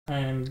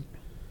And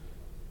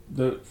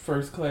the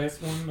first class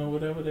one or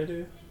whatever that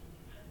is.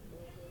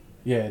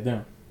 Yeah,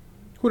 them.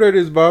 Who that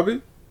is,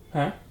 Bobby?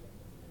 Huh?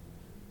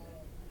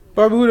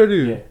 Bobby, who that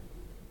is? Yeah.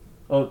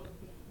 Oh.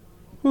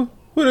 Who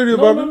that is,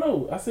 No, Bobby?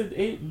 no. I said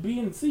A, B,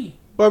 and C.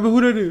 Bobby,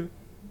 who that is?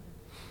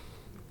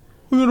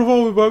 Who you on the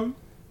phone with, Bobby?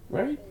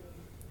 Right?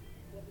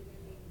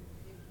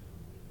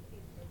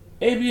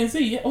 A, B, and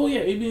C. Yeah. Oh, yeah,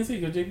 A, B, and C.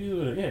 Because JP's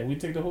with it. Yeah, we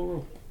take the whole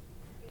row.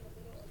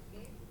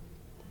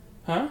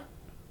 Huh?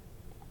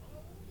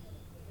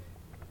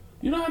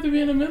 You don't have to be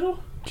in the middle.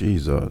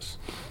 Jesus.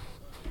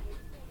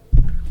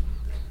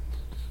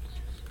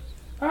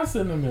 I'll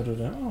sit in the middle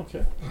then. I don't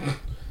care.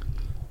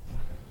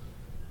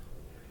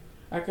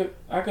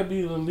 I could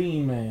be the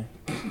lean man.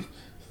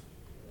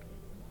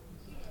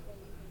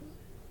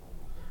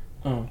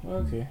 Oh,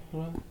 okay.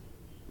 Well,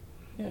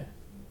 yeah.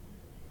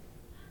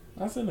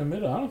 I sit in the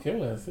middle. I don't care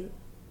where I sit.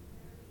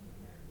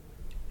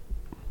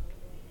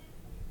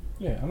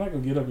 Yeah, I'm not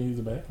gonna get up and use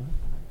the bathroom.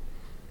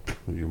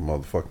 You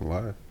motherfucking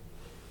liar.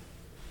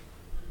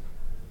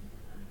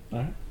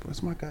 Alright.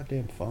 Where's my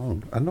goddamn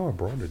phone? I know I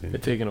brought it in. They're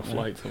taking a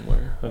flight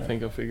somewhere. I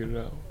think I figured it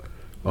out.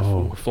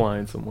 Oh. We're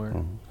flying somewhere.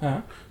 Oh.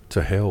 Huh?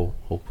 To hell,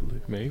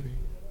 hopefully. Maybe.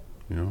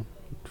 You know?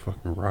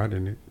 Fucking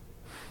riding it.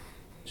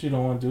 She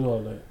don't want to do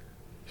all that.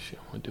 Shit,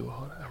 I'm gonna do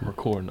all that. I'm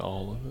recording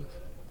all of this.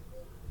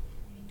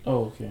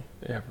 Oh, okay.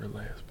 Every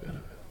last bit of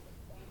it.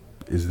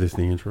 Is this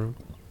the intro?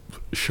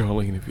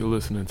 Charlene, if you're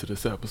listening to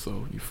this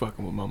episode, you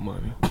fucking with my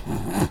money.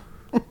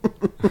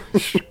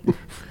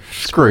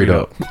 Straight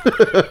up.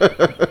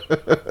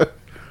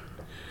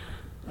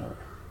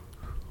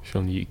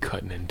 Charlene, you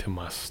cutting into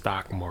my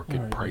stock market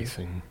Right,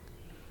 pricing.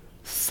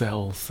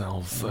 Sell.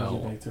 I'll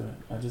get back to it.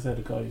 I just had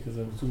to call you because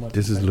there was too much.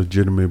 This is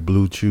legitimate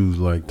Blue Chews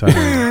like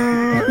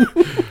time.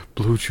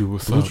 Blue Chew,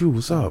 what's Blue up? Chew,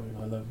 what's up?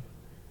 I love you.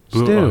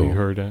 Blue, Still. oh, you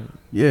heard that?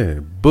 Yeah.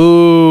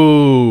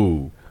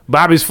 Boo.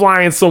 Bobby's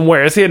flying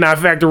somewhere. It's Head Nod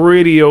Factor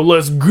Radio.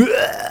 Let's go.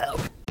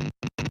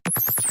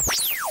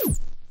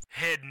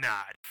 Head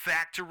Nod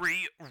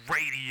Factory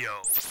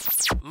Radio.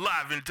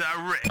 Live and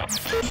direct.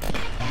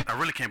 I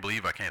really can't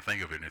believe I can't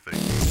think of anything.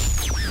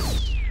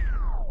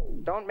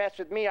 Don't mess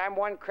with me, I'm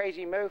one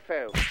crazy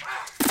mofo.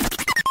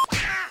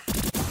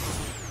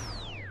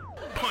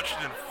 Punched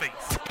in the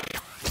face.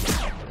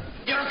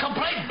 You're a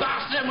complete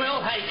bastard and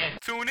we'll hate you.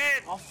 Tune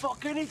in. I'll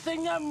fuck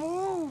anything that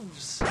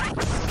moves.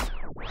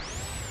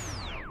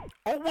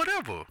 Or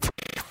whatever.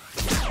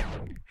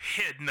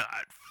 Head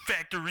Nod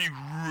Factory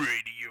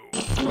Radio.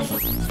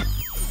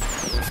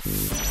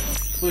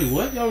 Wait,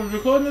 what? Y'all was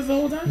recording this the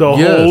whole time? The whole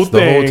Yes, the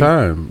thing. whole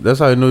time. That's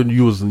how I know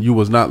you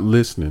was not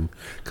listening.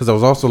 Because I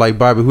was also like,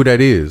 Bobby, who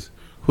that is?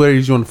 Who that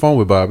is you on the phone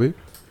with, Bobby?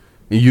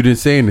 And you didn't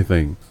say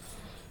anything.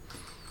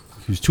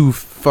 He was too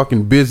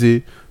fucking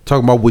busy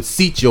talking about what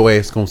seat your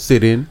ass gonna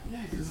sit in.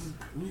 Yeah, because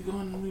we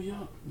going to New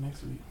York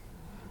next week.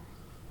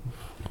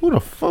 Who the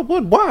fuck?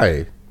 What?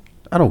 Why?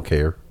 I don't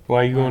care.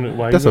 Why you going to?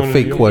 Why That's you a going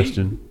fake to New York?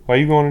 question. Why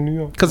you going to New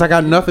York? Because I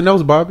got nothing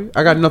else, Bobby.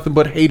 I got nothing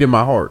but hate in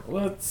my heart.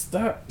 Well,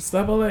 stop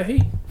all that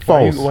hate.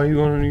 False. Why you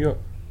going to New York?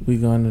 We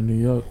going to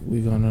New York. We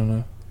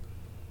going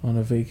on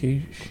a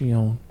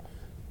vacation.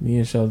 Me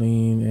and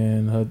Charlene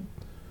and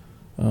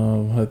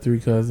her three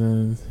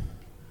cousins.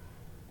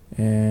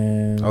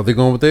 And Are they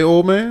going with their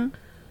old man?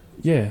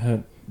 yeah.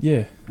 I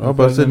was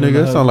about to say,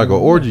 nigga, that sound like an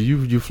orgy.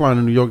 You flying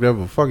to New York to have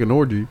a fucking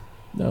orgy.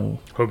 No,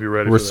 Hope you're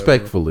ready.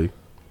 Respectfully.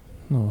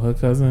 no, her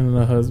cousin and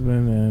her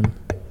husband and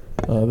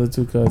the other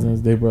two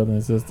cousins, they brother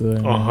and sister.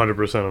 And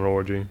 100% an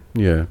orgy.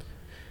 Yeah.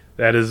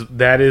 That is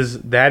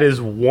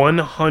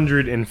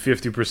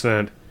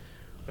 150%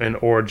 an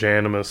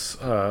organimous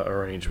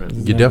arrangement.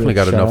 There's You gonna definitely be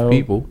a got enough child.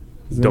 people.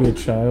 There's gonna be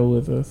a child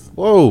with us.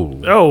 Whoa.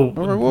 Oh, All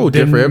right, whoa,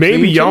 then Jeffrey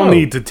maybe Epstein, y'all chill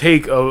need to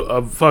take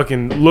a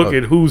fucking look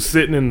at who's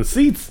sitting in the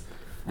seats.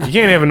 You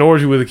can't have an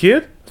orgy with a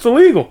kid. It's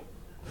illegal.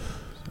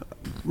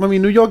 I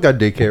mean, New York got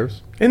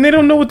daycares. And they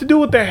don't know what to do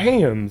with their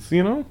hands,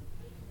 you know?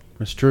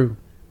 That's true.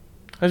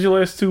 How's your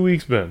last 2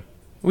 weeks been?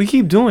 We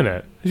keep doing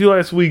that. How's your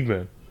last week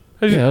been?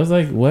 Yeah, I was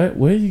like, what?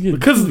 Where you get?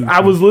 Because I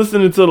was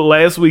listening to the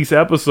last week's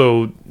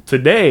episode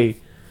today,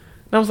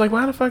 and I was like,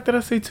 why the fuck did I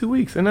say 2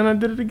 weeks? And then I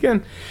did it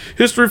again.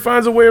 History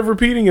finds a way of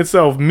repeating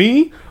itself.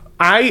 Dude,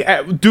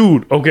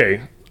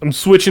 okay, I'm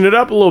switching it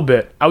up a little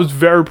bit. I was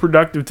very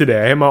productive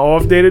today. I had my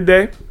off day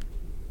today.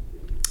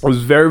 I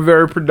was very,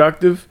 very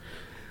productive.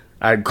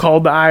 I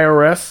called the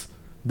IRS.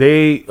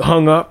 They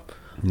hung up.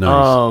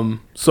 Nice.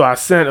 So I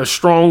sent a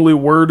strongly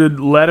worded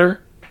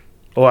letter.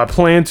 Or I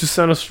plan to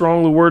send a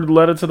strongly worded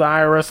letter to the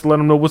IRS to let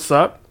them know what's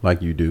up.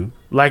 Like you do.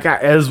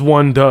 As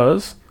one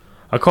does.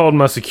 I called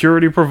my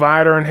security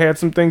provider and had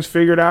some things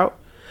figured out.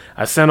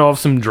 I sent off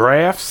some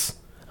drafts.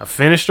 I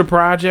finished a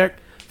project.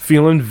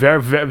 Feeling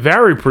very, very,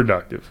 very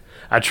productive.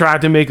 I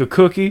tried to make a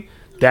cookie.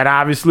 That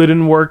obviously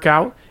didn't work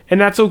out. And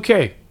that's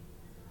okay.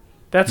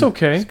 That's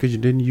okay. Because you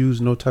didn't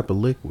use no type of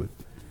liquid.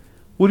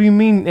 What do you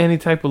mean any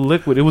type of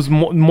liquid? It was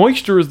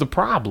moisture is the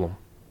problem.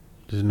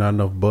 There's not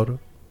enough butter.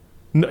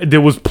 There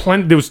was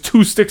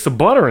 2 sticks of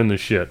butter in the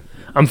shit.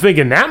 I'm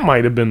thinking that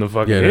might have been the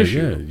fucking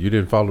issue. You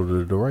didn't follow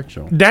the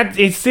direction. That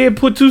it said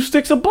put 2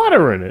 sticks of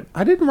butter in it.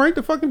 I didn't write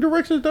the fucking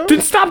directions though.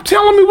 Then stop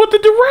telling me what the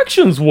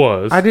directions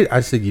was. I did.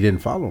 I said you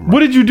didn't follow them. Right. What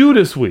did you do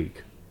this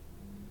week?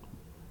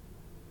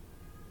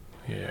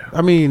 Yeah,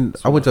 I mean,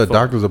 I went to a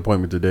doctor's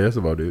appointment today. That's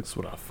about it. that's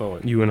what I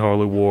thought. You and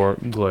Harley wore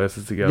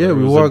glasses together. Yeah, It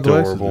we was wore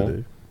adorable.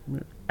 glasses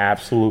today.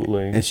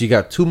 Absolutely. And she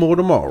got 2 more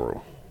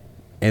tomorrow,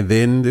 and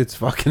then it's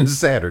fucking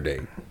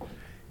Saturday,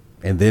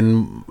 and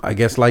then I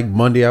guess like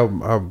Monday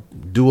I'll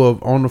do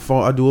on the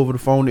phone. I do over the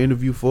phone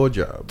interview for a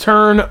job.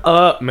 Turn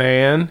up,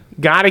 man.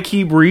 Gotta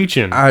keep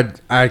reaching.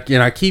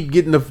 I keep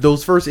getting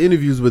those first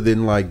interviews, but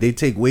then like they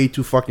take way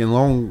too fucking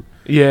long.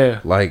 Yeah.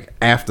 Like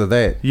after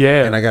that,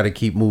 Yeah. and I got to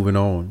keep moving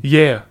on.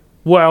 Yeah.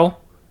 Well,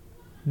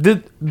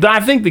 I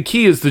think the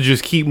key is to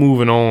just keep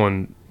moving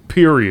on,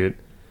 period.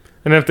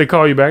 And if they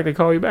call you back, they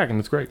call you back, and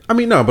it's great. I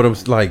mean, no, but I'm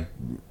like,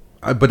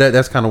 but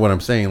that's kind of what I'm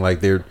saying. Like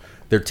they're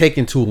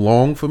taking too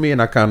long for me,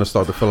 and I kind of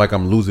start to feel like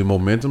I'm losing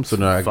momentum. So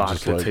now I can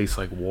just Vodka like, tastes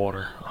like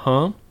water,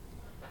 huh?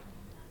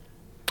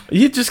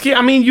 You just can't.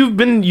 I mean,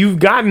 you've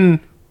gotten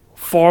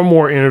far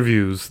more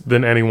interviews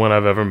than anyone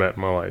I've ever met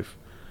in my life.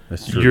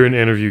 that's true. You're an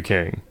interview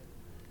king.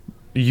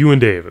 You and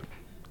David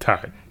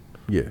tied.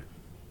 Yeah,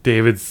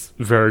 David's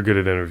very good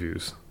at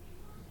interviews.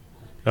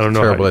 I don't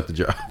know. terrible at the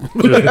job.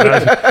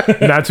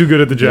 Just not too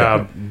good at the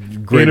job.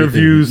 Great at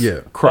Interviews, yeah.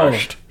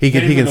 crushed. He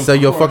can sell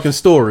your fucking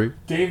story.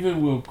 David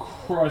will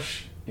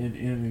crush an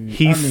interview.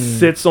 He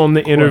sits on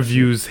the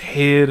interview's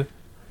head,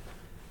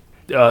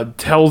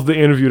 tells the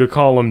interview to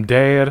call him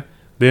dad.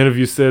 The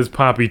interview says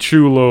Papi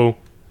Chulo.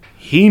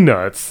 He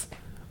nuts.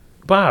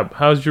 Bob,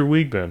 how's your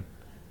week been?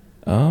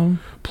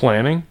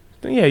 Planning?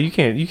 Yeah, you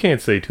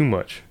can't say too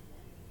much.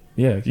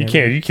 Yeah,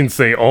 You can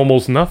say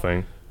almost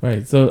nothing.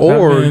 Right. So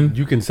Or I've been,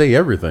 you can say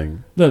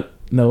everything. look,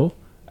 no,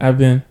 I've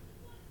been.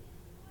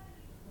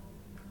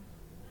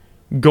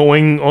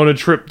 Going on a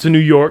trip to New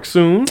York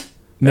soon.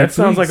 That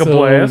sounds like a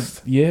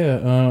blast.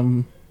 Yeah.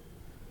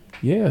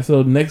 Yeah.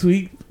 So next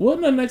week,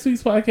 next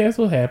week's podcast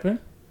will happen.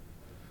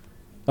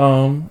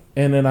 And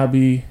then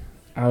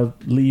I'll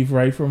leave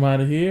right from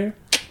out of here.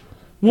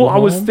 Well, Go I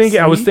was home,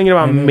 thinking sleep,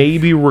 about and then-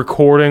 maybe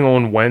recording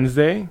on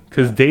Wednesday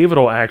because David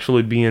will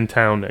actually be in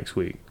town next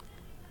week.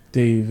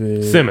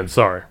 David Simmons,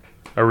 sorry.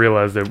 I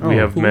realize that we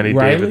have who, many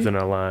Riley? Davids in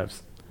our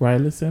lives.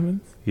 Riley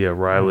Simmons. Yeah, I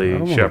Riley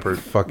don't wanna Shepard.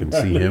 fucking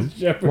see him.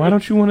 Why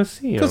don't you want to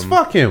see him? Cause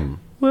fuck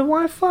him. Well,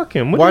 why fuck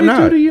him? What Why did he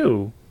do not? to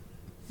you?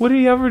 What did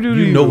he ever do to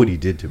you? You know what he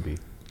did to me.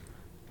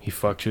 He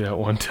fucked you that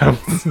one time.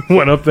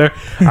 Went up there.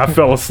 I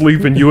fell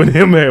asleep and you and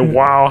him had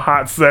wild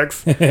hot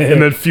sex.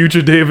 And then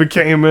future David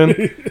came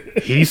in.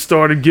 He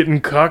started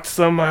getting cucked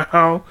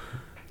somehow.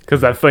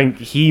 Because I think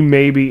he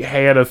maybe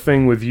had a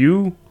thing with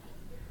you.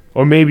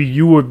 Or maybe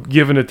you were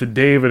giving it to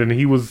David and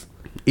he was...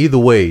 Either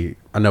way,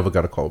 I never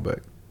got a call back.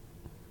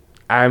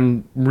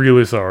 I'm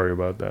really sorry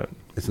about that.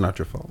 It's not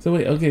your fault. So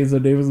wait, okay, so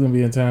David's gonna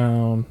be in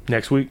town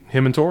Next week,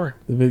 him and Tori.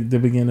 the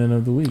beginning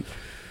of the week.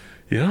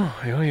 Yeah.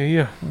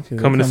 Okay,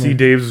 Coming to they see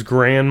Dave's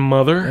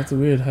grandmother. That's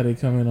weird how they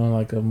come in on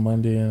like a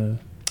Monday and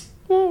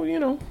Well, you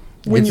know.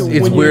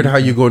 It's weird how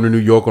you go to New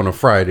York on a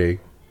Friday.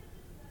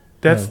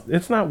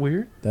 It's not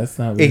weird. that's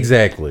not weird.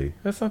 Exactly.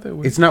 That's not that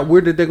weird. It's not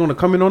weird that they're going to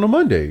come in on a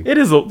Monday. It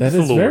is. That It's a is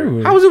little very weird.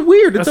 weird. How is it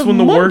weird? It's That's a when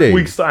the Monday. work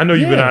week starts. I know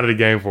you've been Yeah. out of the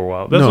game for a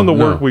while. That's No, when the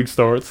no. work week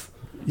starts.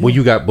 When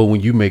you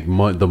make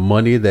the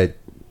money that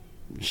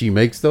she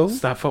makes, though.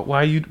 Stop.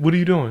 What are you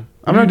doing?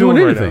 I'm What are not you doing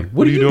right anything. now?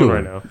 What are you doing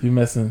right now? You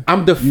messing?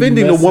 I'm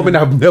defending You a woman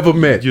messing- I've never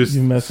met. Just,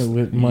 You messing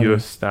with money? you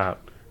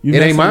stop. You It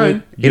ain't messing mine.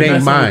 with- It you ain't messing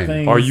with mine.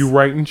 things- Are you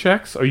writing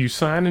checks? Are you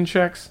signing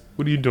checks?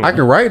 What are you doing? I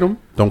can write them.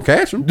 Don't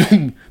cash them.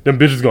 Them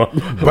bitches going.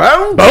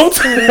 Bounce. Bounce.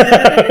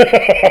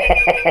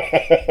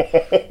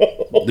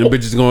 Them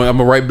bitches going. I'm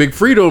gonna write Big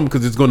Freedom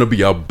because it's gonna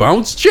be a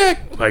bounce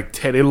check. Like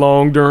Teddy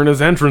Long during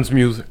his entrance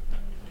music.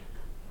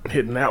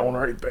 Hitting that one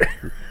right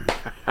there.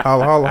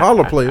 Holla, holla,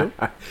 holla, player.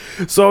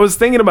 So I was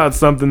thinking about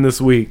something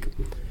this week,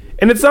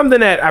 and it's something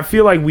that I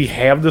feel like we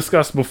have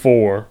discussed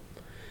before,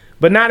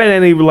 but not at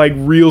any like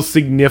real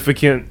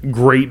significant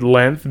great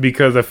length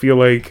because I feel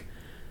like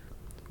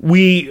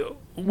we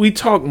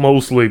talk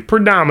mostly,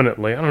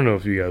 predominantly. I don't know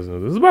if you guys know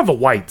this about the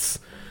whites.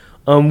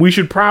 We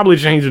should probably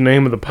change the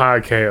name of the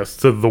podcast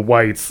to The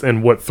Whites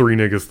and What Three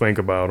Niggas Think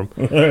About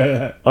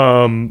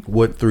Them.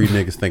 What three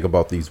niggas think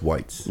about these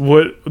whites?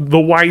 What the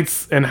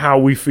whites and how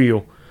we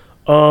feel.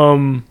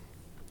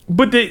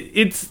 But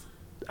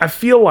I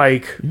feel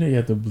like You know you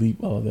have to bleep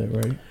all that,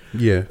 right?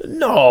 Yeah.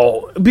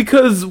 no,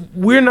 because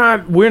we're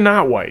not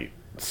white,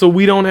 so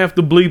we don't have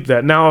to bleep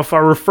that. Now, if I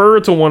refer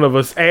to one of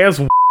us as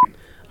white,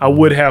 I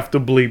would have to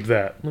bleep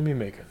that. Let me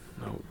make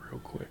a note real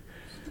quick.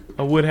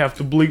 I would have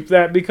to bleep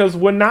that because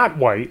we're not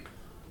white.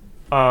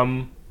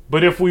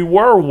 But if we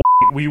were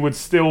white, we would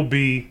still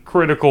be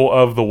critical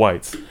of the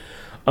whites.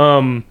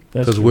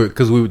 That's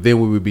Because we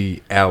would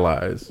be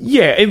allies.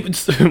 Yeah,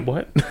 it's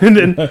what? And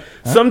then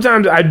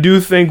sometimes I do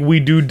think we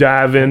do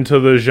dive into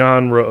the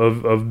genre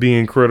of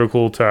being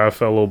critical to our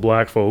fellow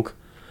black folk.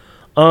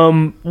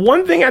 One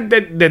thing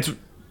that's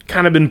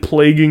kind of been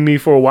plaguing me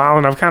for a while,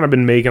 and I've kind of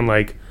been making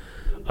like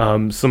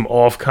some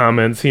off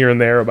comments here and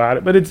there about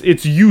it, but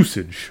it's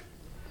usage,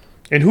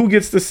 and who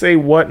gets to say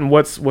what and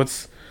what's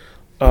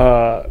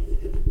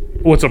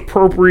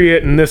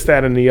appropriate and this,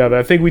 that, and the other.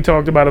 I think we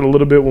talked about it a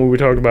little bit when we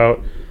talked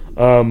about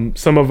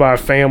some of our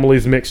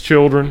family's mixed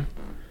children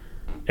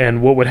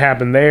and what would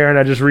happen there. And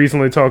I just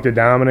recently talked to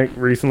Dominic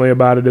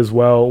about it as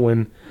well,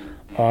 when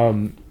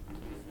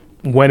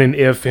and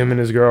if him and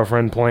his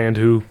girlfriend planned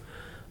to,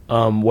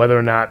 whether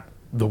or not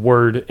the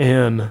word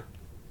N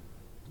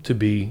to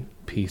be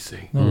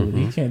PC. No,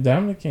 he can't.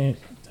 Dominic can't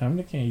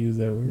use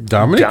that word.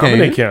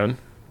 Dominic can.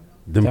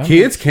 Them Dominic-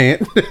 kids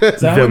can't.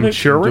 Them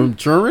children. Them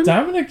children?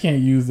 Dominic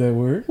can't use that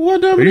word.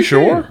 What Dominic? Are you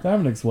sure? can?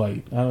 Dominic's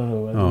white. I don't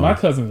know. Oh. My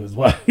cousin is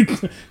white.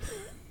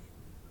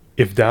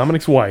 If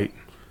Dominic's white,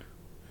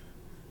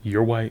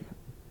 you're white,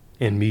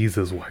 and me's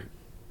is white,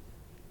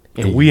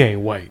 and we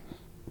ain't white.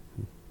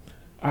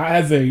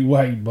 I say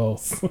white,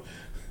 boss.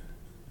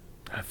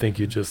 I think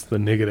you're just the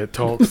nigga that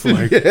talks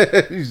like.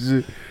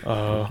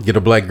 Get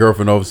a black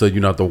girlfriend, all of a sudden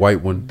you're not the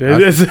white one.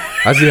 I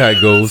see how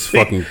it goes.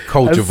 Fucking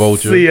culture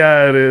vulture. See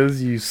how it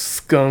is, you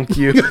skunk.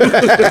 You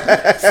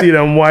see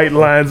them white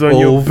lines on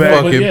your Old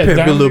back. fucking yeah,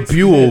 Pepe Le Dominic's-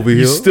 Pew over here.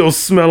 You still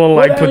smelling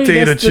like But, I mean,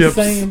 potato that's chips.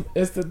 The same,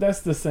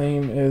 that's the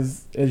same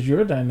as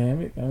your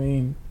dynamic. I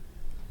mean,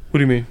 What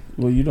do you mean?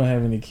 well, you don't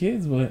have any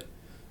kids, but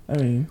I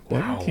mean,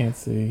 Wow. Becca can't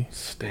say.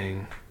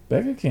 Sting.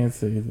 Becca can't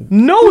say that.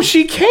 No,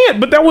 she can't.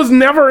 But that was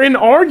never an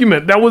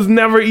argument. That was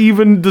never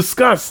even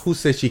discussed. Who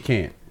said she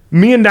can't?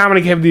 Me and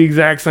Dominic have the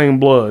exact same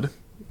blood.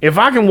 If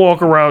I can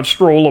walk around,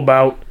 stroll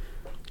about,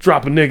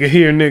 drop a nigga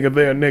here, nigga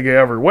there, nigga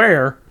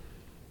everywhere,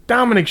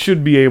 Dominic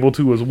should be able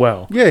to as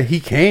well. Yeah, he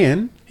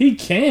can. He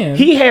can.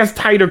 He has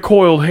tighter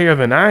coiled hair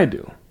than I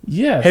do.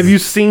 Yes. Have you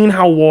seen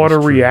how water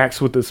reacts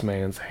with this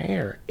man's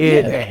hair?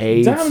 It Yeah.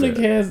 hates Dominic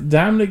it. has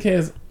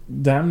the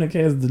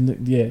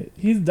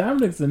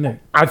Dominic's the Nick.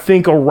 I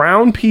think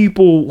around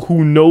people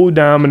who know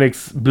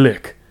Dominic's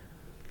blick,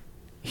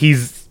 he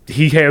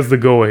has the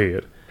go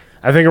ahead.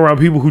 I think around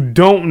people who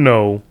don't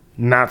know,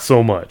 not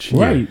so much.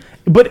 Right.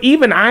 But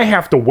even I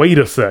have to wait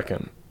a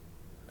second.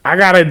 I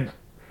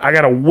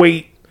gotta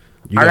wait.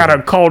 I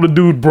gotta call the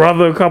dude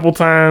brother a couple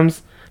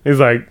times. He's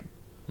like,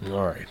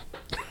 all right.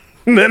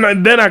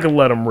 then I can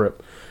let him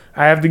rip.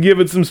 I have to give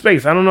it some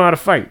space. I don't know how to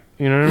fight.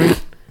 You know what I mean?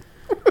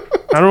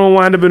 I don't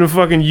wind up in a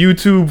fucking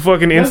YouTube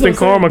fucking instant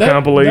what I'm karma saying.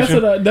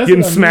 compilation, That's getting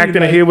what I smacked mean,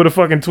 in the like- head with a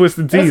fucking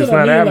twisted T. That's It's what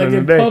not I mean. happening Like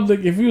in today. public,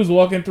 if he was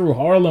walking through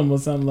Harlem or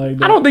something like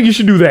that. I don't think you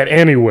should do that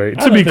anyway. To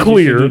don't be think you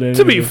clear, should do that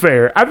to be either.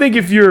 fair, I think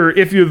if you're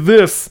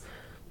this,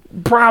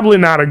 probably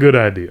not a good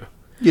idea.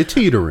 You're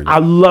teetering. I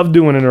love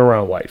doing it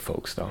around white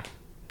folks though.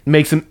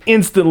 Makes them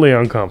instantly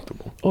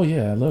uncomfortable. Oh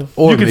yeah, I love.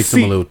 or you it can makes them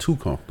see- a little too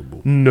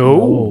comfortable.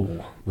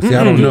 No. See,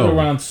 I don't Do it know.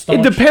 around It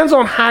staunch depends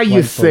on how you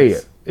white say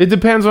folks. it. It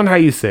depends on how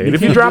you say it. You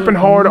If you're can't do dropping it-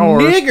 hard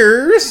R's,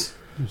 Niggers.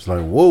 It's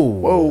like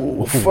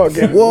whoa,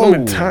 fucking whoa. let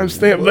me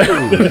timestamp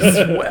that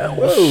as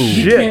well.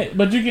 You Shit. can't,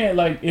 but you can't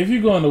like if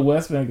you go on the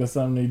West Bank or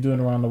something. You're doing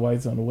around the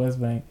whites on the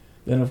West Bank.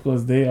 Then of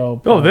course they all.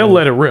 Oh, they'll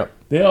let it rip.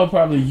 They all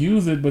probably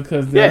use it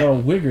because they're Yeah.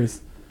 all wiggers.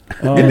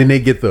 And then they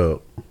get the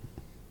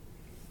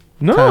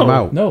No. time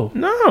out. No,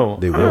 No.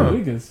 They they're will.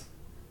 wiggers.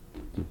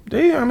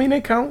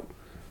 They count.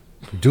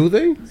 Do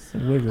they?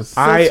 Some wiggers.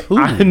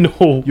 I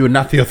know. You're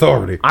not the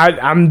authority.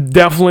 I'm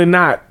definitely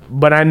not,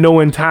 but I know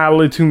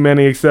entirely too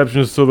many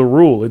exceptions to the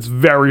rule. It's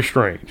very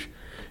strange.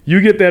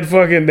 You get that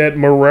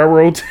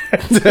Marrero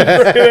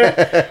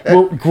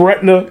tattoo,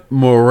 Gretna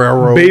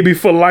Morero. baby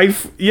for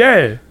life.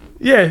 Yeah.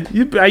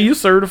 Are you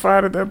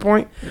certified at that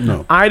point?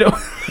 No. I don't.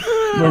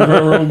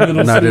 Marrero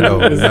middle Not at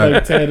school all. is Not-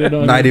 like tatted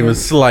on. Not your even back.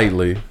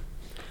 slightly.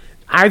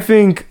 I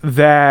think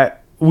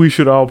that we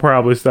should all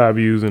probably stop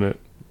using it.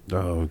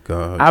 Oh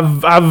God.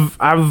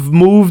 I've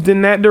moved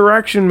in that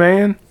direction,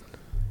 man.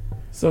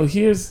 So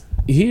here's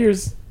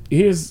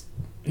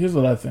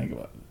what I think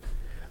about it.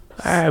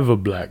 I have a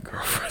black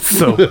girlfriend,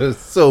 so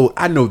So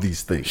I know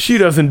these things. she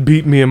doesn't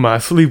beat me in my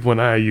sleep when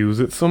I use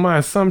it. So my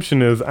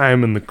assumption is I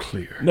am in the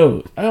clear.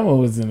 No, I'm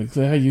always in the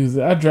clear. I use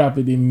it. I drop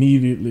it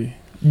immediately.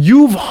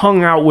 You've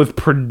hung out with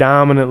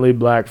predominantly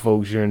black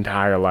folks your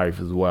entire life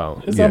as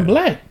well, It's Yeah. I'm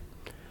black.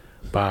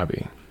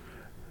 Bobby.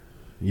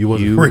 You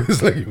wasn't You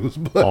raised like you was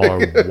black. Are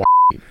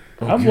white.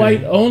 I'm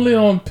white only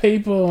on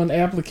paper on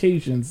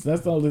applications.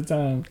 That's all the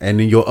time.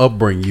 And in your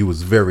upbringing, you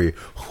was very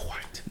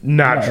white.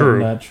 Not true.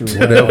 Not true.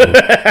 Whatever.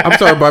 I'm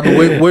sorry,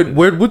 Bobby.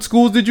 What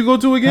schools did you go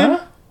to again?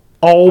 Huh?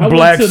 All I went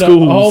black to the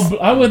schools.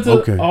 I went to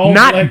Okay. all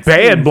Not black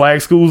bad schools.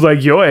 black schools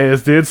like your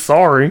ass did.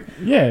 Sorry.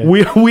 Yeah. We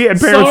had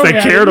parents Sorry,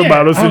 that cared yeah,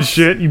 about us I'm- and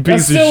shit. You I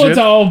piece of still went shit.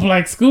 to all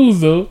black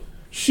schools though.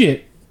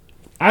 Shit.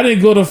 I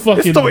didn't go to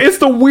fucking. It's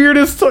the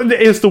weirdest type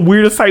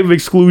of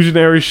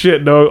exclusionary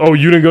shit, though. Oh,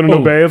 you didn't go to no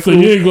bad So school?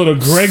 you didn't go to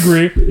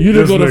Gregory. You didn't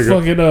This go to nigga.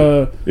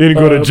 fucking You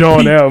didn't go to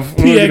John F.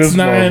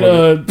 PX9.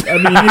 I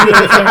mean, you didn't,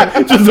 go to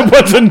fucking, Just a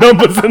bunch of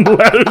numbers and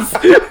letters.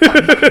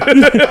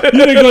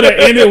 you didn't go to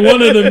any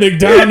one of the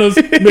McDonald's.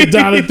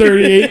 McDonald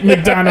 38,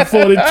 McDonald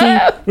 42,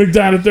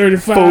 McDonald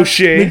 35.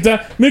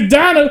 Fauché.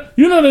 McDonald.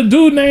 You know the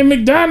dude named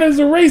McDonald is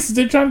a racist.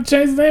 They're trying to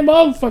change the name of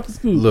all the fucking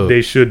schools. Look,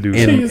 They should do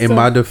in, that. in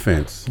my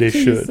defense, They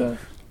should.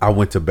 Yourself. I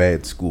went to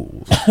bad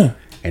schools,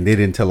 and they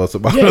didn't tell us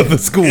about Yeah. other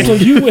schools So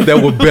you went-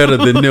 that were better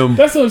than them.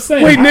 That's what I'm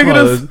saying. Wait, nigga,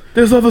 Because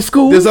there's other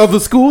schools? There's other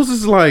schools.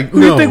 It's like,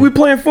 Who no. you think we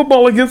playing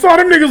football against? All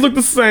them niggas look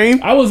the same.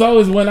 I was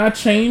always when I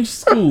changed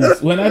schools.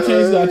 I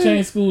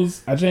changed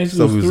schools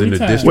So it was 3 in the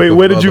times. district. Wait,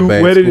 where did Other you?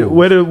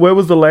 bad Where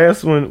was the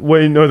last one?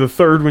 Wait, no, the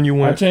third one you I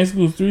went. changed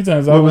schools 3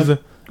 times. What was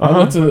it? I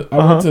went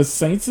to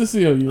Saint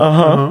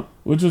Cecilia,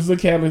 which was a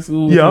Catholic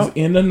school, which Yeah. was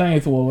in the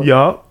 9th ward.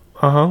 Yup.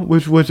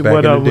 Which Back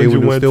what in the day you when it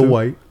was went still to?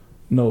 white.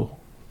 No,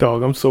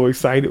 Dog, I'm so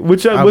excited.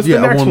 What's the I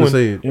next wanna one?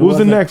 say it. What was the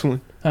wasn't- next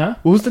one? huh?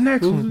 What was the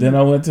next one? Then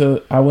I went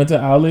to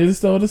Our Lady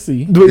Store to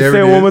see. Do it There say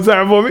it it one is. more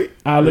time for me.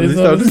 Our Lady Let's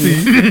Store start to to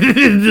see.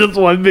 see. Just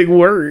one big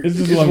word. It's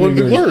just It's one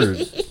big word.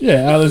 word.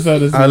 Yeah, Our Lady Store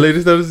to see. Our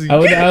ladies started to see. I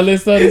went to Our Lady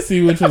Store to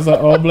see, which was an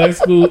all-black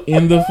school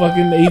in the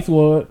fucking 8th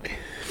ward.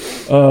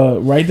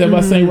 Right there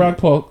by St. Roch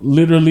Park.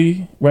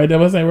 Literally, right there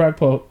by St. Roch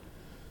Park.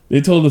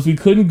 They told us we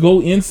couldn't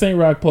go in St.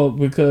 Roch Park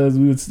because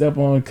we would step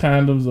on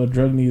condoms or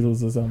drug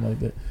needles or something like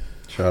that.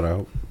 Shout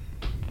out.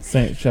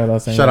 Shout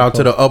out St. Shout Roch out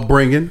to Park. the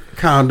upbringing.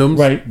 Condoms.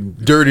 Right.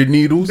 Dirty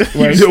needles.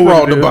 Right. You know what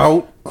Sprawled it is.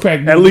 about. Crack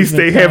At needles least and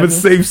they having condoms.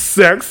 safe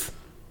sex.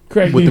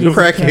 Crack with the needles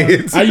and crackheads.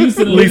 condoms. I used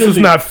to At least it's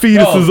literally- not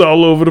fetuses Oh,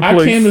 all over the I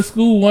place. came to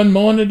school one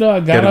morning,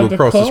 dog. I got Gotta out go the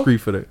across car. the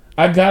street for that.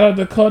 I got out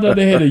the car, dog.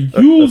 They had a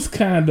used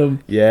condom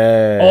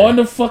Yeah. on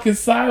the fucking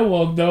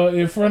sidewalk, dog,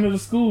 in front of the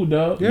school,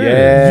 dog.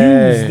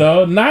 Yeah. Used,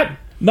 dog.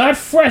 Not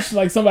fresh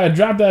like somebody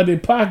dropped out of their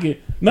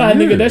pocket. Nah,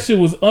 nigga, that shit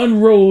was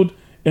unrolled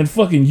and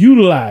fucking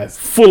utilized.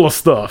 Full of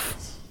stuff.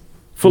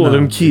 Full of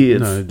them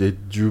kids. No, they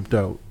drooped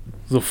out.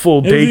 It's a full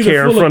It was either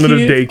daycare in full front of of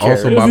the kids- daycare.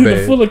 Also, It was my either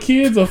bad. full of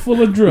kids or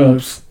full of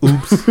drugs.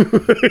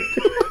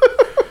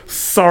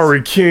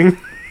 Sorry, King.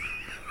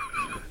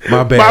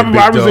 My bad, Bobby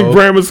big was in dog.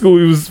 grammar school.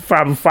 He was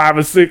five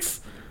or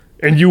six,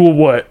 and you were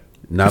what?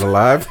 Not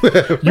alive?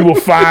 You were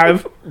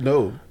 5.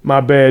 No. My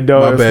bad,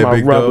 dog. My That's bad, my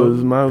big brothers.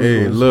 dog. My, Hey,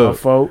 it's look. my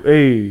fault.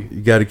 Hey,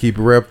 You got to keep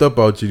it wrapped up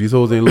out you. These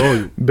hoes ain't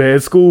loyal.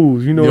 bad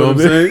schools. You know, You know what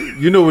what I'm it is? saying?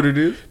 You know what it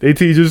is. They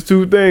teach us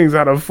 2 things: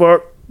 how to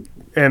fuck,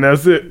 and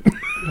that's it,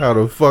 How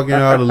to fucking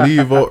how to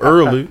leave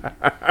early.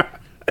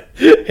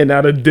 and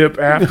how to dip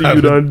after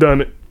you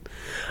done it.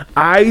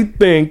 I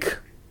think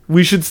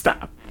we should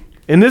stop,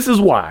 and this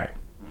is why.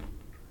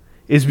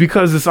 It's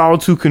because it's all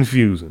too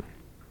confusing.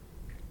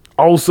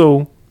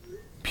 Also,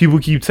 people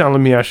keep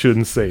telling me I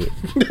shouldn't say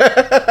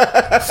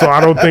it, so I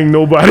don't think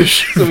nobody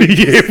should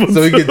be able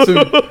So to. we get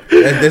to.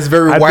 That's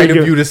very I white think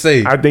of if- you to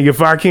say. I think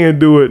if I can't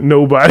do it,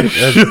 nobody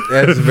should.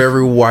 That's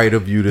very white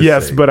of you to say.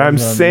 Yes, but I'm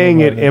No, saying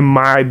it nobody. in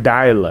my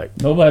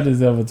dialect.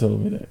 Nobody's ever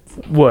told me that.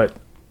 So, What?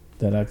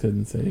 that I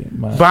couldn't say it.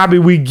 Bobby,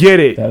 we get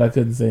it. That I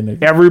couldn't say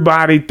nigga.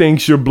 Everybody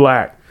thinks you're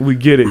black. We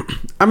get it.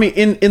 I mean,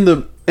 in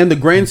the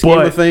grand scheme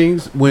But of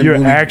things, when You're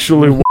we,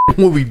 actually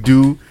when we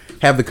do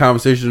have the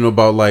conversation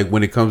about like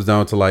when it comes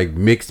down to like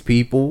mixed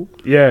people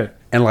yeah.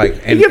 and like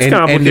and gets and,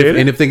 complicated.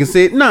 and if they can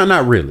say it, no,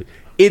 not really.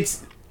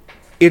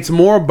 It's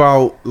more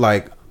about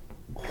like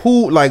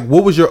who like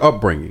what was your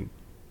upbringing.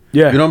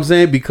 Yeah. You know what I'm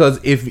saying? Because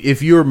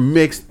if you're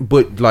mixed,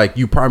 but like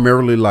you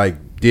primarily like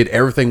did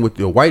everything with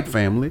your white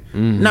family,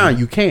 Mm-hmm. nah,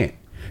 you can't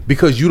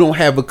because you don't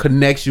have a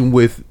connection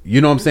with, you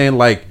know what I'm saying,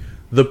 like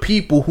the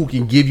people who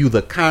can give you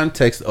the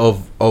context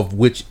of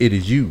which it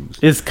is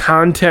used. Is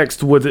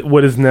context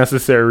what is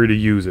necessary to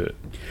use it?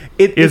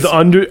 It Is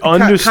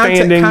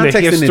understanding the and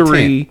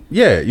history. intent.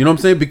 Yeah, you know what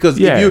I'm saying? Because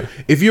Yeah.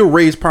 if you're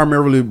raised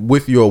primarily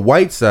with your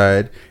white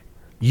side,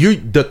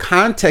 the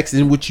context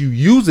in which you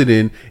use it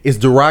in is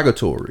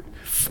derogatory.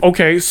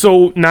 Okay,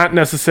 so not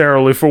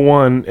necessarily for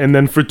one, and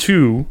then for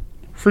two,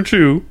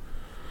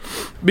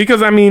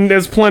 because I mean,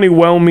 there's plenty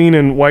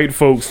well-meaning white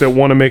folks that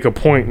want to make a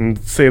point and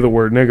say the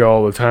word nigga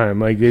all the time.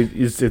 Like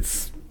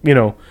it's you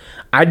know,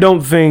 I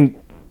don't think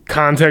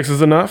context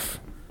is enough.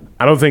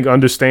 I don't think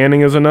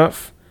understanding is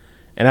enough,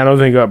 and I don't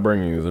think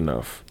upbringing is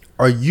enough.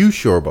 Are you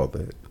sure about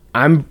that?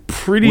 I'm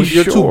pretty With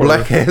your sure. two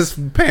black ass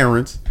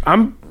parents,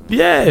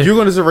 Yeah. you're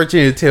gonna sit right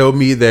here and tell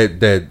me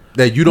that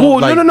you don't Well,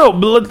 like. no.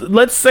 But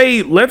let's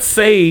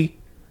say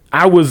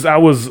I was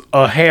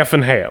a half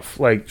and half,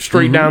 like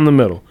straight Mm-hmm. down the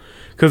middle,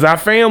 because our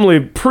family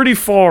pretty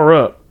far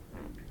up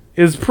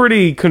is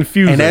pretty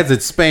confusing. And as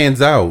it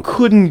spans out,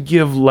 Couldn't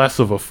give less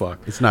of a fuck.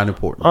 it's not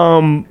important.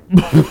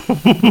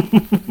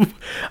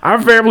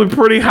 Our family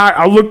pretty high.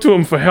 I looked to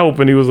him for help,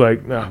 and he was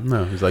like, "No."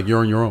 no, it's like you're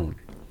on your own.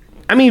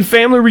 I mean,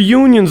 family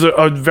reunions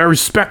are very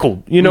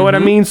speckled. You know what I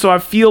mean? So I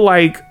feel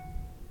like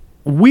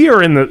we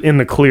are in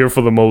the clear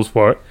for the most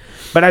part,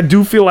 but I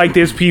do feel like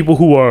there's people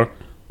who are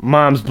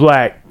mom's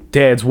black,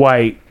 dad's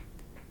white.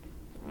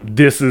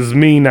 This is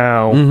me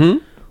now.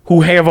 who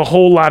have a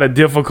whole lot of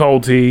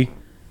difficulty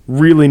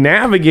really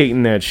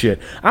navigating that shit.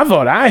 I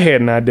thought I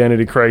had an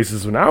identity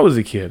crisis when I was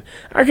a kid.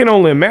 I can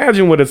only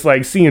imagine what it's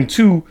like seeing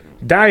two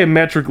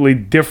diametrically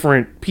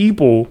different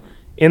people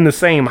in the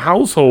same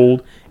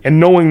household and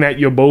knowing that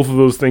you're both of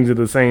those things at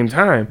the same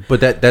time.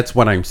 But that's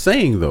what I'm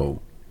saying,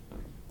 though.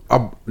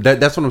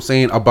 That's what I'm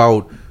saying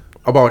about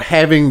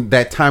having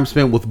that time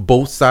spent with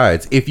both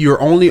sides. If you're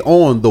only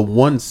on the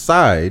one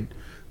side,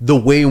 the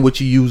way in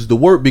which you use the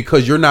word,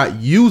 because you're not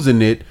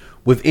using it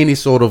with any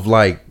sort of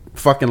like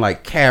fucking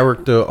like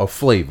character or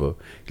flavor.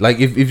 Like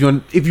if you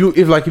understand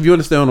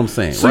what I'm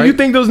saying, So right? you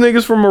think those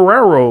niggas from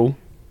Marrero?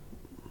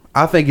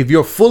 I think if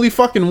you're fully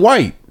fucking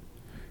white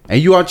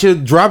and you out here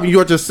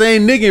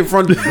saying nigga in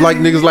front of like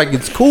niggas like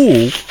it's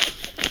cool,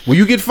 when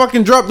you get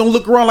fucking dropped, don't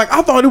look around like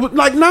I thought it was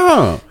like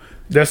nah.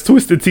 That's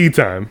Twisted Tea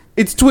time.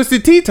 It's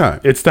Twisted Tea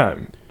time. It's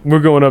time. We're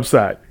going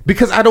upside.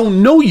 Because I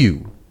don't know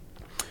you.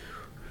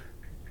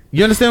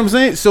 You understand what I'm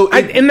saying? So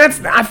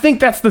I think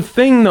that's the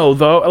thing though.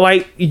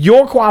 Like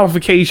your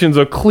qualifications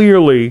are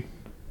clearly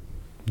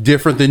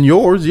different than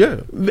yours, yeah.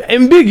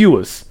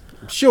 ambiguous.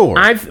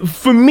 Sure.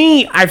 For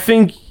me, I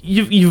think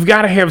you've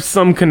got to have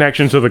some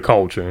connection to the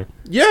culture.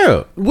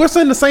 Yeah. We're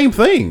saying the same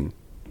thing.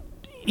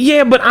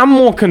 Yeah, but I'm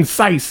more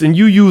concise and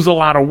you use a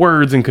lot of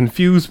words and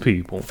confuse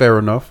people. Fair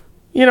enough.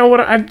 You know what?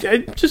 I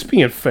just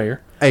being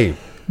fair. Hey.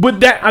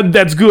 But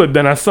that's good.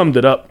 Then I summed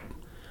it up.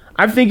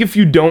 I think if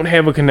you don't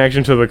have a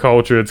connection to the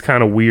culture, it's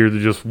kind of weird to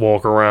just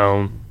walk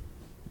around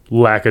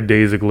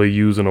lackadaisically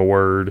using a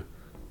word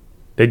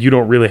that you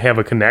don't really have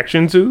a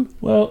connection to.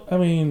 Well, I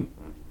mean,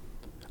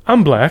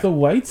 I'm black. the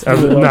whites.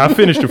 I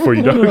finished it for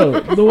you,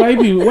 dog. The white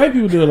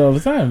people do it all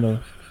the time, though.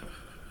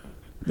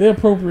 They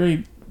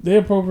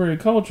appropriate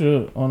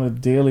culture on a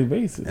daily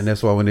basis. And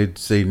that's why when they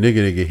say nigga,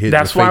 they get hit.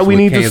 That's in the why face we with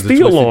need to cans of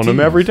steal Twisted on them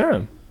Teas. every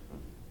time.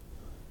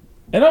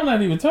 And I'm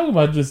not even talking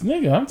about just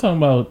nigga. I'm talking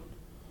about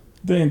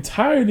the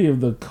entirety of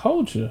the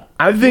culture.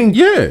 I think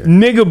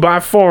nigga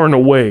by far and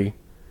away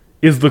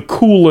is the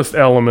coolest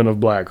element of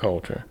black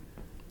culture.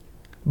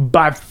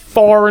 By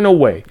far and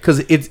away. Because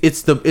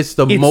it's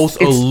the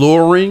most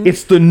alluring.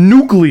 It's the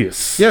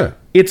nucleus. Yeah.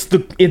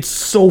 It's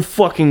so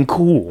fucking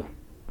cool.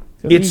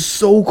 It's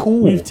so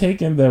cool. We've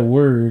taken that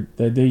word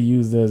that they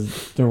used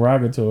as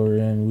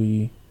derogatory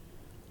and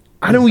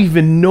I don't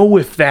even know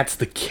if that's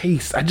the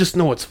case. I just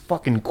know it's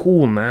fucking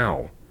cool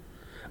now.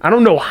 I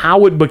don't know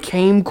how it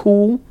became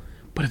cool,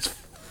 but it's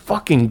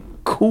fucking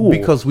cool.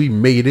 Because we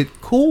made it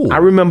cool. I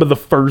remember the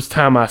first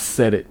time I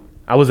said it.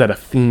 I was at a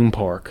theme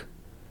park.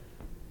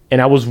 And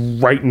I was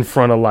right in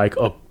front of like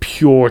a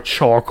pure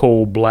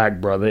charcoal black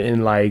brother.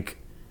 And like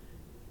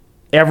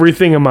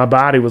everything in my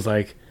body was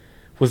like,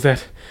 was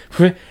that?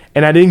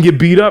 And I didn't get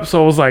beat up.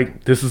 So I was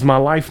like, this is my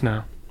life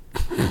now.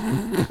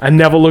 I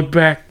never looked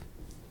back.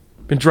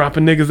 Been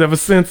dropping niggas ever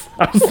since.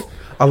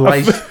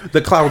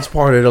 The clouds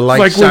parted, the light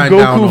like shined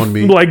when down Goku on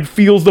me. like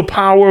feels the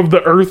power of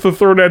the earth to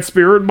throw that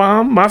spirit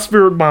bomb. My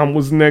spirit bomb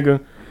was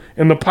nigga.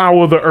 And the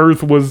power of the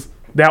earth was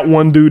that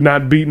one dude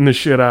not beating the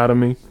shit out of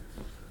me.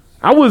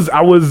 I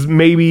was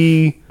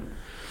maybe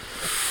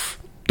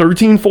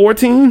 13,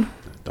 14.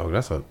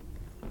 Dog,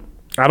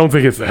 I don't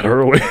think it's that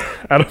early.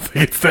 I don't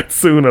think it's that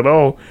soon at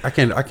all. I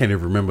can't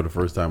even remember the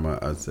first time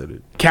I said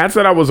it. Cats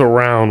that I was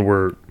around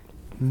were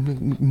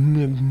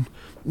no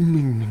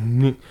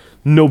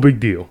big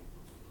deal.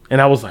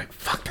 And I was like,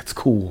 fuck, that's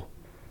cool.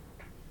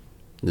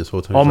 This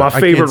whole time. All my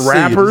I favorite can't say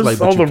it. It's rappers, like,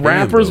 but all you the can,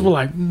 rappers though. were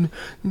like, and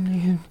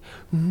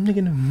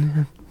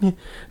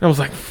I was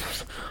like,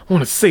 I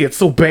want to say it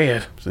so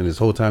bad. And this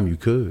whole time you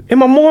could. In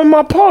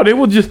my part, it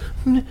was just.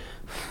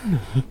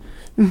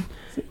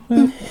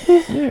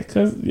 Yeah,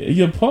 because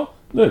your Paul.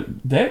 Look,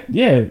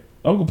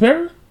 Uncle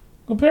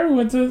Perry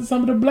went to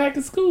some of the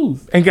blackest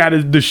schools And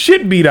got the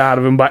shit beat out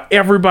of him by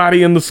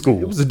everybody in the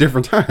school. It was a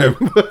different time.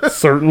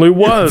 Certainly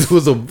was. It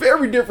was a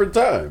very different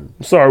time.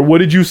 Sorry, what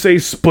did you say?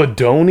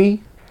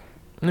 Spadoni?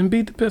 And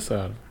beat the piss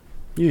out of him.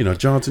 You know,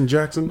 Johnson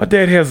Jackson. My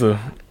dad has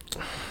a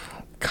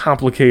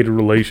complicated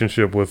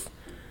relationship with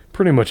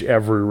pretty much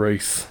every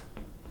race.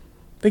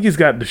 I think he's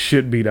got the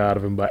shit beat out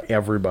of him by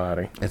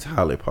everybody. It's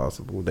highly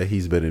possible that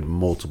he's been in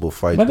multiple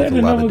fights but with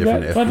a lot of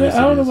different I don't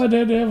know ethnicities. my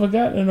dad ever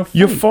got in a fight.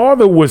 Your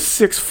father was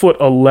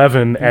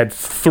 6'11" at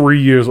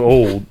 3 years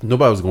old.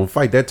 Nobody was gonna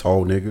fight that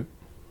tall nigga.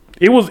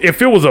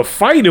 If it was a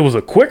fight, it was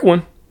a quick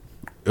one.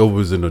 It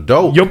was an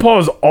adult. Your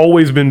pa's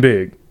always been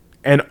big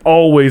and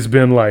always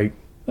been like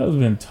that was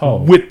been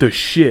tall. with the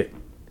shit.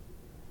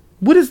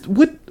 This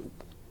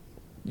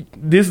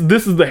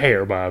is the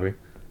hair, Bobby.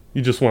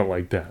 You just went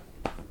like that.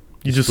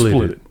 You just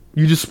split it.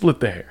 You just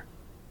split the hair.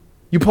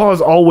 Your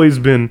pa's always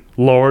been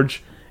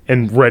large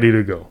and ready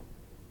to go.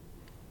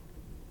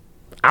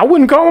 I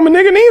wouldn't call him a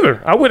nigga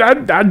neither.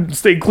 I'd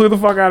stay clear the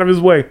fuck out of his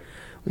way.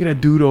 Look at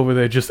that dude over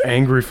there just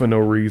angry for no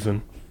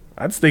reason.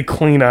 I'd stay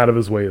clean out of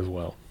his way as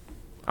well.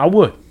 I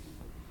would.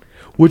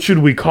 What should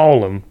we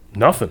call him?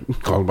 Nothing.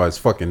 Call him by his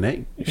fucking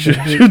name. You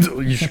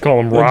should call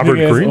him Robert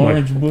Big-ass Greenlee.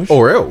 orange bush.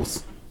 Or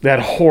else. That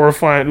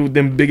horrifying with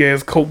them big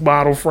ass Coke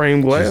bottle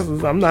frame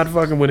glasses. I'm not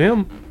fucking with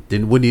him.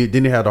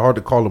 Then he had the heart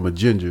to call him a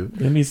ginger.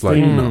 Then he Like,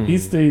 stayed. no. He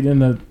stayed in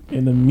the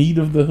meat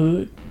of the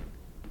hood.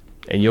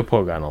 And your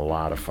Poe got in a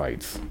lot of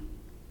fights.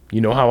 You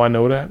know how I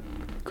know that?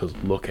 Because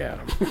look at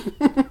him.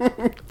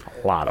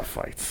 A lot of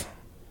fights.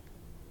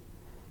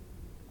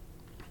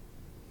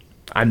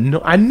 I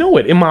know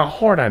it. In my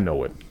heart, I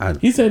know it.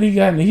 He said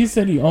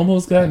he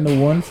almost got into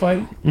one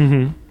fight.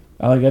 Mm-hmm.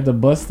 Like at the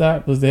bus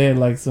stop, because they had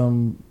like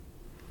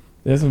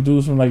there's some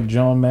dudes from like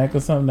John Mack or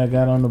something that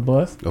got on the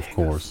bus. Of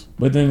course.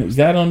 But then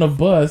got on the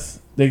bus.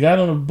 They got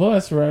on the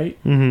bus, right?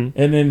 Mm-hmm.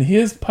 And then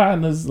his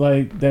partners,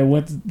 like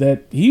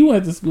that he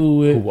went to school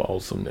with, Who were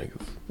awesome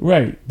niggas.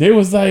 right? They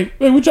was like,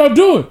 "Hey, what y'all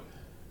doing?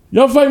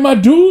 Y'all fight my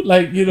dude?"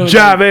 Like, you know,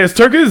 Jive ass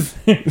turkeys,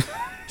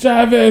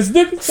 jive ass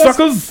niggas,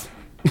 suckers.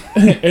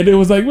 And it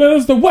was like, "Well,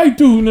 that's the white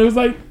dude." And it was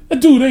like, "That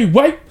dude ain't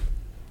white.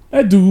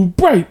 That dude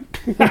bright."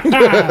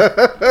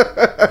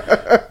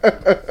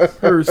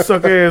 Her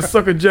sucker ass,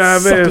 sucker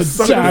jive ass,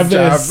 sucker jive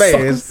ass,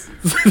 suckers.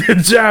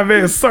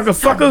 jive ass,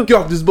 sucker. Get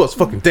off this bus,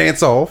 fucking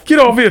dance off. Get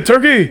off here,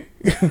 turkey.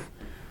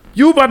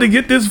 You about to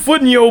get this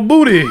foot in your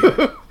booty.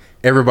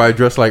 Everybody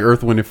dressed like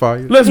Earth, Wind, and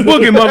Fire. Let's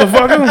boogie,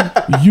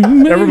 motherfucker. You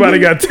made Everybody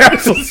it. got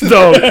tassels,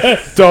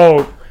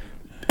 dog.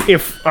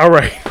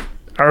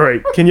 All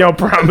right. Can y'all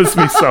promise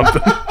me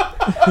something?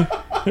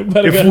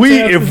 Everybody got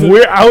If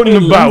we're out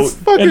and about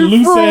and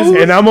loose ass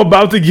and I'm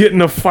about to get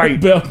in a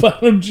fight, bell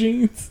bottom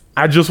jeans.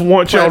 I just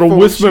want y'all to Platform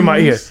whisper in my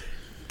ear. shoes.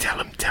 Tell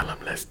him,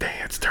 let's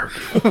dance, turkey.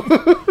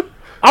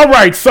 All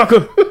right,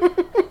 sucker.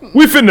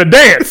 We finna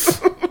dance.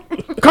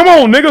 Come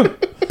on,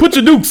 nigga. Put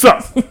your dukes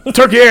up.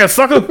 Turkey ass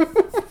sucker.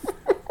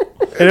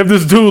 And if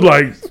this dude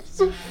like,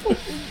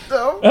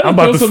 I'm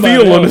about to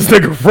steal on this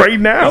nigga right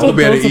now. It's gonna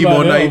be at an Those emo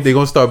about night. else. They're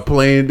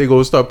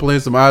gonna start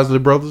playing some Eyes of the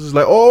Brothers. It's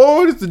like,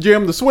 oh, it's the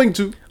jam to swing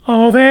to.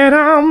 All that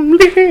I'm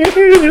living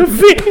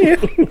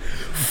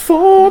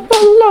for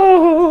the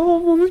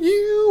love of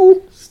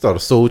you. Start a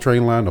Soul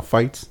Train line of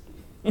fights.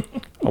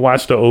 I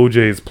watched the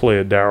OJs play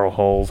at Daryl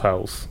Hall's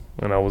house,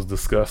 and I was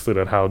disgusted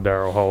at how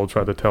Daryl Hall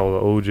tried to tell the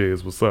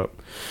OJs what's up.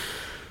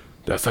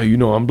 That's how you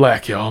know I'm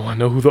black, y'all. I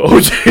know who the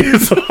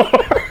OJs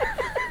are.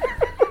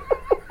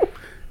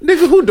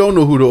 Nigga, who don't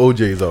know who the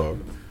OJs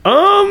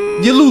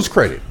are? You lose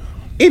credit.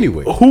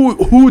 Anyway.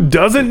 Who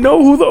doesn't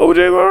know who the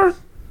OJs are?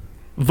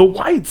 The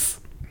whites.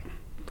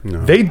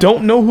 No. They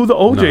don't know who the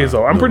OJs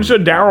are. I'm pretty sure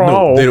Daryl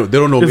Hall they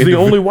don't know is him the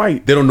only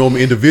white. They don't know him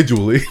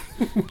individually.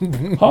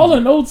 Hall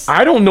and Oates.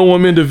 I don't know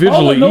him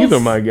individually either,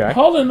 my guy.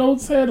 Hall and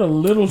Oates had a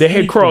little. They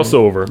had streak to them.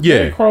 crossover. They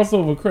Yeah. had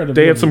crossover credit.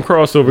 They had some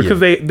crossover because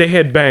they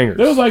had bangers.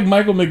 There was like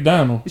Michael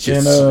McDonald. It's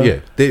And, just- yeah,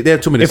 they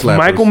have too many If slappers.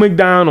 Michael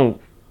McDonald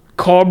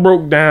car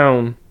broke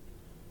down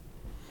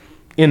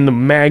in the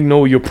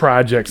Magnolia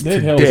Projects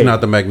They'd help. today, It's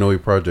not the Magnolia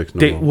Projects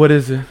no more. what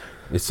is it?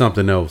 It's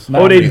something else.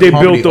 Oh, they Harmony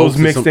built those Oaks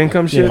or mixed some-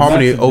 income shit?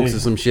 Harmony That's Oaks big. or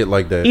some shit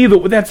like that. Either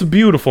that's a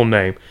beautiful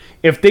name.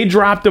 If they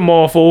dropped them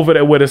off over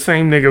there where the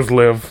same niggas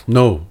live,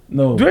 No.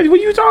 No. what are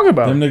you talking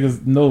about? Them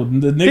niggas, no.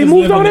 The niggas moved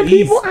live all in them the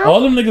people east. out? All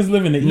them niggas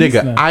live in the east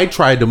Nigga, now. I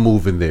tried to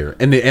move in there,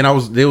 and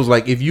they was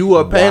like, if you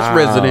are a past Wow.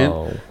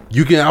 resident,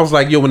 you can. I was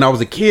like, yo, when I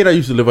was a kid, I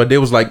used to live out. They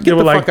was like, they get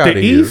were the like, fuck out the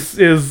of here. East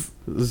is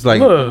It's like,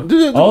 Look.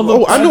 All the-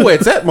 oh, I know where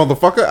it's at,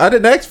 motherfucker. I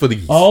didn't ask for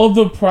these. all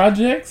the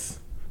projects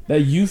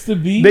that used to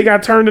be. they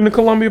got turned into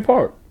Columbia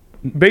Park.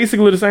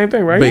 Basically the same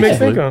thing, right? Mixed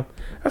Basically. income.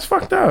 That's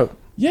fucked up.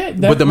 yeah,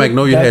 But the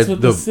Magnolia that's has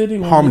what the city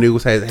wanted. Harmony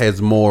Oaks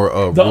has more.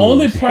 The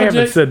only rules. Haven't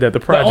project said that the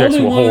projects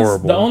only were ones,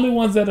 horrible. The only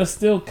ones that are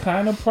still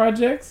kind of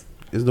projects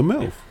is the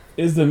MILF.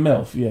 is the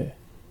MILF. Yeah,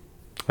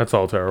 That's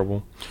all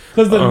terrible.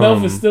 because the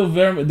MILF is still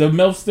the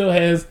MILF still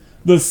has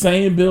the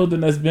same building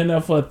that's been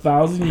there for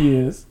 1,000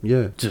 years.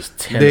 Yeah, Just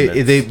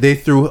tenements. they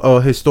threw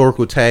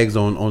historical tags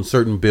on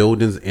certain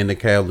buildings in the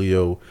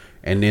Calio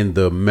and in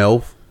the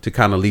MILF to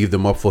kind of leave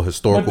them up for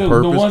historical the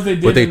purpose. ones they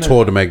did but they in the-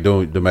 tore the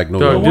Magnolia. Dog,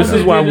 The this ones is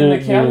they why did in we'll-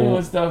 the Cali we'll-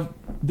 and stuff,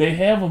 they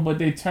have them, but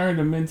they turned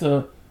them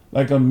into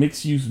like a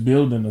mixed use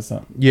building or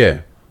something.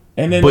 Yeah,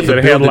 And then But So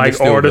the they had building like is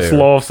still artist there.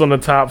 lofts on the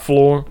top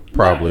floor.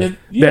 probably. It-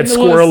 yeah, That no, it's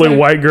squirrely like-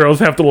 white girls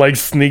have to like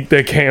sneak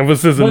their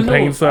canvases But and no,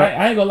 paints up.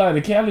 I ain't gonna lie.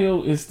 The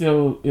Calio is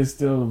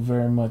still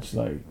very much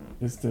like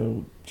it's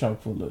still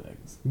chock full of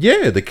things.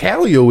 Yeah, the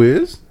Calio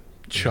is.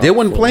 Chock They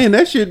wasn't full. playing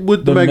that shit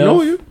with the The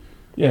Magnolia.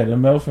 Yeah, the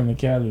Melf and the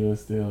Calio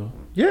is still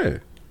Yeah.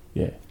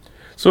 yeah.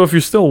 So if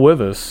you're still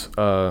with us,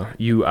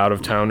 you out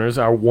of towners,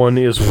 our one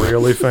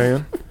Israeli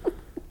fan,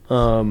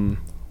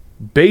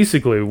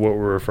 basically what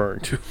we're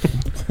referring to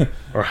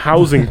are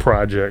housing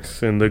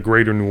projects in the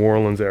greater New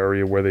Orleans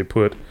area where they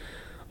put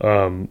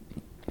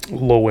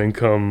low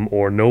income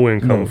or no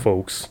income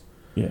folks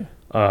Yeah.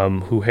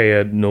 who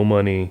had no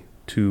money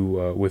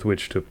to with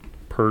which to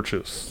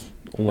purchase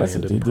That's land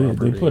what they and did.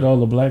 property. They put all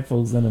the black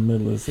folks in the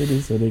middle of the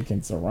city so they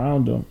can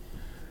surround them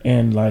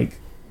and like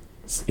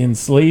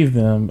enslave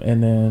them.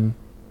 And then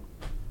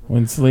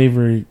when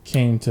slavery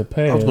came to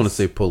pass, I was going to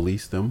say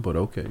police them, but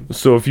okay.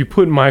 So if you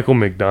put Michael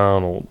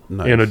McDonald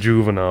Nice. in a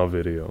Juvenile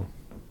video,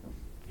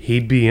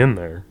 he'd be in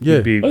there. Yeah.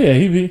 He'd be, oh yeah,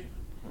 he be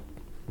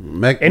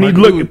and he'd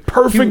look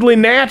perfectly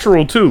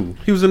natural too.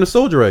 He was in the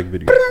Soldier Act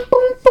video.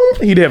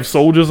 He'd have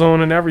soldiers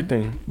on and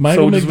everything.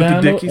 Michael Soldiers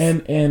McDonald with the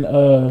dickies.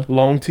 and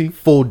Long teeth.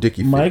 Full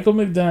Dickie fit. Michael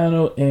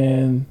McDonald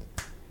and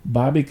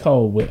Bobby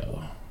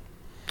Caldwell.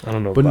 I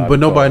don't know. But Bobby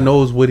nobody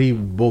Caldwell. knows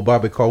what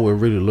Bobby Caldwell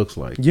really looks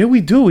like. Yeah, we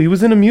do. He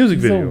was in a music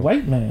He's a video.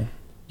 white man.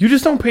 You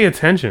just don't pay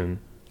attention.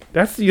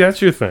 That's your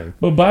thing.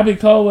 But Bobby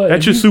Caldwell,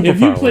 That's if your you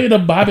superpower. played a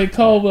Bobby I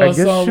Caldwell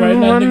guess song you right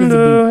now, niggas would be.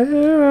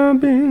 wonder where I've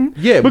been.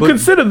 Yeah, but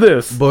consider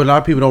this. But a lot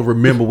of people don't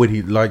remember what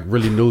he like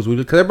really knows.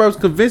 Because everybody was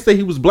convinced that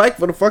he was black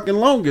for the fucking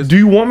longest. Do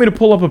you want me to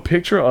pull up a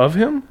picture of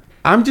him?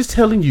 I'm just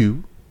telling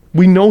you.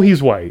 We know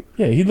he's white.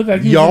 Yeah, he looked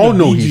like he was Y'all in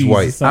the know Bee he's Gees or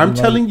white. something I'm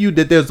telling you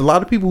that there's a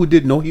lot of people who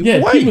didn't know he was Yeah,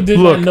 white. people did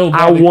Look, not know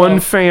our Bobby one Caldwell.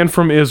 fan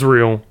from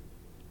Israel,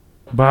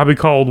 Bobby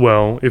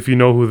Caldwell, if you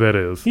know who that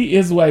is. He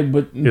is white,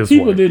 but Is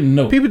people white. didn't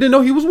know. People didn't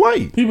know he was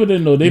white. People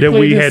didn't know. They That played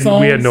we his had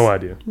songs. we had no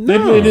idea. They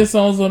No. played his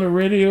songs on the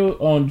radio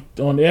on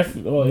F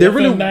or There FM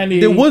really 98.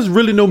 there was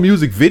really no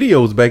music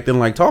videos back then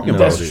like talking about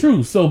That's it.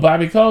 true. So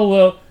Bobby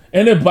Caldwell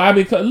and then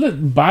Bobby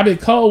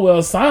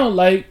Caldwell sound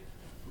like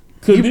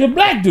could be a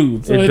black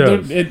dude. So It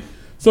does.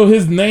 so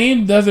his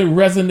name doesn't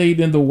resonate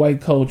in the white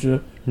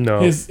culture. No.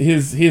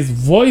 His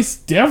voice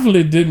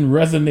definitely didn't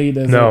resonate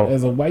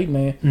as a white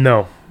man.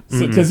 No.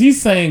 Because he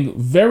sang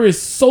very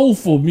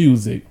soulful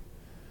music.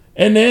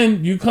 And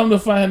then you come to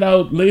find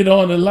out later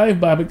on in life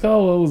Bobby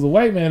Caldwell was a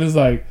white man. It's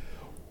like,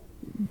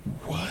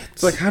 what?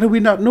 It's like, how do we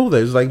not know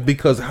that? It's like,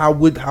 because how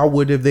would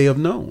have they have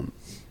known?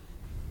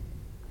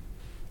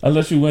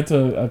 Unless you went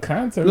to a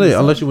concert. or Yeah,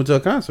 unless something. you went to a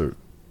concert.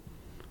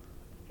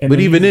 And But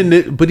then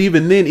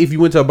even then, if you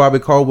went to a Bobby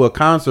Caldwell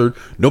concert,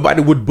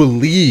 nobody would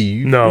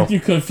believe. No. you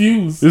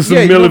confused. This is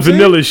Yeah, some you know Milli what I'm saying?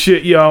 Vanilla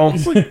shit, y'all.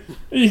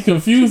 You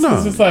confused. No.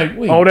 It's just like,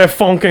 wait. All that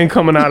funk ain't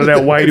coming out of that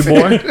whitey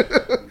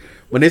boy.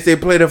 When they say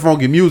play that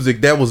funky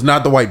music, that was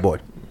not the white boy.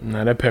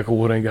 Nah, that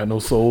Peckerwood ain't got no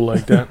soul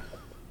like that.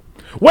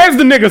 Where's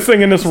the nigga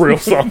singing this real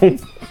song?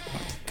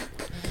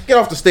 Get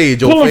off the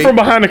stage, Pull him okay? from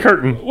behind the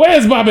curtain.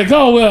 Where's Bobby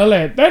Caldwell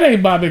at? That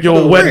ain't Bobby Yo,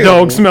 Caldwell. wet real.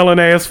 dog smelling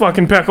ass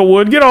fucking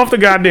Peckerwood. Get off the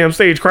goddamn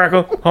stage,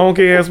 cracker.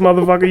 Honky ass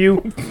motherfucker,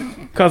 you.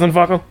 Cousin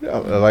fucker.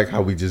 I like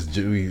how we just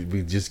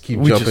keep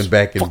We jumping just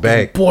back and fucking-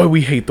 back. Boy,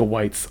 we hate the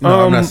whites.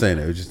 No, I'm not saying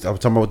that. I'm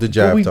talking about the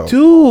jive We talk.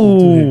 do.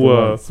 hate the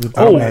whites with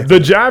the whites. The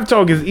jive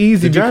talk is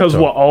easy The jive because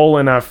talk. we're all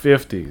in our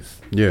 50s.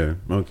 Yeah.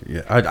 Okay.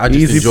 Yeah. I just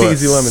Easy enjoy.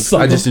 peasy lemon squeeze.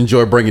 I just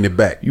enjoy bringing it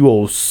back. You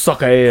old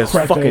sucker ass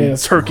Cracker fucking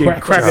ass, turkey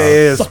cracker cracker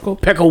ass, ass sucker.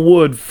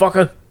 Peckerwood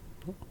fucker.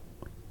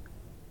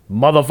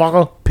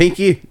 Motherfucker.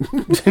 Pinky.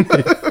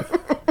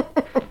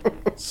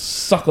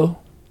 Sucker.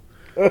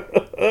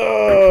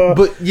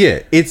 But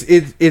yeah,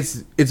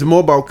 it's more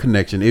about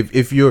connection.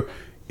 If you're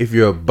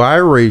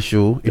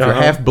biracial, if you're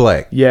Uh-huh. half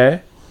black, Yeah.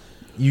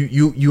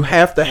 you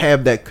have to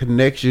have that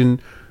connection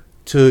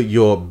to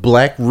your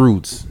black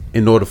roots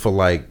in order for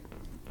like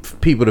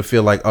people to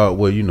feel like, oh,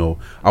 well, you know,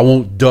 I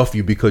won't duff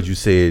you because you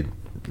said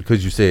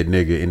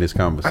nigga in this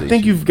conversation. I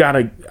think you've got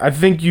to. I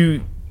think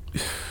you.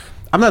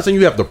 I'm not saying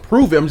you have to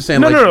prove it. I'm just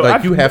saying No.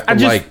 like you have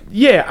to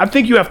Yeah, I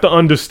think you have to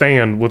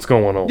understand what's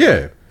going on.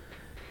 yeah.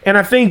 And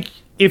I think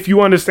if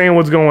you understand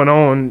what's going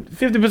on,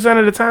 50%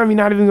 of the time you're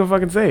not even gonna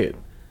fucking say it.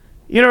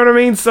 You know what I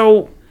mean?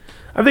 So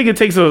I think it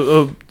takes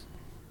a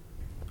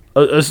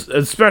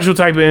special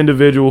type of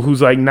individual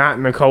who's like not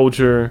in the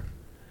culture.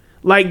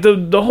 Like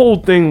the whole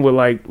thing with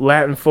like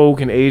Latin folk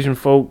and Asian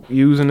folk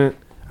using it.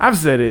 I've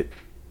said it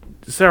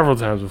several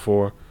times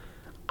before.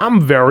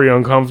 I'm very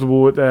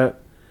uncomfortable with that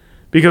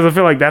because I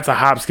feel like that's a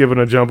hop, skip, and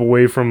a jump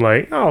away from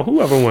like, oh,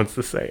 whoever wants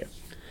to say it.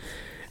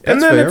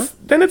 And That's fair.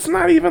 then it's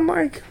not even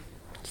like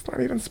it's not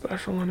even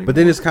special anymore. But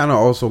then it's kind of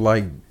also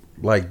like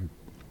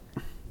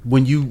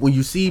when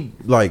you see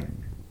like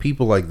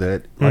people like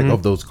that, like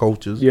of those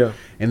cultures, Mm-hmm. Yeah.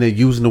 and they're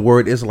using the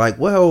word, it's like,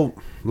 well,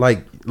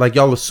 like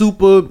y'all are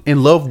super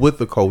in love with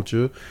the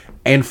culture,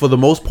 and for the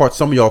most part,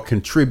 some of y'all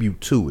contribute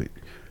to it.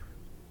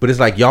 But it's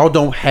like y'all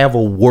don't have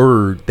a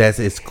word that's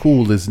as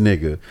cool as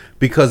nigga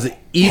because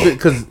you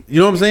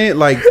know what I'm saying,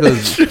 like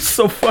It's just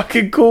so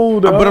fucking cool,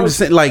 dog. but I'm just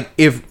saying, like,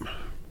 if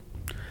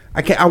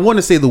I want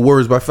to say the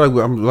words, but I feel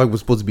like we're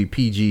supposed to be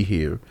PG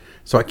here,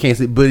 so I can't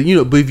say. But you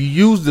know, but if you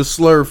use the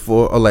slur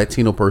for a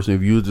Latino person,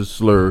 if you use the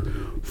slur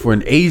for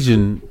an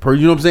Asian person,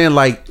 you know what I'm saying?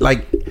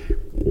 Like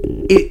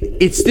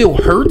it still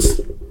hurts.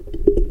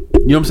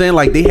 You know what I'm saying?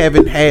 Like they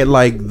haven't had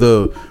like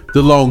the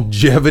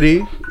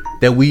longevity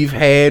that we've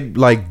had,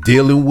 like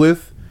dealing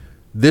with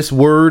this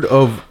word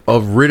of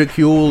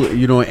ridicule,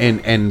 you know,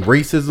 and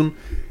racism.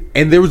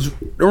 And I don't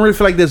really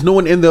feel like there's no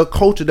one in their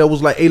culture that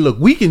was like, "Hey, look,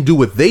 we can do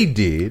what they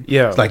did."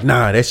 Yeah. It's like,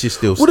 nah, that shit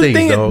still well,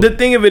 stings, dog. the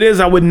thing of it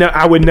is, I would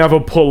never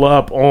pull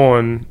up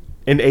on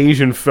an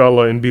Asian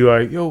fella and be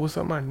like, "Yo, what's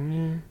up,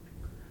 man?"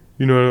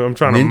 You know, I'm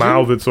trying to Ninja?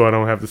 mouth it so I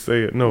don't have to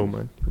say it. No,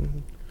 man.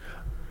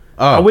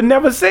 Oh. I would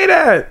never say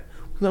that.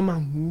 What's up,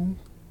 man?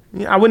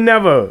 Yeah, I would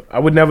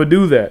never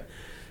do that.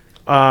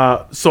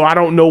 So I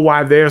don't know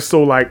why they're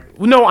so like.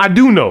 No, I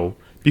do know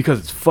because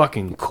it's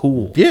fucking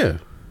cool. Yeah,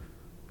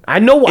 I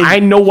know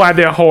why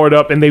they're hard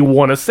up and they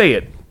want to say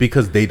it.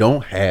 because they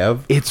don't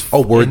have It's a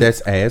word and-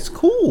 that's as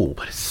cool.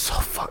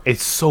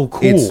 It's so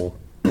cool.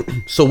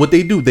 So what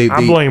they do,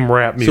 I blame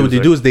rap music. So what they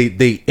do is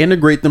they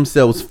integrate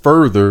themselves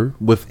further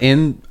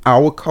within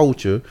our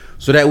culture,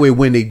 so that way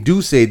when they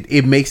do say it,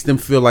 it makes them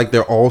feel like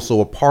they're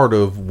also a part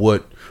of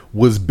what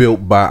was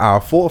built by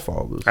our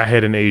forefathers. I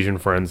had an Asian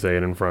friend say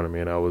it in front of me,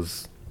 and I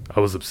was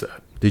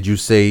upset. Did you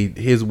say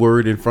his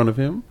word in front of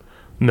him?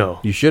 No,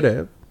 You should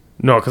have.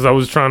 no, because I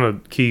was trying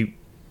to keep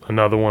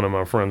another one of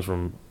my friends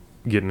from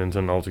getting into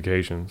an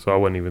altercation, so I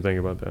wasn't even thinking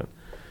about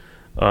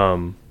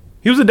that.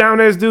 He was a down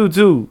ass dude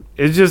too.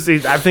 It's just,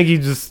 I think he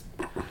just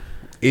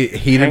It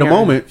heat in the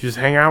moment. just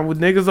hang out with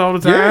niggas all the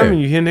time, Yeah.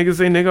 and you hear niggas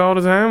say nigga all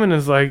the time, and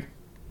it's like,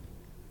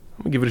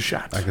 I'm gonna give it a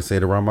shot. I can say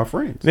it around my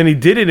friends. Then he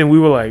did it, and we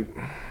were like,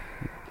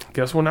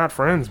 guess we're not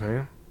friends,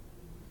 man.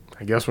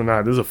 I guess we're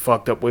not. This is a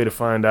fucked up way to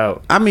find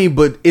out. I mean,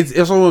 but it's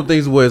one of the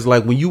things where it's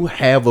like when you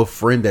have a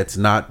friend that's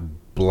not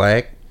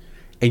black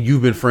and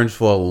you've been friends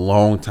for a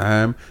long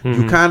time,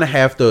 you kind of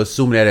have to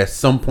assume that at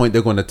some point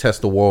they're going to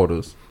test the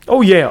waters.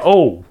 Oh yeah,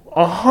 100%. You know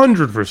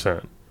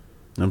what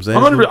I'm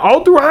saying? 100.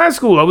 All through high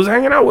school, I was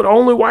hanging out with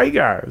only white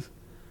guys,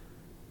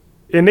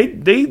 and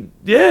they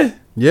Yeah.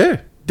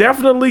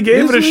 definitely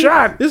gave it a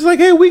shot. It's like,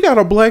 hey, we got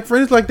a black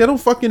friend. It's like, that don't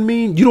fucking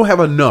mean you don't have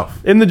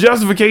enough. And the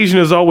justification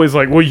is always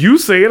like, well, you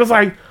say it. It's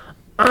like,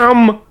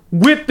 I'm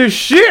with the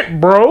shit,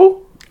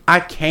 bro. I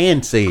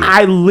can say it.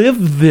 I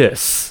live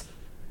this.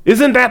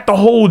 Isn't that the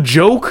whole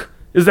joke?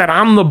 Is that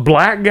I'm the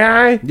black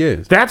guy?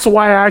 Yes. That's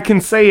why I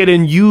can say it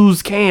and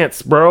use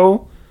can'ts,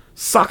 bro.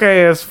 Suck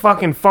ass,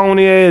 fucking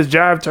phony ass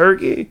jive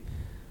turkey.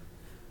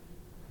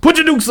 Put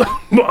your dukes up.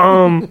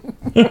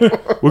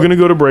 We're gonna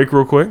go to break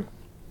real quick.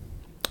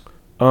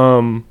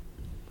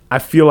 I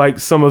feel like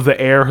some of the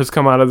air has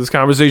come out of this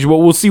conversation, but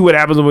we'll see what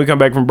happens when we come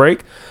back from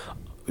break.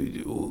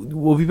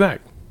 We'll be back.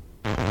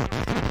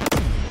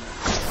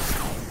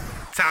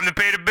 Time to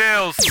pay the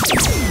bills.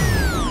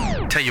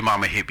 Tell your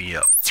mama hit me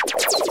up.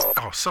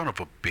 Oh, son of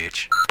a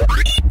bitch.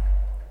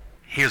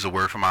 Here's a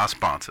word from our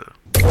sponsor.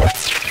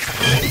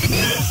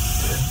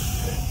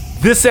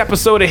 This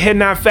episode of Head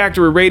Nod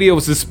Factory Radio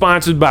is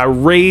sponsored by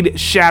Raid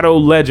Shadow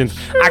Legends.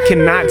 I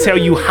cannot tell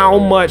you how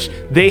much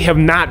they have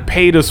not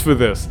paid us for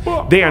this.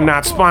 They are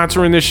not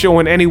sponsoring this show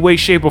in any way,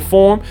 shape, or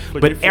form,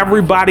 but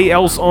everybody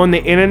else on the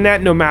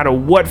internet, no matter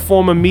what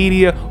form of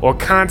media or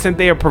content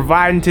they are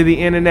providing to the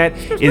internet,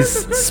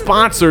 is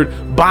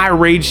sponsored by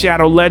Raid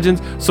Shadow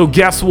Legends. So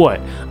guess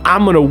what?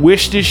 I'm gonna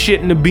wish this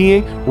shit into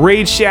being.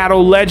 Raid Shadow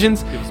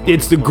Legends.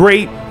 It's the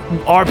great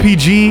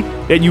RPG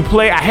that you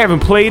play. I haven't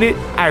played it.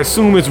 I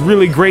assume it's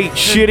really great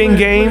shitting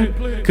game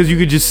because you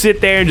could just sit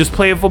there and just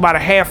play it for about a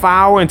half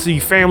hour until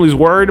your family's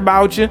worried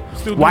about you.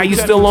 Why you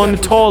still on the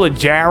toilet,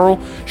 Jarrell?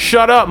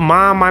 Shut up,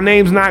 Mom. My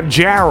name's not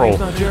Jarrell.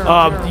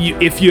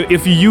 If you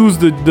use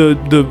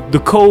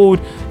the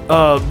code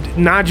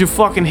nod your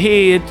fucking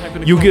head,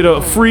 you get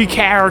a free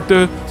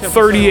character,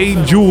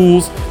 38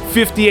 jewels,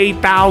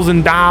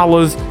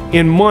 $58,000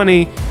 in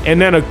money, and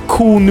then a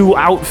cool new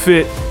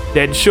outfit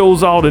that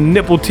shows all the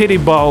nipple titty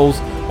balls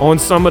on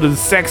some of the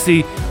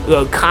sexy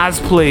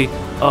cosplay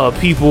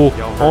people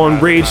on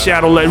Raid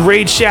Shadow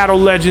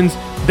Legends.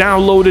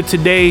 Download it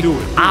today.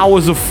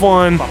 Hours of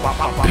fun.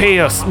 Pay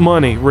us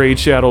money, Raid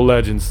Shadow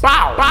Legends.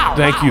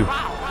 Thank you.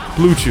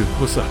 Blue Chew,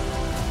 what's up?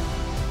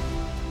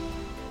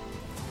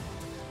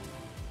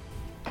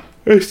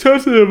 There's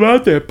something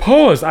about that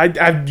pause. I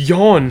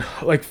yawn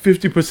like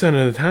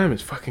 50% of the time.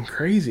 It's fucking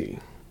crazy.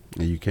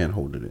 And you can't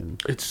hold it in.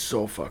 It's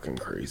so fucking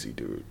crazy,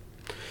 dude.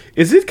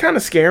 Is it kind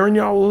of scaring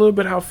y'all a little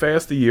bit how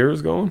fast the year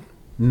is going?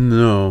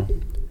 No.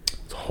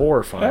 It's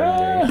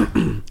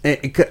horrifying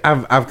me.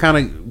 I've kind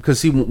of, because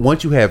see,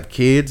 once you have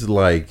kids,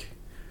 like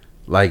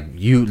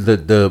you,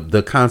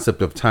 the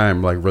concept of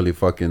time, like really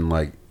fucking,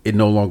 like, it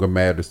no longer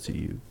matters to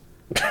you.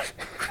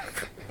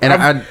 And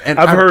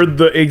I've heard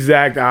the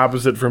exact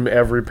opposite from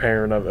every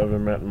parent I've ever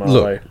met in my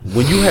life.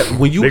 When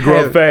you They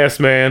grow up fast,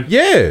 man.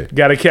 Yeah.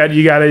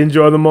 You gotta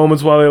enjoy the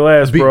moments while they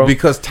last, bro.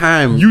 Because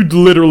time, you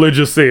literally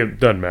just say it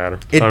doesn't matter.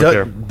 It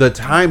does. The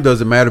time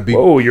doesn't matter.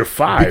 Oh, you're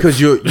 5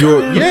 because you're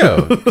yeah.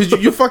 Because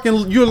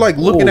you're like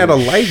looking at a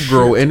life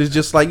grow, and it's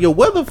just like, yo,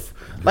 where the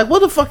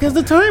fuck has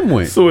the time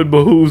went? So it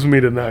behooves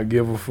me to not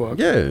give a fuck.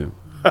 Yeah.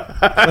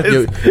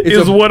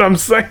 Is what I'm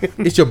saying.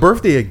 It's your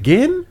birthday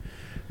again?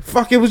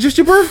 Fuck, it was just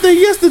your birthday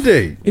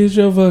yesterday. It's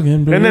your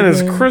fucking birthday. And then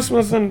it's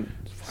Christmas and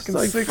fucking It's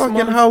like 6 fucking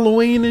months.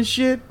 Halloween and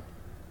shit.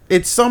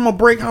 It's summer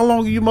break. How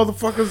long are you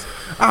motherfuckers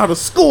out of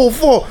school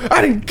for?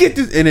 I didn't get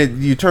this. And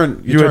then you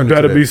turn. You had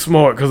better be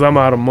smart because I'm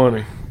out of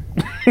money.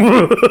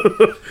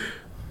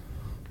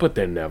 But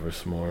they're never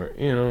smart,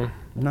 you know.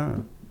 Nah.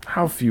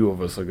 How few of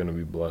us are going to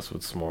be blessed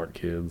with smart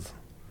kids?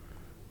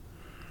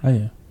 Oh,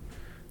 yeah.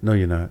 No,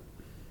 you're not.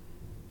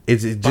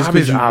 It's just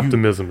Bobby's because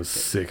optimism is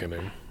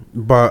sickening.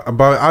 But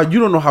you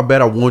don't know how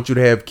bad I want you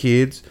to have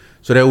kids,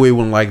 so that way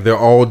when like they're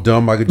all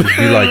dumb, I could just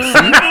be like,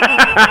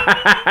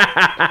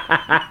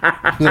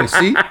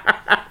 see,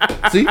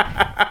 see.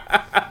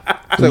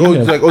 It's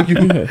like, you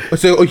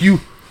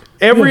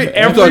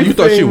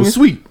thought shit was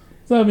sweet.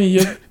 So I mean,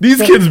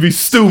 These kids be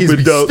stupid, Kids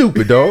be though.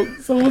 stupid, dog.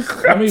 So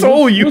I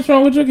told you. What's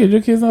wrong with your kids?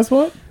 Your kids not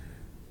smart?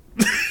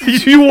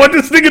 You want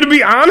this nigga to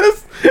be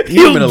honest?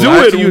 He'll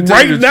do it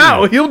right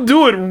now. He'll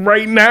do it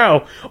right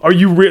now. Are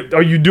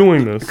you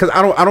doing this? Because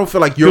I don't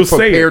feel like you're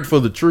prepared for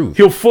the truth.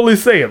 He'll fully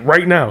say it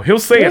right now. He'll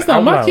say That's it.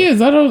 not my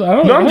kids. I don't.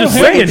 No, I'm just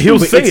saying. He'll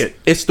say it.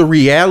 It's the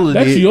reality.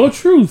 That's your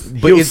truth.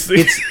 But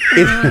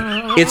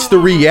it's the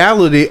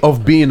reality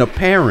of being a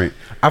parent.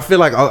 I feel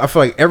like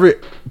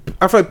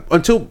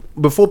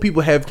before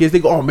people have kids, they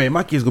go, "Oh man,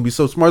 my kid's gonna be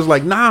so smart." It's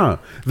like, nah,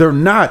 they're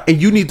not,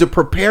 and you need to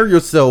prepare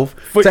yourself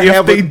for to if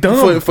have they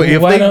dumb. for if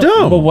they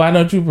dumb. But why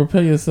don't you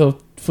prepare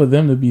yourself for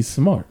them to be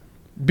smart?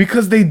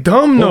 Because they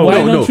dumb. No,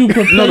 why don't you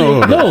prepare?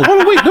 No.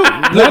 Hold on, wait, no.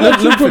 Why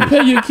don't you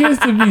prepare your kids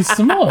to be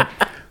smart?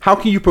 How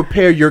can you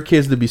prepare your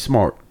kids to be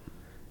smart?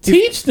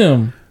 Teach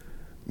them.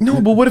 No,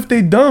 but what if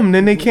they dumb?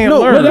 Then they can't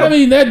learn. But I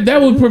mean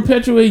that would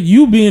perpetuate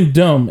you being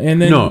dumb,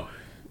 and then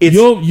it's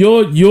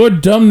your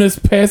dumbness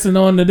passing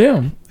on to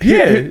them.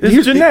 Yeah,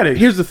 it's genetic.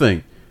 Here's the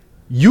thing.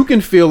 You can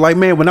feel like,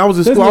 man, when I was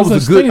in school, I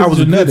was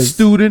a good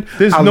student.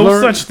 There's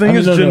no such thing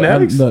as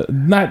genetics.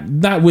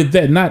 Not with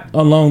that. Not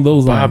along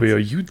those lines. Bobby, are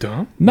you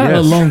dumb? Not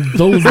along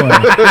those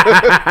lines.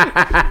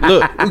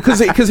 Look,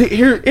 because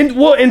here,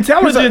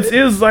 intelligence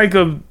is like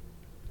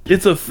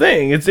it's a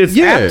thing. It's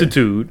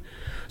aptitude.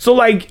 So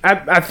like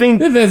I think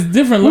there's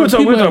different. We're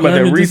talking about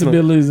that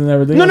disabilities and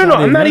everything. No.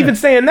 I'm not even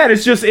saying that.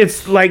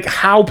 It's like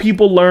how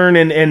people learn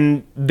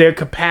and their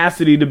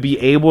capacity to be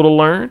able to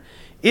learn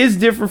is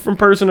different from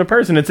person to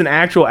person. It's an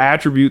actual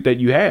attribute that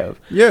you have.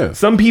 Yeah.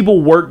 Some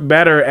people work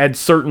better at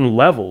certain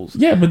levels.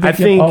 Yeah, but they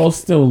can all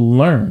still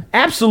learn.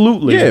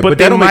 Absolutely. Yeah, but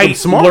they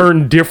might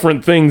learn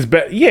different things.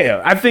 But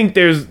yeah, I think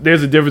there's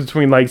a difference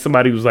between like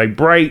somebody who's like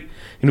bright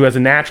and who has a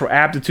natural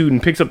aptitude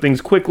and picks up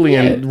things quickly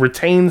and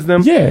retains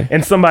them. Yeah.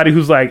 And somebody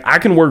who's like, I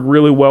can work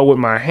really well with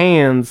my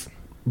hands.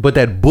 But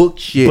that book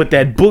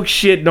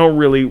shit don't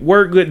really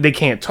work good. They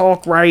can't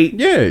talk right.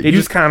 Yeah. They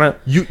just kind of...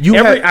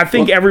 I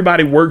think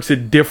everybody works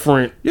at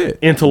different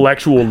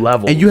intellectual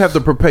levels. And you have to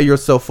prepare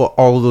yourself for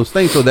all of those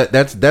things. So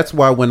that's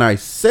why when I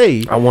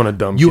say... I want a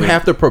dumb kid. You kid.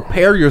 have to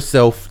prepare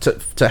yourself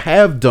to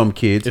have dumb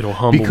kids. It'll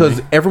humble because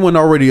me. Everyone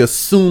already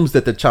assumes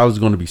that the child is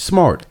going to be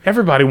smart.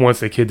 Everybody wants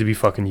their kid to be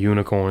fucking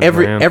unicorns,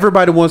 man.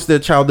 Everybody wants their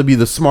child to be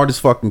the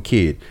smartest fucking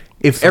kid.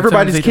 If Sometimes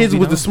everybody's kids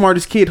was dumb. the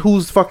smartest kid,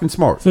 who's fucking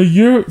smart?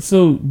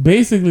 So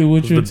basically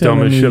what you're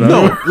telling me,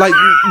 no, like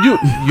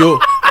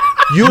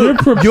you're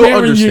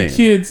preparing your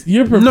kids.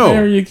 You're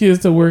preparing your kids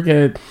to work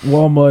at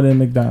Walmart and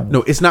McDonald's.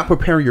 No, it's not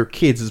preparing your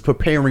kids. It's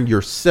preparing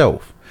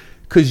yourself,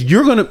 because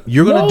you're gonna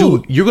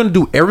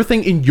do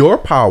everything in your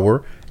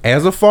power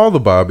as a father,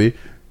 Bobby,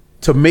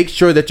 to make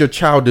sure that your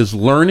child is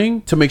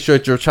learning, to make sure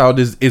that your child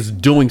is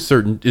doing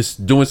certain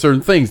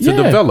things to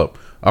develop.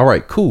 All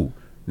right, cool.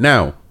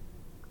 Now,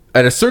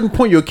 at a certain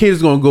point, your kid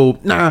is gonna go,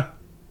 nah,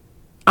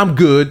 I'm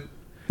good.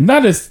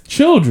 Not as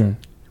children.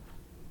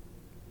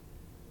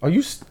 Are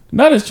you?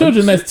 Not as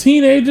children, as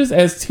teenagers.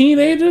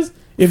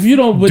 If you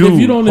don't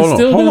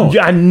instill them,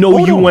 I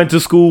know you went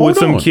to school with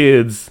some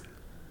kids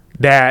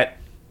that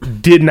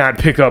did not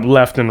pick up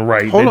left and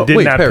right. They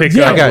did not pick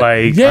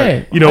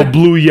up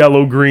blue,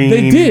 yellow, green.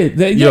 They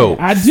did.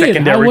 I did.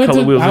 Secondary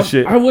color wheels and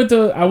shit. I went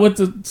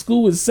to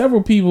school with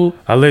several people.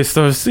 Ale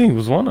Starcy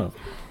was one of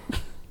them.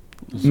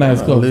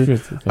 Nice close.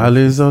 Are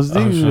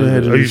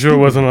you sure it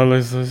wasn't Ale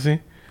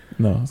Starcy?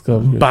 No, it's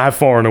called by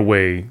far and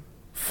away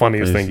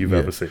funniest thing you've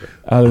ever seen.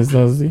 Ale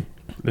Starcy.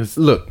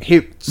 Look,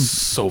 here,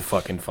 so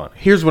fucking funny.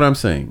 Here's what I'm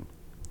saying.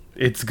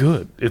 It's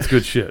good. It's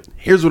good shit.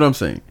 Here's what I'm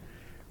saying.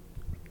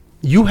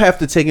 You have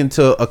to take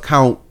into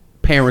account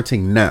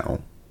parenting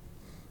now.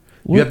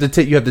 What? You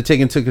have to take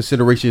into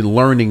consideration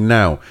learning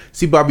now.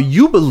 See, Bobby,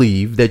 you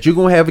believe that you're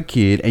gonna have a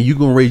kid and you're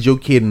gonna raise your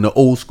kid in the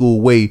old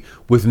school way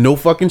with no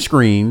fucking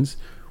screens,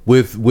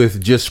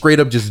 with just straight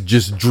up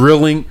just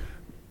drilling.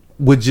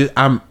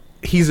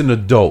 He's an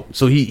adult,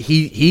 so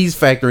he's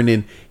factoring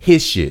in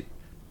his shit.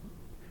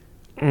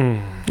 What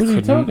are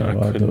you talking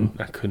about?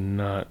 I could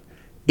not.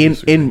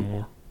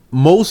 In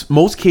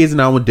most kids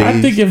nowadays,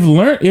 I think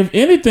if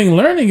anything,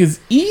 learning is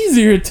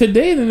easier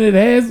today than it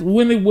has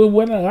when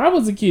I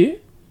was a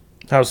kid.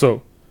 How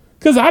so?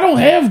 Because I don't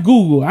have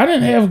Google. I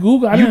didn't have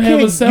Google. I didn't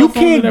have a cell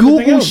phone. You can't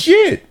Google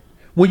shit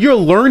when you're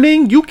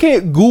learning. You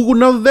can't Google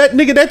none of that,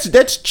 nigga.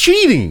 That's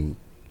cheating.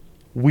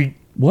 What?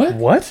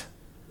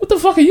 What the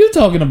fuck are you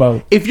talking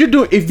about? If you're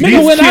doing,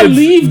 I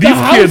leave the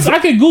house, I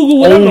can Google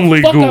whatever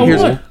the fuck I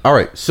want. All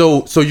right,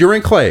 so you're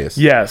in class.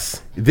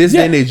 Yes. This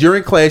day and age, you're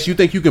in class. You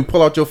think you can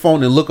pull out your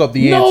phone and look up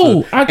the answer?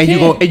 No, I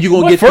can't. And you're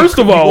gonna get. First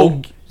of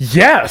all,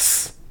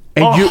 yes.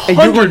 And you're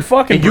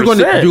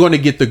gonna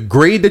get the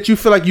grade that you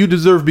feel like you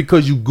deserve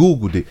because you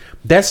Googled it.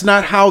 That's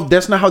not how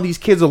these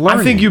kids are learning.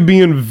 I think you're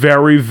being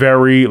very,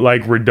 very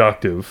like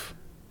reductive.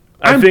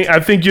 I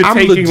think you're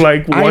taking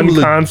one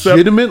concept. I'm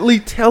legitimately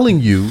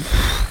telling you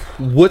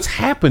what's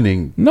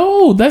happening.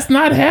 No, that's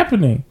not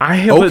happening. I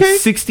have a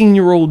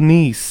 16-year-old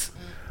niece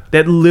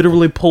that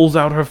literally pulls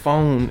out her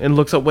phone and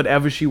looks up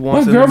whatever she My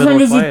wants in the girlfriend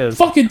middle of is class. a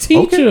fucking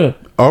teacher.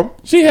 Oh,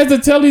 She has to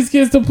tell these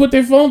kids to put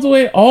their phones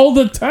away all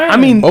the time. I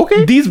mean,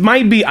 Okay. these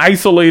might be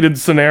isolated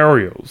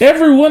scenarios.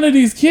 every one of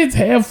these kids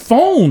have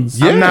phones.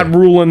 Yeah. I'm not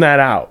ruling that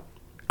out.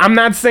 I'm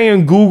not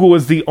saying Google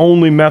is the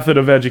only method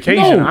of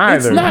education No,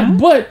 either. it's not.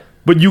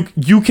 But you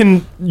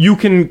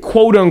can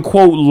quote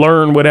unquote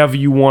learn whatever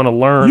you want to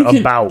learn you can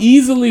about.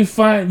 easily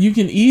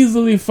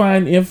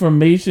find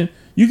information.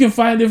 You can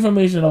find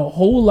information a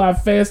whole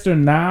lot faster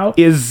now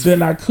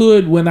than I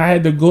could when I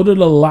had to go to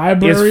the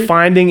library. Is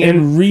finding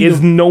and read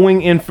is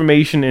knowing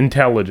information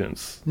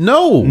intelligence?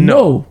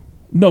 no.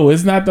 No,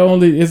 it's not the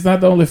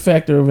only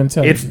factor of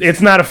intelligence. It's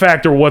not a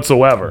factor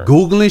whatsoever.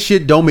 Googling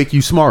shit don't make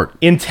you smart.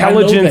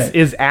 Intelligence that.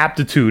 is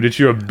aptitude. It's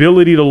your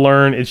ability to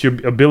learn. It's your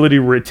ability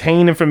to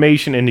retain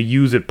information and to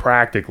use it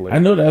practically. I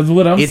know that's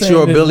what I'm saying. It's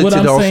your ability What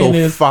I'm to also saying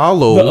is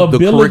follow the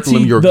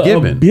curriculum you're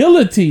given. The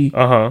ability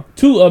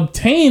to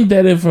obtain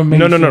that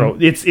information. No.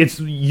 It's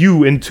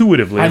you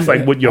intuitively. It's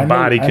like what your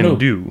body can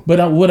do.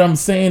 But what I'm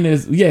saying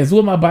is, it's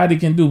what my body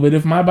can do. But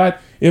if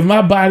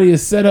my body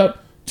is set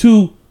up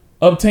to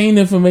obtain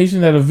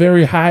information at a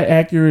very high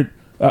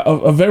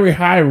a very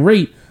high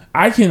rate,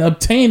 I can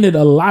obtain it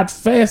a lot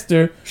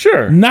faster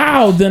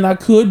now than I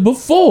could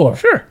before.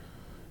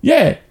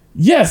 Yeah.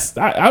 Yes.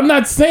 I'm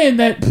not saying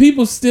that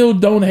people still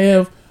don't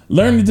have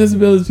learning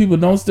disabilities. People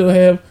don't still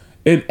have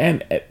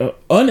an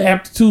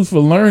unaptitude for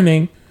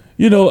learning.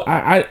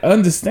 I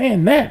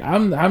understand that.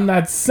 I'm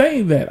not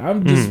saying that.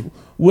 I'm just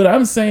what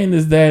I'm saying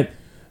is that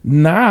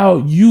now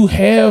you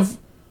have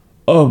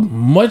a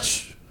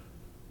much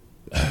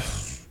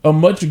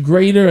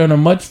greater and a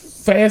much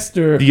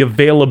faster. The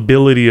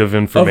availability of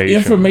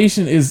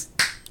information. Is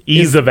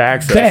ease of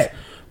access. That.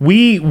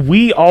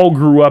 We all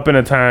grew up in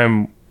a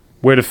time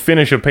where to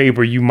finish a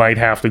paper you might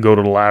have to go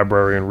to the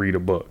library and read a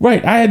book.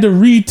 Right. I had to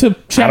read to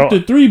chapter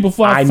 3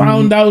 before I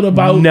found out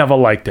about. Never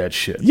liked that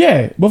shit.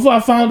 Yeah, before I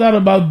found out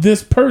about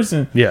this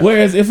person. Yeah.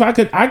 Whereas if I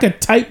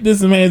could type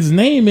this man's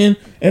name in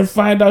and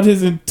find out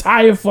his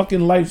entire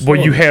fucking life story.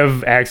 But you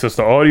have access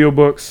to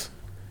audiobooks.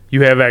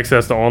 You have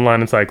access to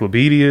online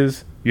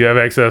encyclopedias. You have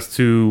access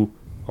to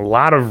a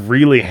lot of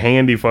really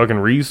handy fucking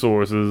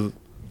resources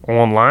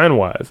online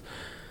wise.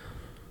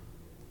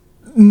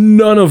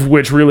 None of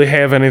which really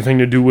have anything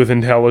to do with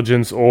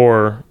intelligence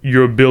or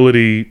your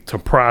ability to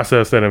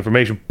process that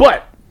information.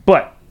 But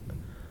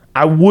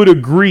I would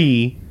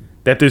agree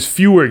that there's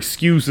fewer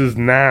excuses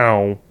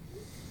now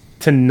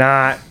to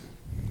not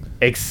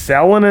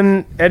excel in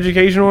an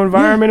educational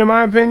environment, in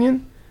my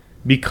opinion,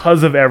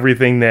 because of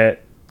everything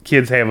that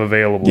kids have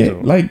available to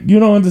them. Like, you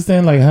don't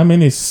understand like how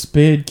many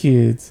SPED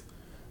kids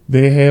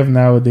they have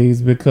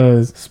nowadays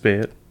because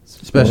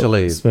special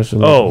ed.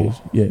 Special Oh.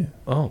 education. Yeah.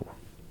 Oh.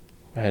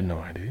 I had no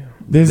idea.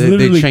 There's They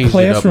literally changed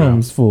it up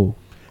classrooms full.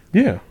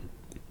 Yeah.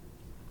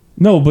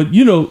 No, but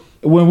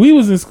when we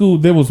was in school,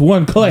 there was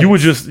one class.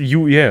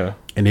 Yeah.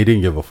 And they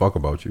didn't give a fuck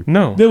about you.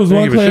 No. There was they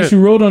one didn't give a class shit.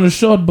 you rode on a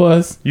short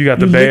bus. You got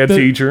the bad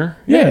teacher.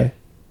 Yeah.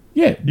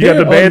 Yeah. You got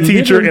the bad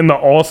teacher literally- and the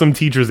awesome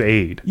teacher's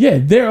aide. Yeah,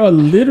 there are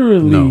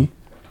literally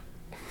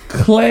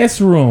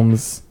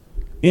classrooms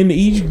in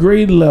each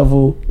grade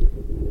level,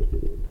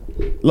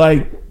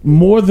 like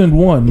more than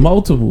one,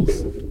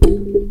 multiples.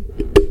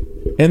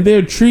 And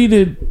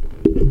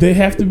they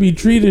have to be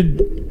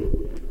treated,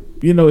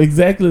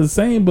 exactly the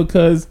same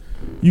because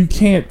you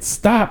can't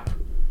stop.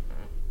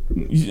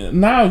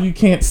 Now you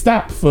can't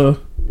stop for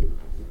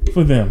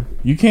them.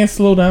 You can't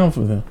slow down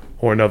for them.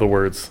 Or in other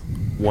words,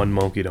 one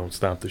monkey don't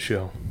stop the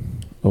show.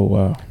 Oh,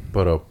 wow.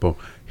 But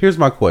here's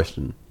my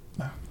question.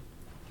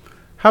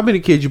 How many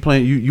kids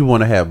you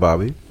want to have,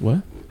 Bobby?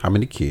 What? How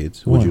many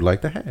kids would One. you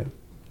like to have?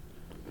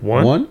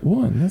 One?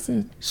 One, that's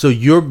it. So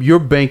you're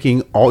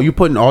putting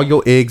all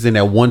your eggs in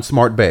that one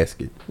smart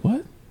basket.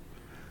 What?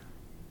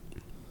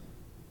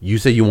 You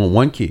say you want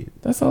one kid.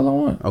 That's all I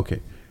want.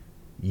 Okay.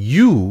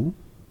 You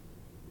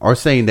are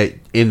saying that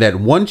in that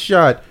one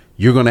shot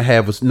you're gonna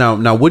have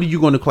now what are you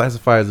going to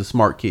classify as a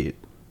smart kid?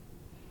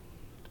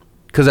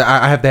 Because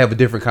I have to have a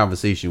different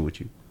conversation with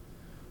you.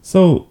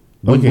 So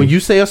When you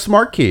say a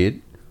smart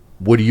kid,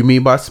 what do you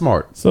mean by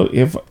smart? So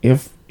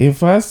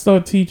if I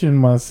start teaching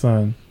my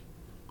son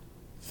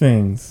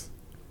things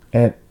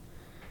at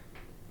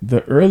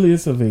the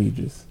earliest of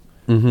ages,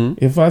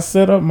 if I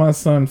set up my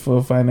son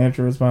for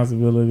financial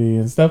responsibility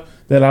and stuff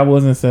that I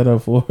wasn't set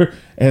up for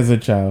as a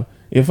child,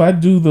 if I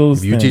do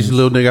those You things, teach a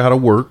little nigga how to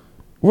work.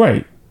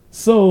 right?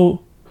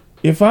 So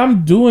if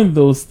I'm doing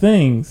those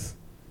things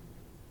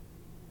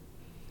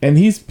and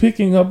he's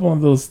picking up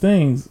on those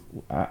things,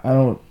 I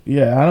don't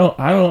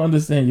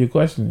understand your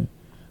question.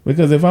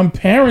 Because if I'm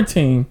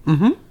parenting,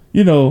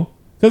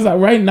 because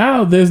right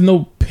now there's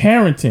no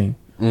parenting.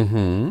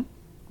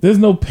 There's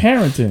no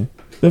parenting.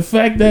 The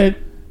fact that,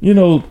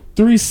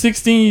 3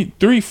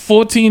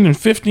 14 and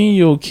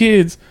 15-year-old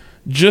kids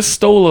just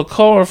stole a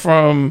car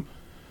from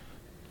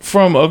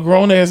a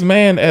grown-ass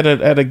man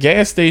at a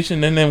gas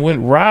station and then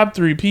robbed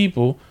 3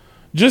 people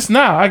just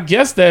now. I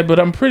guess that, but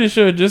I'm pretty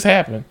sure it just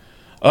happened.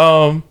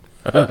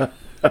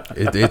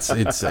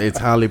 It's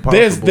highly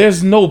possible.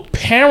 There's no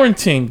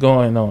parenting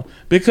going on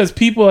because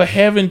people are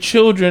having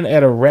children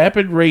at a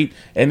rapid rate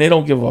and they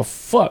don't give a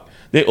fuck.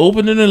 They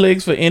opening their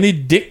legs for any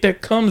dick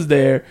that comes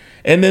there,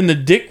 and then the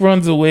dick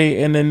runs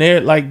away, and then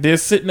they're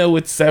sitting there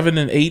with 7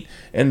 and 8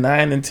 and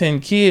 9 and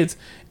 10 kids,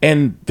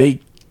 and they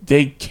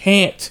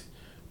can't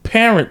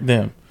parent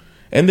them.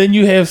 And then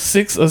you have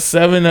 6 or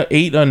 7 or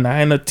 8 or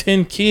 9 or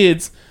 10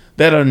 kids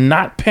that are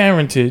not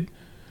parented,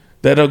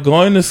 that are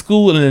going to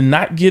school and they're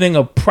not getting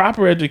a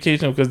proper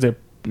education because they're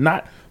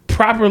not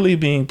properly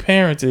being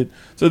parented.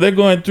 So they're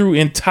going through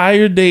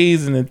entire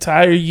days and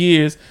entire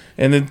years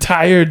and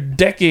entire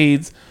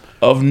decades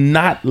of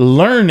not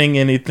learning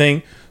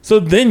anything. So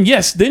then,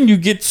 yes, then you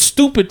get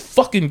stupid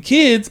fucking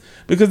kids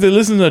because they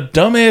listen to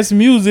dumbass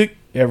music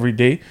every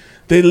day.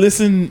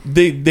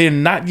 They're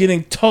not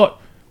getting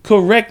taught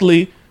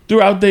correctly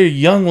throughout their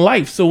young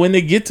life. So when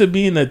they get to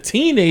being a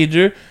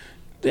teenager,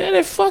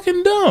 they're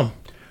fucking dumb.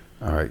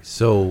 All right,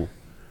 so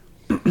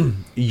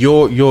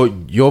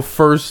your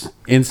first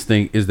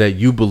instinct is that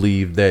you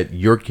believe that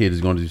your kid is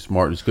going to be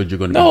smart because you're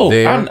going to be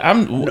there.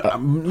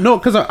 No,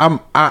 because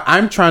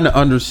I'm trying to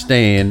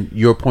understand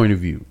your point of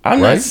view. I'm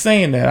not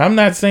saying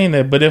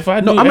that. But if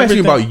I do, I'm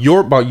asking about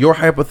your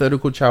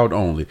hypothetical child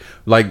only.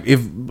 Like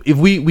if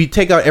we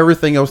take out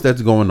everything else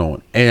that's going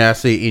on, and I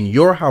say in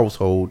your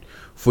household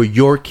for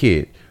your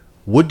kid,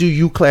 what do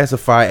you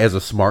classify as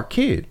a smart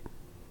kid?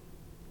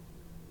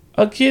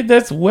 A kid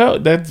that's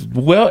well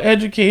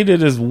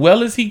educated as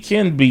well as he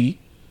can be,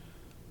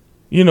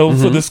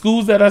 for the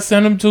schools that I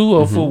send him to,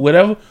 or for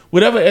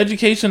whatever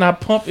education I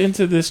pump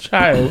into this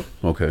child.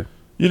 Okay.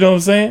 You know what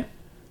I'm saying?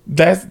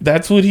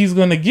 That's what he's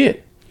gonna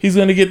get. He's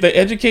gonna get the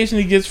education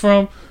he gets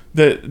from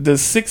the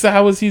 6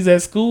 hours he's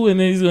at school, and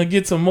then he's gonna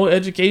get some more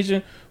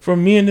education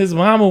from me and his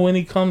mama when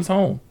he comes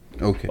home.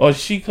 Okay. Or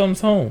she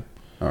comes home.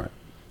 All right.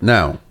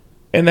 Now.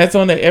 And that's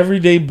on an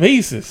everyday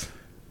basis.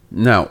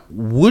 Now,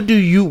 what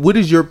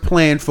is your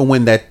plan for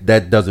when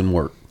that doesn't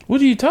work? What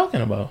are you talking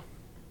about?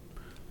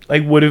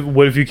 Like, what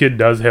if your kid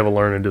does have a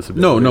learning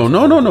disability? No,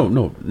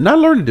 not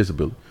learning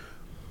disability.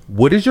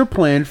 What is your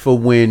plan for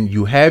when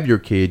you have your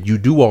kid, you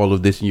do all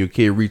of this, and your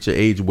kid reach an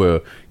age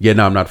where,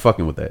 I'm not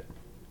fucking with that?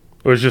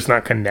 Or it's just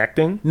not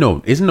connecting?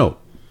 No, it's no.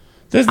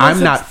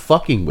 I'm not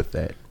fucking with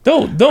that.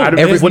 Don't. What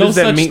does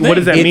that mean? What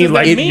does that mean?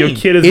 Like, your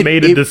kid has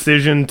made a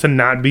decision to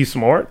not be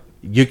smart?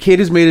 Your kid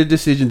has made a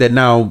decision that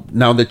now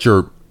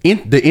that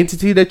the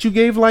entity that you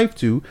gave life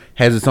to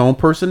has its own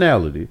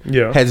personality,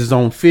 has its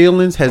own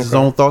feelings, has its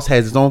own thoughts,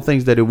 has its own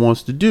things that it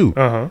wants to do,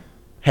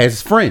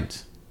 has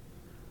friends,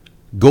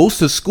 goes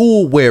to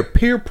school where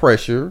peer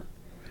pressure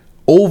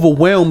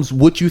overwhelms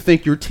what you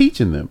think you're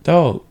teaching them.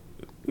 Dog,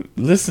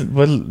 listen,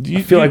 but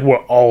I feel like we're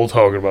all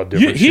talking about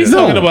different shit. He's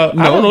talking about,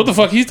 I don't know what the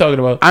fuck he's talking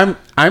about. I'm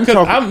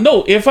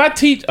talking. If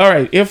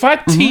I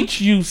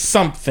teach you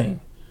something,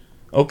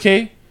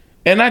 okay,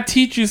 and I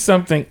teach you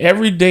something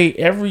every day,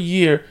 every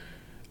year,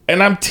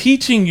 and I'm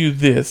teaching you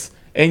this,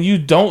 and you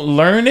don't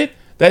learn it,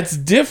 that's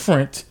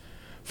different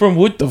from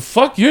what the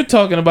fuck you're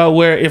talking about,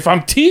 where if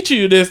I'm teaching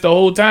you this the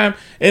whole time,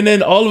 and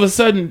then all of a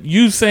sudden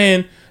you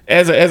saying,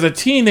 as a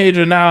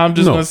teenager now, I'm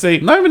just going to say,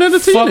 not even as a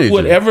teenager.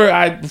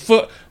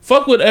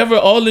 Fuck whatever,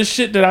 all this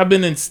shit that I've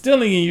been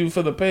instilling in you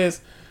for the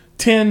past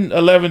 10,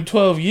 11,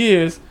 12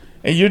 years,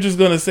 and you're just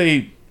going to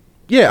say,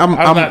 I'm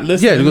not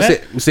listening.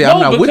 I'm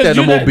not with that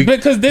no more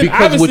because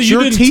what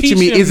you're teaching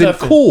me isn't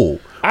cool.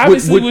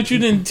 Obviously, what you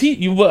didn't teach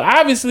you, but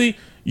obviously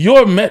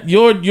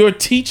your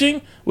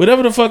teaching,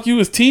 whatever the fuck you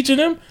was teaching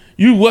him,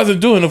 you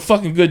wasn't doing a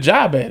fucking good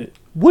job at it.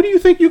 What do you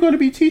think you're going to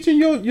be teaching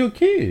your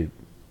kid?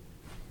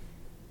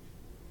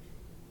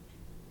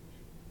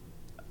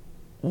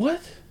 What?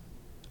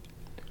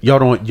 Y'all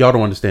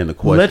don't understand the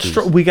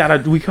question. We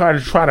gotta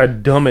try to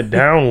dumb it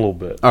down a little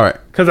bit. All right,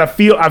 because I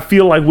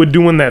feel like we're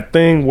doing that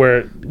thing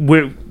where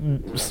we're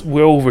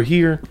over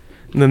here,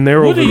 and then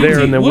they're over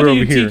there, and then we're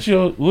over here.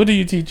 What do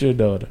you teach your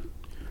daughter?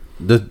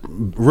 The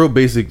real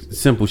basic,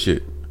 simple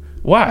shit.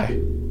 Why?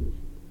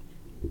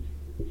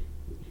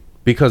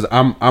 Because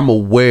I'm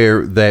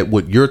aware that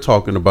what you're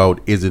talking about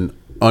is an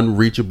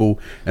unreachable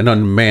and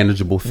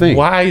unmanageable thing.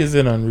 Why is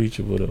it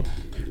unreachable though?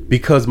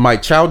 Because my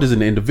child is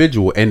an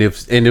individual, and if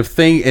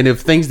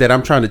things that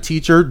I'm trying to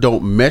teach her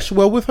don't mesh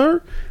well with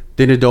her,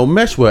 then it don't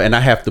mesh well, and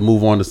I have to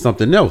move on to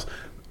something else.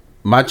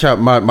 My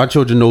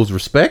children knows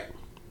respect.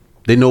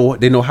 They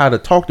know how to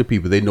talk to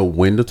people. They know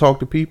when to talk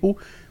to people.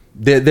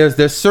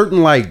 There's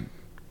certain like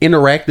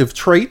interactive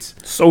traits,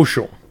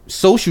 social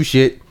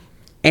shit,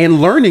 and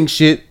learning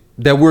shit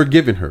that we're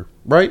giving her,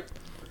 right?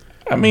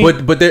 I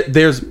mean, but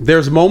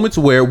there's moments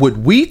where what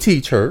we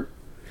teach her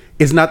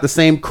is not the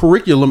same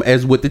curriculum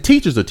as what the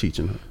teachers are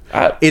teaching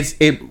her.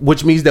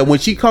 Which means that when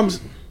she comes,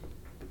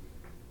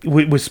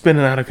 we're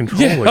spinning out of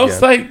control. Yeah, I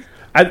was like,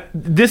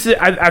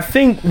 I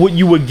think what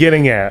you were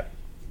getting at.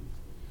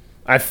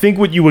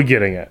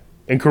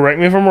 And correct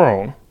me if I'm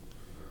wrong,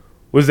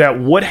 was that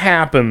what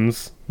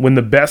happens when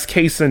the best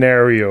case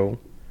scenario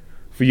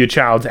for your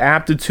child's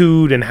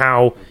aptitude and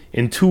how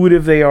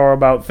intuitive they are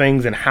about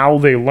things and how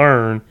they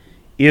learn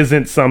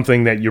isn't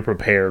something that you're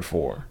prepared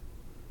for.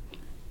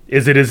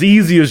 Is it as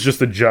easy as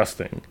just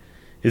adjusting?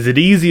 Is it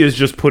easy as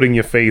just putting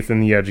your faith in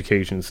the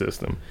education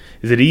system?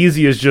 Is it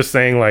easy as just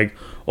saying like,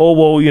 oh,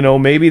 well, you know,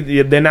 maybe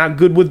they're not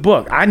good with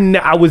book.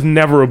 I was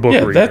never a book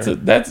reader. That's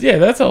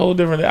a whole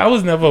different. I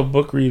was never a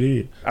book reader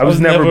either. I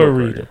was never a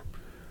reader.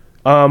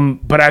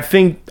 But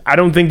I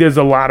don't think there's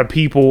a lot of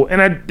people,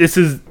 and this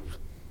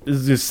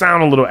just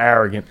sound a little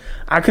arrogant.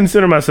 I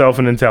consider myself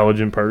an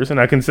intelligent person.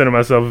 I consider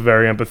myself a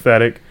very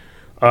empathetic,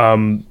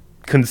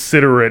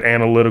 considerate,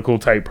 analytical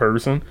type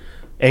person.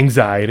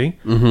 Anxiety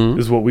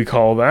is what we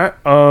call that.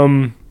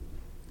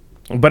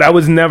 But I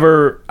was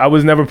never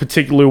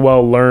particularly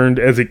well learned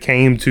as it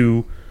came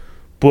to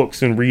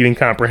books and reading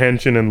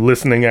comprehension and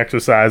listening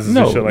exercises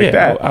and shit like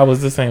that. I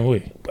was the same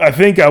way. I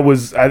think I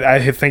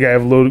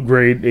have low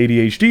grade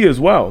ADHD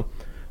as well.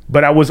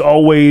 But I was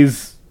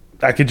always,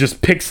 I could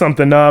just pick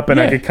something up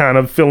and I could kind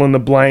of fill in the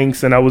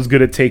blanks, and I was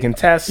good at taking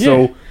tests. Yeah.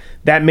 So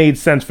that made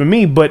sense for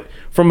me. But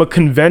from a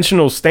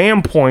conventional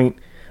standpoint,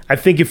 I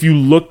think if you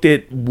looked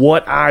at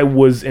what I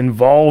was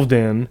involved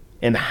in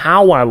and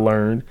how I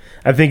learned,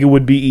 I think it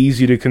would be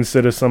easy to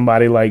consider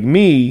somebody like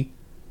me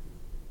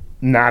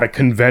not a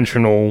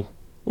conventional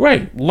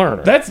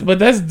learner.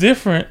 That's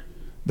different.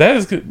 That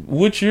is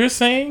what you're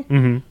saying.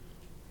 Mm-hmm.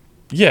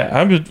 Yeah,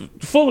 I'm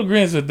full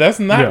agreement with that's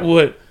not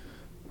what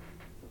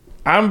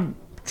I'm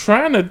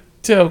trying to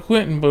tell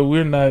Quentin, but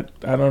we're not.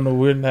 I don't know.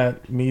 We're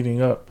not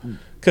meeting up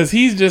because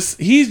he's just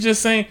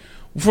saying.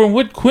 From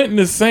what Quentin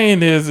is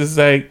saying is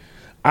like,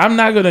 I'm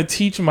not going to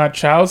teach my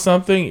child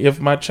something if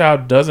my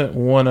child doesn't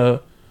want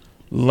to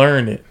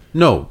learn it.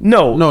 No.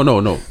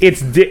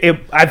 It's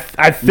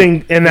I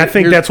think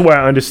that's where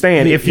I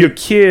understand. If your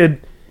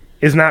kid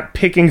is not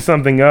picking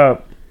something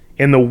up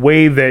in the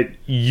way that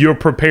you're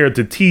prepared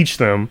to teach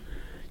them,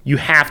 you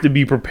have to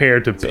be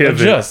prepared to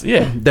pivot. Adjust,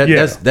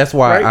 That's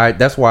why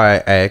I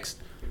asked,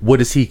 what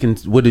do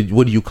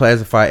you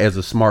classify as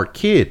a smart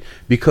kid?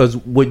 Because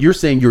what you're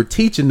saying, you're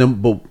teaching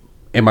them,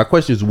 and my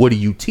question is, what are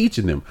you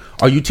teaching them?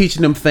 Are you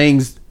teaching them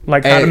things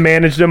like how to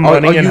manage their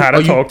money and how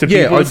to talk to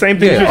people? The same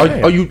thing.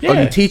 Are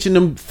you teaching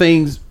them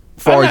things?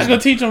 I'm not gonna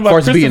teach them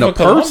about Christopher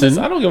Columbus.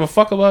 I don't give a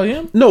fuck about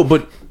him. No,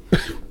 but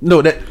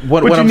what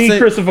you I'm need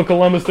saying, Christopher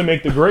Columbus to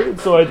make the grade,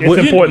 so it's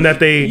important that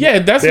they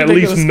at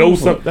least know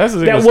something. That's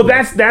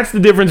the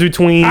difference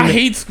between. I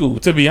hate school,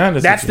 to be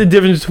honest. That's the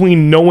difference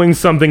between knowing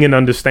something and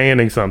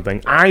understanding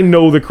something. I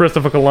know that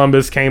Christopher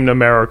Columbus came to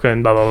America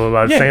and blah blah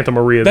blah, Santa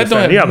Maria. That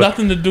don't have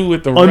nothing to do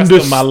with the rest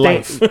of my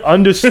life.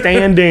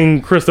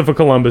 Understanding Christopher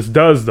Columbus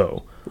does,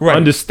 though. Right.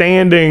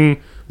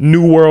 Understanding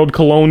New World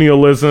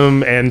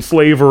colonialism and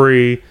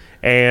slavery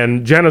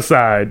and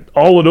genocide,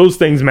 all of those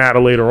things matter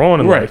later on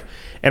in life.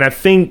 And I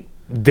think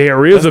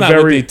there is That's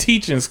not what they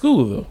teach in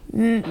school,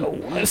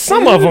 though.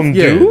 Some of them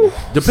do.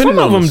 Depending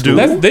on them do.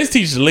 They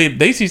teach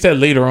that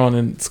later on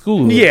in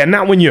school. Though. Yeah,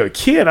 not when you're a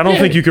kid. I don't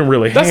think you can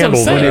really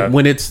handle that.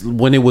 When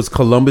it was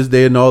Columbus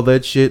Day and all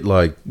that shit,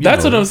 like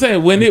that's what I'm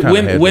saying. When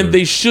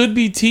they should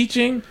be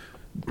teaching,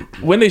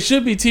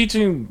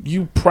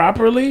 you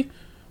properly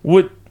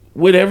what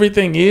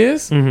everything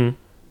is. Mm-hmm.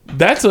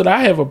 That's what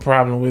I have a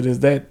problem with. Is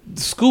that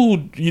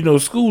school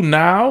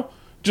now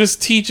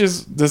just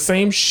teaches the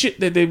same shit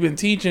that they've been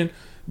teaching.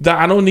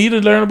 I don't need to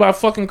learn about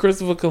fucking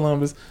Christopher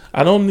Columbus.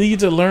 I don't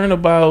need to learn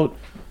about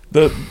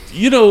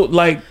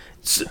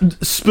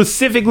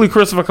specifically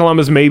Christopher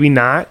Columbus. Maybe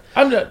not.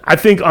 I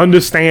think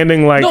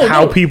understanding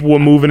how people were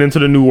moving into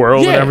the New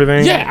World and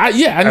everything. I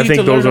need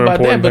to learn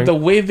about that. But the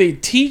way they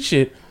teach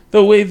it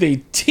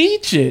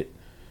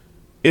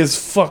is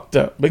fucked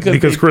up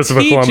because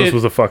Christopher Columbus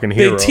was a fucking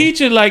hero. They teach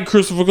it like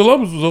Christopher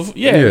Columbus was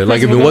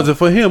like if it wasn't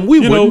for him,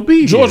 we wouldn't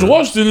be George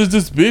Washington is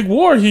this big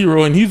war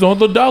hero and he's on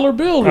the dollar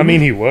bill. I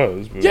mean, he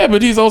was.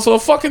 But he's also a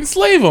fucking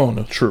slave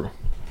owner. True.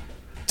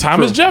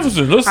 Thomas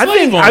Jefferson, a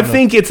slave owner. I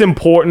think it's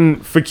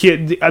important for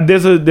kids.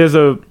 There's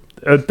a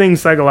thing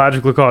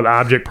psychologically called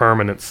object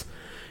permanence,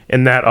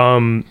 and that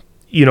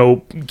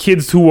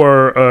kids who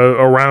are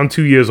around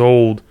 2 years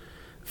old,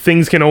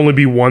 things can only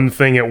be one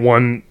thing at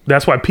one.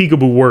 That's why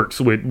peekaboo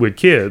works with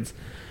kids,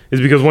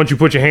 is because once you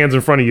put your hands in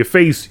front of your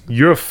face,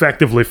 you're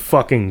effectively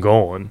fucking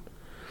gone.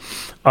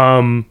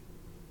 I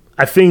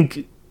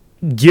think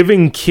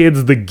giving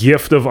kids the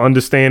gift of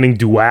understanding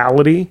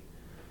duality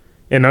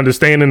and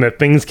understanding that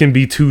things can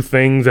be two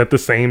things at the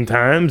same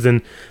times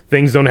and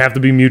things don't have to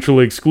be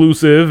mutually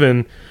exclusive.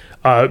 And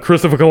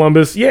Christopher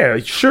Columbus,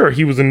 sure,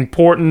 he was an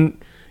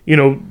important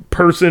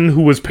person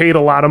who was paid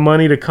a lot of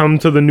money to come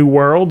to the New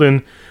World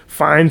and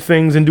find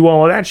things and do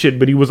all of that shit,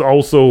 but he was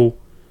also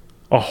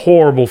a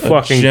horrible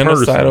fucking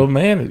genocidal person.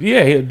 Man. Yeah,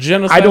 a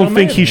genocidal I don't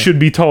think he should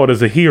be taught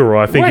as a hero.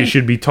 I think he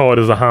should be taught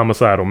as a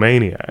homicidal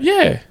maniac.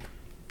 Yeah.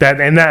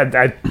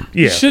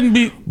 He shouldn't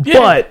be. Yeah.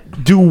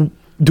 But do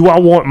I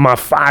want my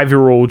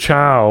 5-year-old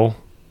child?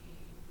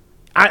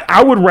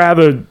 I would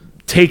rather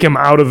take him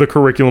out of the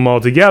curriculum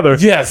altogether.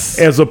 Yes.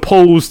 As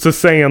opposed to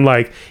saying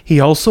like he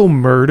also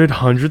murdered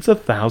hundreds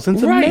of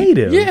thousands of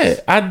natives. Yeah,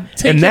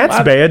 and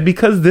that's bad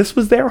because this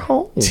was their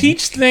home.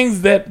 Teach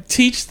things that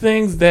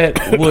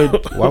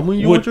would Why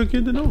wouldn't you want your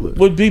kid to know that?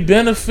 would be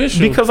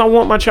beneficial. Because I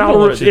want my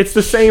child. You know, It's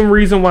the same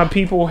reason why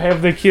people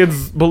have their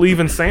kids believe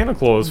in Santa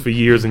Claus for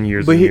years and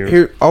years. But and years.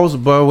 here, by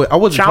the way, I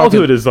wasn't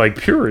Childhood talking, is like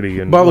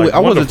purity. And by the way, like I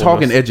wasn't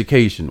wonderfulness. talking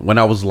education when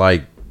I was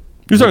like.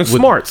 You're talking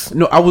smarts.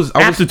 No, I was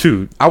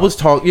aptitude. I was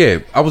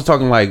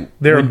talking like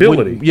Their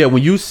ability.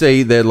 When you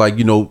say that, like,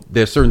 you know,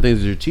 there's certain things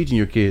that you're teaching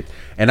your kid,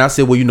 and I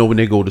said, well, you know, when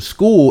they go to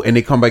school and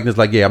they come back and it's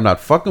like, yeah, I'm not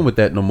fucking with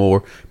that no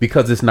more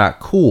because it's not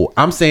cool.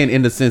 I'm saying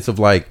in the sense of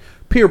like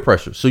peer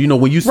pressure. So, you know,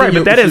 when you say Right,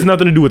 but that has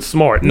nothing to do with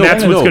smart. And No,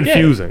 that's I what's know.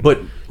 confusing. Yeah,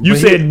 but you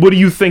said, what do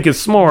you think is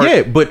smart?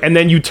 Yeah, but and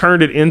then you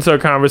turned it into a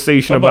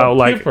conversation about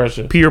like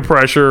peer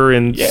pressure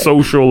and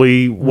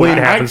socially what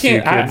happens to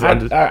your kids.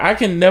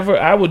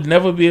 I would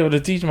never be able to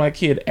teach my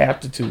kid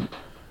aptitude.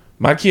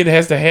 My kid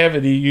has to have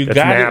it. You That's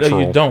got natural. it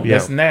or you don't. Yeah.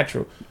 That's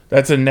natural.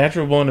 That's a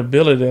natural born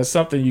ability. That's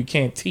something you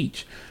can't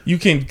teach. You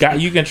can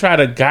try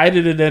to guide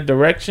it in that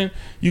direction.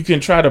 You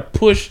can try to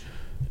push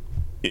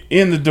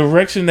in the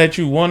direction that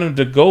you want them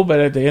to go, but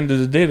at the end of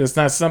the day, that's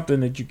not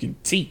something that you can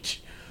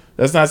teach.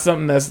 That's not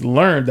something that's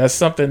learned. That's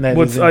something that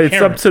is inherent.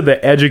 It's up to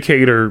the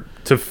educator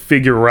to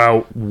figure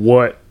out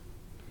what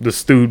the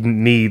student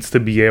needs to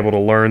be able to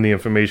learn the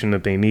information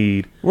that they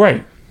need,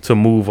 right, to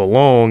move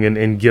along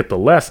and get the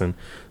lesson.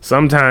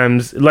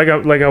 Sometimes, like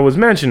I was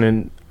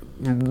mentioning,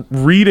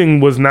 reading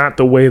was not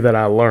the way that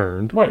I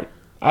learned. Right.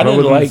 I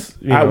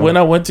didn't when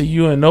I went to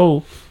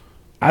UNO.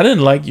 I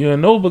didn't like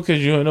UNO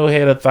because UNO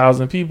had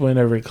 1,000 people in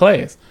every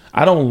class.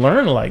 I don't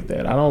learn like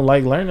that. I don't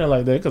like learning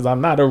like that because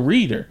I'm not a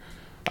reader.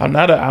 I'm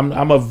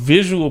a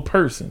visual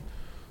person.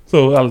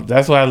 So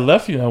that's why I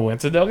left. I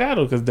went to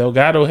Delgado because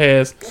Delgado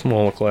has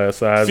smaller class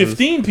sizes,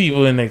 15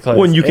 people in their class.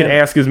 When you can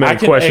ask as many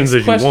questions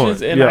as you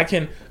want, and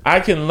I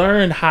can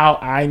learn how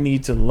I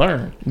need to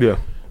learn. Yeah.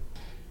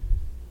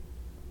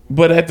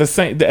 But at the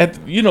same,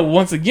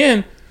 once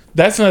again,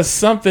 that's not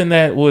something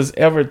that was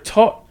ever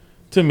taught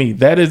to me.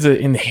 That is an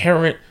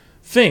inherent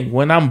thing.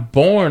 When I'm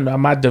born,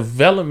 my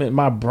development,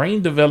 my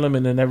brain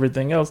development and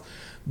everything else,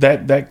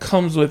 that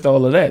comes with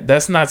all of that.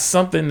 That's not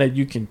something that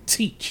you can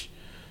teach.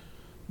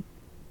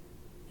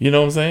 You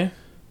know what I'm saying?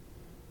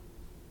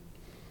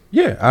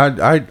 Yeah,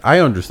 I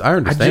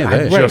understand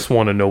that. I just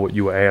want to know what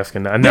you were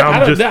asking. Now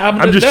Yeah,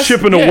 I'm just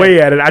chipping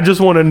away at it. I just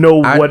want to know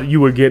what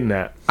you were getting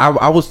at.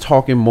 I was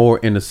talking more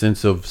in the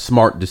sense of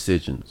smart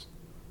decisions.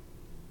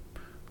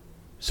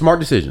 Smart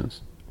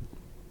decisions.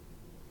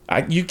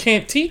 You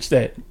can't teach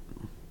that.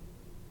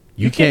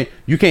 You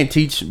can't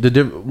teach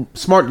the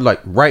smart,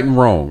 like right and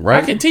wrong,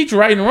 right? I can teach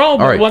right and wrong,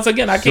 but right. once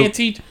again, I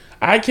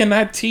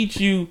cannot teach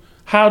you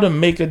how to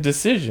make a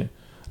decision.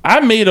 I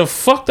made a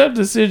fucked up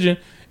decision,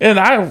 and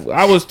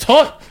I was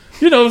taught.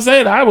 You know what I'm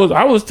saying? I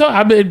was taught.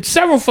 I made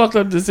several fucked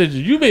up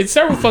decisions. You made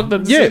several fucked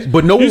up decisions. Yeah,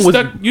 but no one was.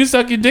 You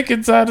stuck your dick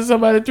inside of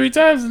somebody 3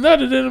 times, and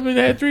none of them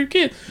had 3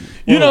 kids.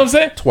 You know what I'm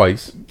saying?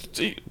 Twice.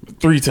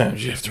 3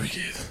 times. You have 3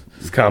 kids.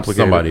 It's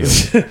complicated. Somebody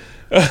else.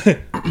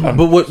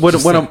 But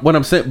what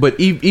I'm saying, but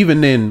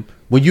even then,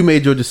 when you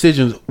made your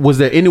decisions, was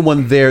there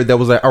anyone there that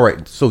was like, all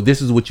right, so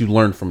this is what you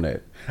learned from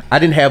that? I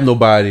didn't have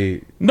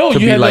nobody. No,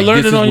 you had to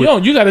learn it on your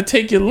own. You got to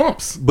take your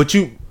lumps. But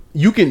you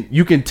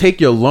can take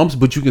your lumps,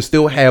 but you can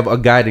still have a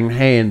guiding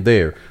hand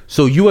there.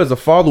 So you as a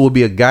father will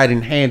be a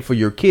guiding hand for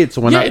your kids.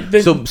 So but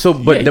that's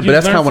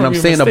kind of what I'm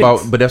saying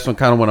about. But that's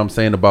kind of what I'm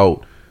saying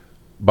about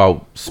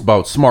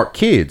smart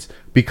kids,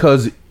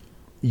 because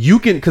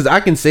I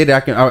can say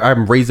that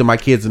I'm raising my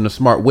kids in a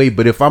smart way,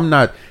 but if I'm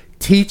not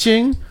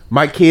teaching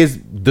my kids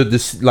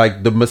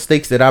the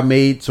mistakes that I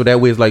made, so that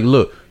way it's like,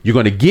 look, you're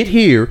gonna get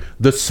here.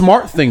 The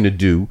smart thing to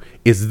do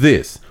is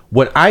this.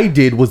 What I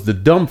did was the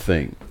dumb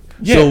thing.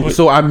 Yeah,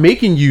 so I'm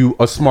making you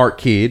a smart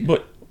kid,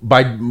 but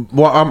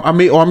I'm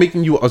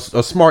making you a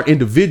smart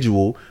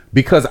individual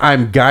because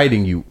I'm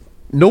guiding you.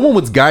 No one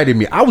was guiding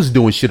me. I was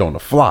doing shit on the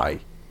fly.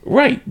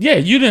 Right? Yeah,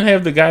 you didn't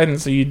have the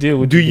guidance, so you did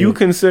what. Do you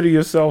consider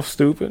yourself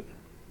stupid?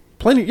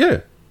 Plenty, yeah.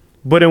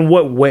 But in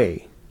what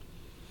way?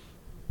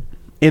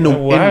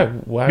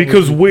 Why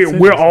because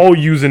we're all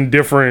using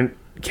different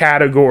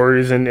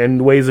categories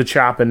and ways of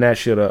chopping that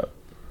shit up.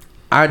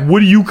 What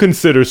do you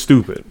consider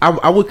stupid?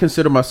 I would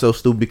consider myself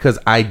stupid because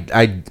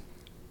I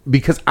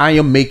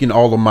am making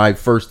all of my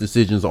first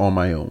decisions on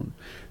my own.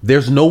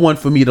 There's no one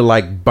for me to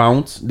like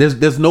bounce.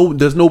 There's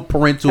no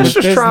parental. It's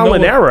just trial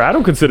and error. I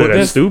don't consider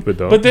that stupid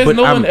though. But there's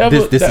no one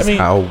ever. This is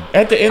how.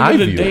 At the end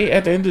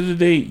of the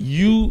day,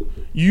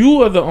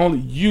 you are the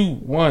only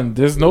one.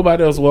 There's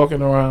nobody else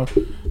walking around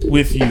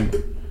with you.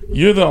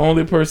 You're the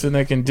only person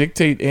that can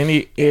dictate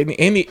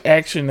any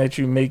action that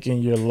you make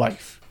in your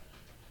life.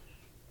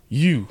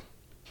 You.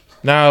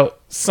 Now,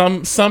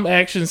 some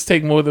actions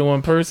take more than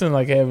one person,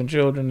 like having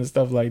children and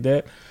stuff like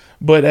that.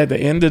 But at the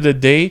end of the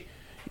day,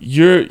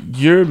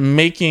 you're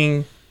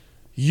making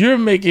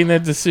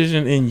that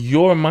decision in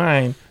your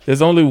mind.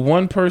 There's only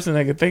one person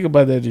that can think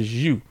about that is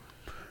you.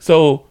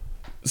 So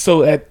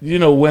So at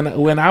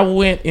when I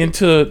went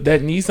into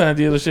that Nissan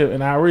dealership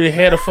and I already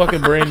had a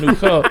fucking brand new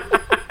car,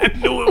 I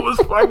knew it was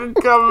fucking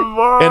coming,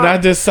 boy. and I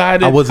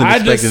decided I wasn't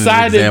expecting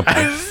an example.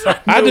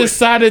 I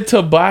decided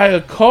to buy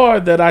a car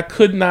that I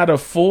could not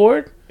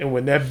afford. And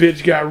when that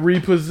bitch got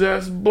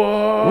repossessed,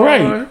 boy.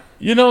 Right.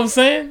 You know what I'm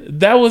saying?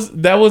 That was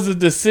a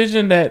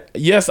decision that,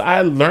 yes,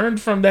 I learned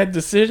from that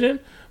decision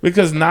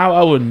because now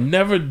I would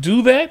never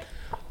do that.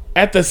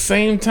 At the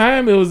same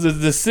time, it was a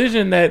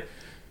decision that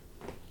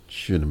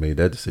Shouldn't have made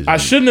that decision. I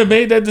shouldn't have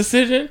made that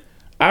decision.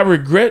 I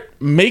regret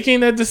making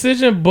that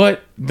decision,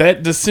 but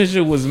that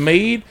decision was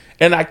made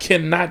and I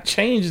cannot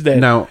change that.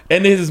 Now-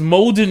 and it has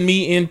molded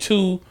me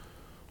into,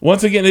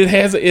 once again, it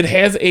has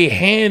a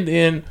hand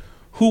in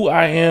who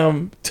I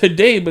am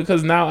today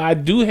because now I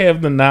do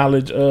have the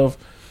knowledge of.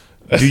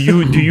 Do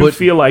you But-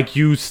 feel like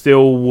you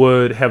still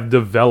would have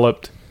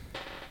developed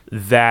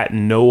that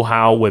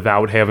know-how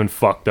without having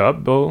fucked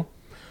up, though?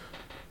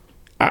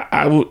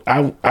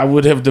 I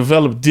would have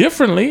developed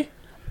differently.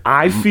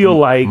 I feel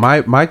like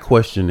my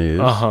question is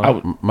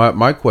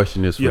my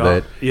question is for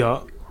that.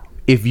 Yeah.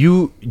 If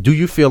you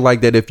feel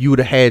like that if you would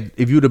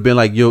have been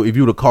like, yo, if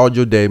you would have called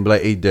your dad and be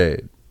like, hey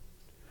dad,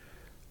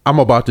 I'm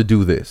about to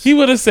do this. He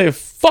would have said,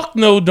 "Fuck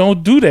no,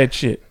 don't do that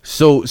shit."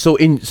 So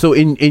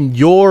in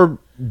your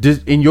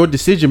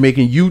decision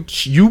making, you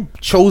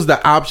chose the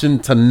option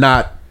to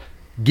not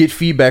get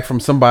feedback from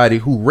somebody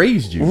who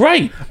raised you.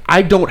 Right.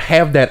 I don't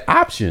have that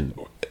option.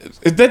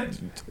 That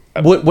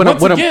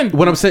What again,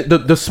 I'm saying,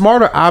 the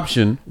smarter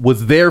option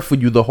was there for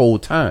you the whole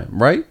time,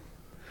 right?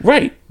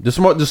 right. The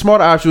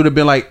smarter option would have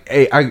been like,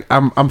 hey,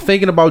 I'm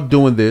thinking about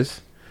doing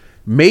this.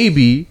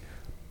 Maybe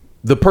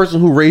the person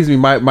who raised me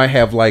might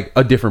have like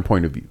a different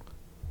point of view.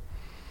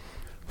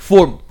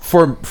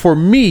 For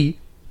me,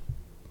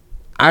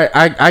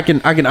 I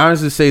can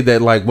honestly say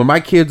that like when my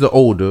kids are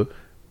older,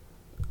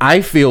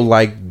 I feel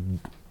like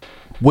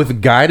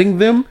with guiding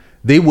them,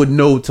 they would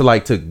know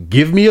to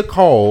give me a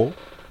call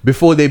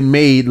before they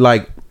made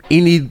like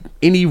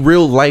any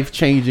real life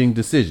changing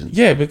decisions.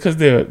 Yeah, because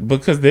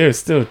they're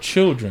still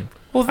children.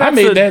 Well, I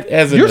made that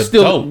as an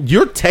adult.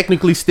 You're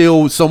technically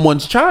still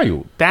someone's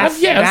child. I'm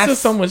still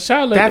someone's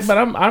child, but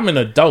I'm an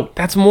adult.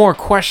 That's more a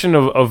question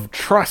of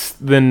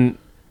trust than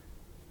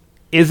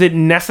is it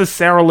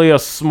necessarily a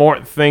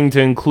smart thing to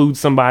include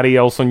somebody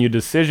else on your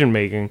decision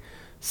making.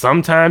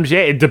 Sometimes, yeah,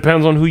 it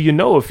depends on who you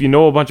know. If you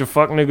know a bunch of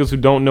fuck niggas who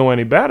don't know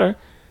any better,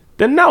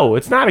 then no,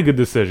 it's not a good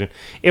decision.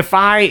 If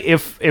all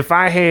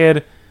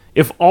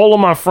of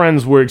my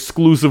friends were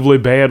exclusively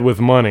bad with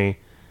money,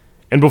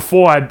 and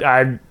before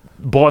I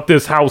bought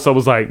this house, I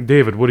was like,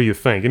 David, what do you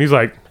think? And he's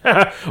like,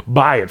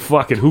 buy it,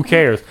 fuck it, who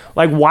cares?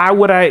 Like, why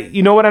would I?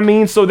 You know what I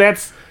mean? So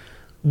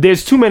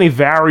there's too many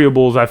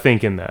variables, I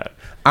think, in that.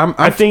 I'm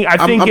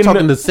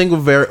talking the single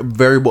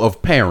variable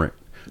of parent.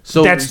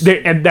 So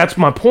and that's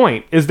my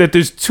point, is that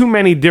there's too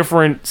many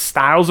different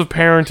styles of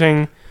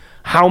parenting,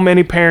 how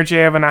many parents you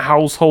have in a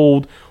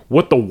household,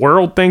 what the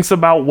world thinks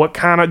about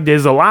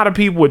there's a lot of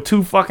people with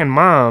two fucking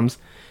moms,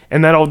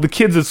 and that the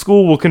kids at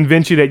school will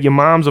convince you that your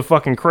moms are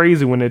fucking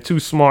crazy when they're two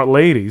smart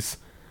ladies.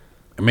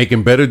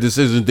 Making better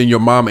decisions than your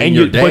mom and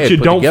your dad. But you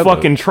put don't together.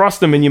 fucking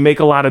trust them, and you make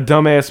a lot of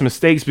dumbass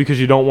mistakes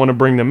because you don't want to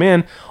bring them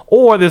in.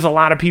 Or there's a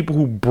lot of people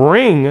who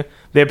bring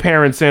their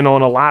parents in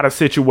on a lot of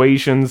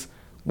situations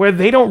where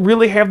they don't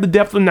really have the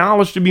depth of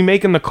knowledge to be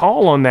making the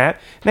call on that.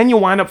 Then you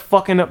wind up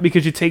fucking up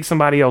because you take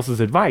somebody else's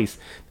advice.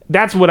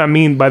 That's what I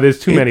mean by there's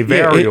too many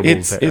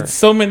variables there. It's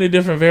so many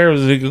different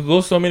variables. It could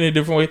go so many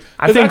different ways.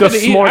 I think a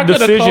smart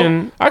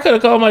decision. I could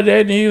have called my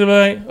dad and he'd be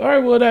like, "All right,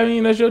 well, I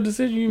mean, that's your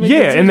decision. You make Yeah,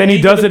 the decision." and then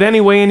he does it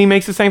anyway, and he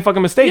makes the same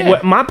fucking mistake. Yeah.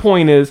 What my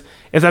point is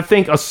I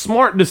think a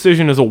smart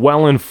decision is a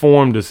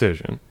well-informed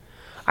decision.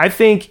 I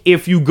think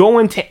if you go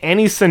into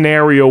any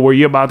scenario where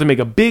you're about to make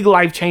a big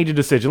life-changing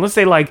decision, let's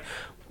say like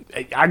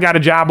I got a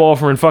job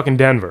offer in fucking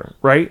Denver,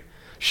 right?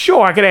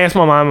 Sure, I could ask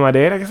my mom and my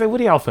dad. I could say, "What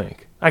do y'all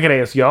think?" I could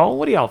ask y'all,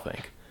 "What do y'all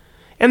think?"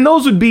 And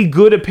those would be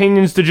good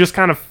opinions to just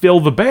kind of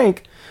fill the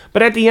bank.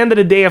 But at the end of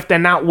the day, if they're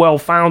not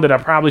well-founded, I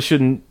probably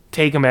shouldn't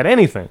take them at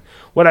anything.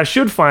 What I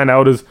should find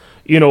out is,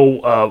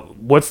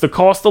 what's the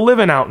cost of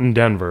living out in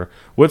Denver?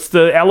 What's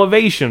the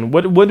elevation?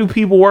 What do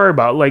people worry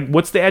about? Like,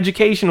 what's the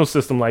educational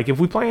system like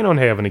if we plan on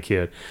having a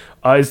kid?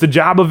 Is the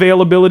job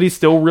availability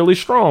still really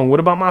strong?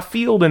 What about my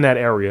field in that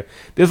area?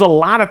 There's a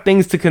lot of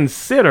things to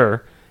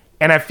consider.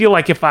 And I feel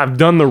like if I've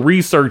done the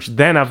research,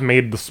 then I've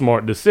made the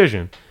smart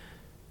decision.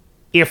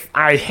 If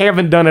I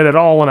haven't done it at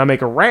all and I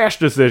make a rash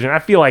decision, I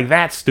feel like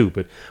that's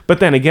stupid. But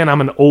then again, I'm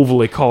an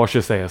overly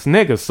cautious ass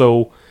nigga,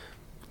 so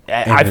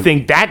I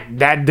think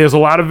that there's a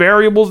lot of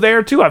variables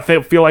there too. I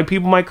feel like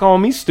people might call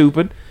me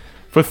stupid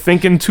for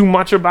thinking too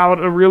much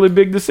about a really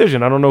big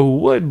decision. I don't know who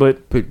would,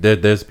 but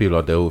there's people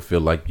out there who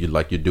feel like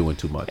you're doing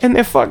too much. And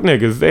they're fuck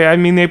niggas.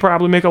 They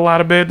probably make a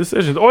lot of bad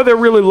decisions, or they're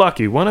really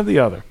lucky. One or the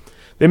other.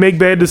 They make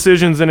bad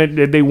decisions and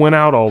they win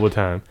out all the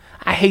time.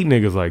 I hate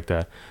niggas like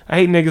that. I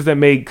hate niggas that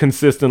make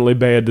consistently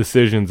bad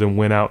decisions and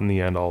win out in the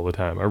end all the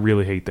time. I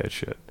really hate that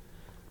shit.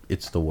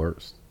 It's the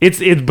worst. It's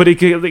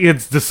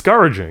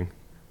discouraging.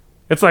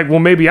 It's like, well,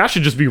 maybe I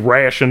should just be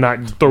rash and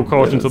not throw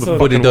caution to the fucking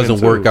But it doesn't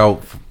wind, work too.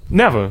 out.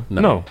 Never.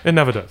 No, it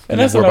never does. And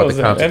that's worry what I about was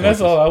the saying. And that's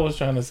consequences. all I was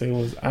trying to say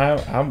was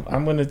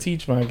I'm going to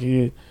teach my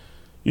kid.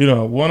 You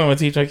know, one, I'm going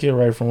to teach my kid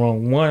right from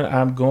wrong. One,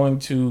 I'm going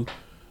to.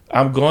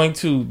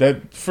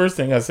 That first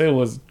thing I said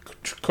was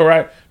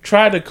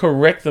try to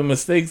correct the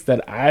mistakes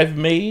that I've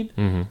made,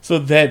 so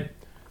that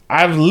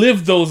I've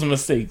lived those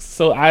mistakes.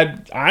 So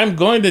I'm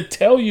going to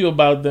tell you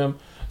about them,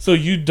 so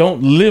you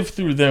don't live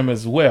through them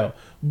as well.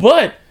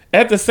 But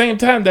at the same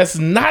time, that's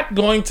not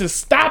going to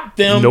stop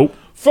them. Nope.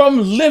 From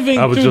living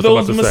I was through just about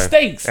those to say.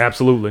 mistakes.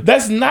 Absolutely.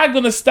 That's not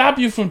going to stop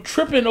you from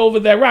tripping over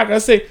that rock. I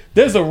say,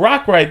 there's a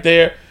rock right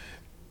there.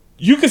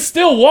 You can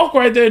still walk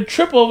right there and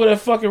trip over that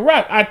fucking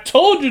rock. I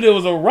told you there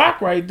was a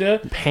rock right there.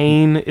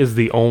 Pain is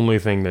the only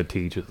thing that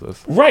teaches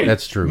us. Right.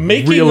 That's true.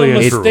 Making Really a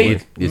and truly.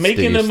 mistake,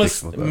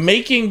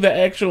 making the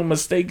actual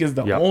mistake is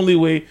the Yep. only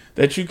way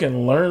that you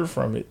can learn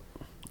from it.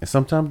 And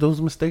sometimes those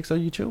mistakes are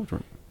your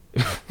children.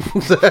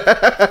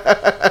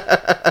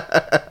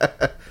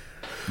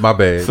 My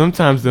bad.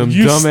 Sometimes them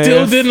You still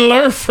dumbass didn't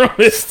learn from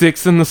it.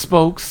 sticks in the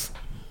spokes.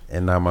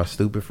 And now my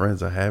stupid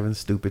friends are having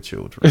stupid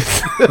children.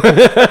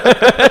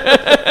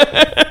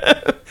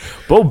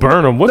 Bo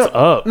Burnham, what's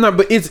up? No,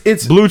 but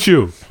it's Blue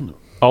Chew.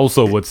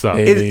 Also, what's up?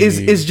 Hey.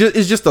 it's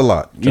just a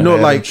lot. You know,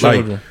 like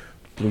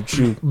Blue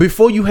Chew.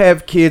 before you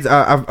have kids,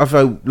 I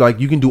feel like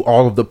you can do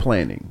all of the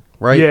planning,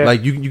 right? Yeah.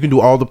 Like you can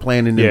do all the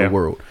planning Yeah. in the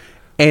world.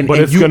 But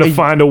it's going to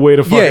find a way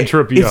to fucking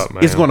trip you up,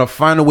 man. It's going to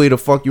find a way to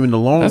fuck you in the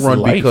long That's run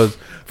life. because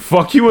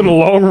fuck you in the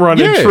long run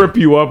and Yeah. trip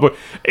you up. But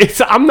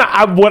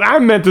what I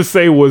meant to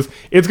say was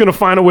it's going to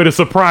find a way to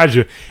surprise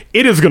you.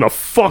 It is going to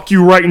fuck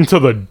you right into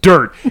the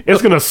dirt.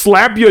 It's going to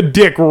slap your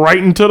dick right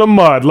into the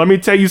mud. Let me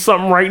tell you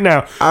something right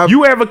now.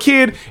 You have a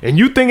kid and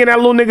you thinking that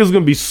little nigga's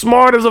going to be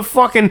smart as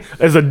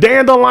a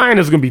dandelion,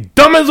 is going to be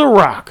dumb as a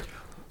rock.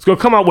 It's going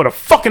to come out with a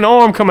fucking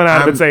arm coming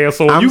out of its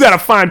asshole. You got to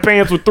find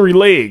pants with 3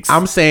 legs.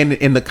 I'm saying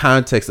in the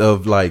context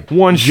of like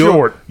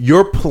short.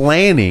 Your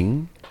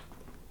planning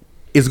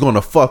is going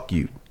to fuck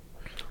you.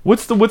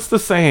 What's the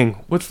saying?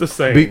 What's the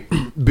saying?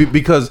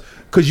 Because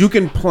you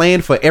can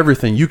plan for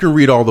everything. You can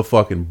read all the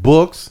fucking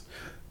books.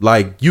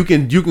 Like you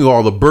can go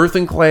all the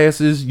birthing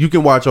classes. You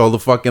can watch all the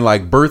fucking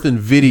like birthing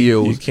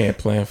videos. You can't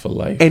plan for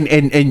life.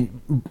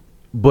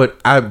 But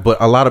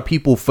a lot of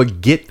people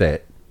forget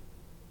that.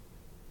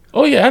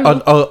 Oh yeah, I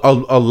know.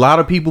 A lot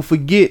of people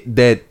forget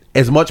that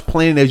as much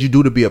planning as you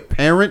do to be a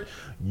parent,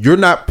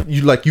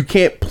 you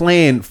can't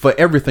plan for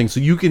everything. So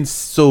you can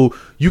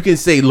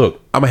say,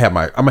 look, I'm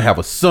gonna have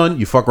a son.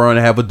 You fuck around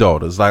and have a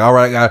daughter. It's like, all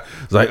right,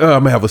 I'm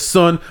gonna have a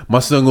son. My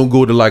son gonna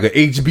go to like a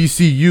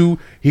HBCU.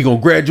 He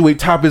gonna graduate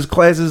top of his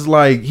classes.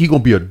 Like he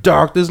gonna be a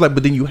doctor. It's like,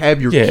 but then you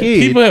have your kid,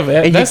 people have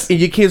and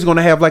your kid's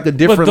gonna have like a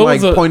different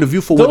point of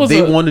view for what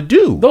they want to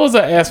do. Those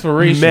are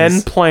aspirations.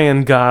 Men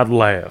plan, God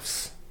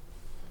laughs.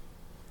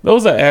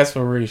 Those are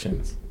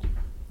aspirations.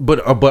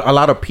 But a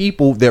lot of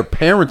people, their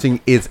parenting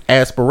is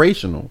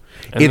aspirational.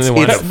 And then they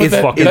wind up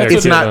fucking their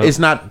kid up. It's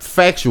not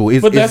factual.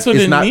 But that's what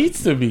it's it not,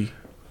 needs to be.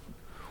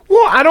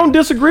 Well, I don't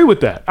disagree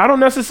with that. I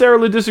don't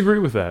necessarily disagree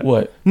with that.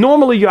 What?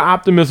 Normally, your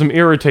optimism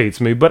irritates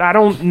me, but I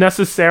don't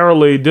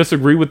necessarily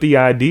disagree with the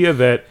idea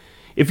that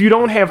if you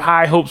don't have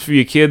high hopes for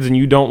your kids and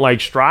you don't like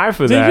strive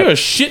for Then that, you're a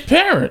shit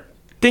parent.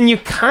 then you're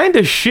kind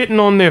of shitting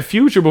on their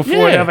future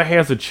before it Yeah. ever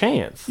has a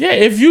chance. Yeah,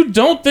 if you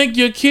don't think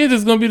your kid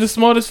is gonna be the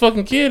smartest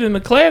fucking kid in the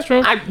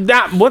classroom, Hold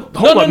up, no,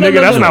 nigga.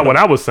 no, That's no, not no. what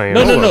I was saying.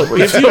 no. Hold up.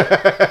 If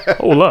you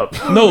Hold up.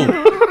 no,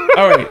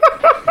 all right.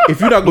 if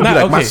you're not gonna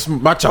Nah, be like okay.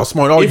 my child's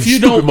smart, all If you you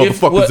stupid don't,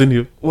 motherfuckers in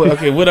here. Well,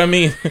 okay, what I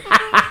mean,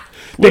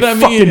 They're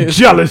fucking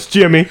jealous,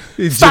 Jimmy.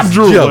 Stop just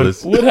drooling.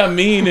 jealous. what I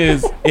mean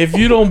is, if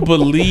you don't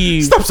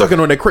believe Stop sucking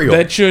on that crayon.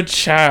 that your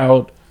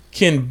child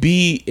can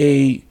be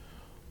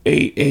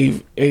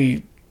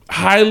a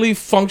highly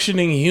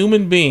functioning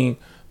human being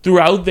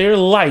throughout their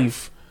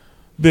life,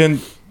 then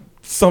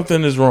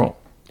something is wrong.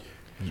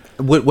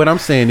 What I'm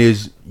saying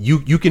is you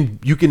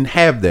can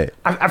have that.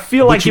 I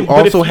feel But like you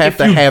but also if- have if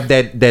to you- have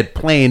that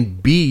plan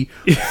B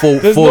for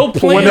There's no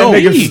plan no,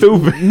 That nigga B.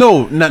 stupid.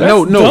 no,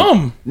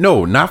 dumb.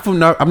 no, not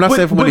from. I'm not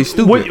saying from when they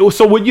stupid.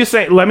 So what you're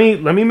saying? Let me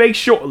make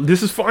sure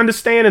this is for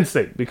understanding's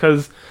sake,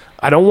 because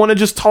I don't want to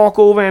just talk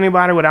over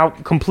anybody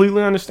without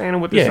completely understanding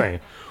what they're Yeah. saying.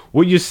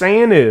 What you're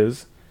saying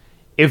is,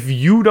 if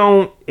you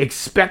don't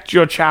expect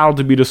your child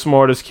to be the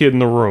smartest kid in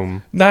the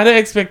room, Not an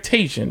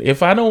expectation.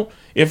 If I don't,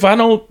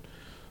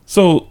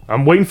 so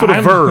I'm waiting for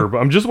the verb.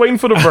 I'm just waiting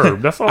for the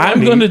verb. That's all I I'm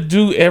need. gonna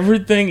do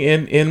everything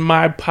in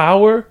my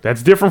power.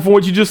 That's different from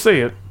what you just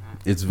said.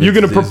 You're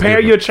gonna It's prepare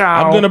different. your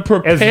child. I'm gonna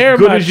prepare as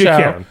good my as you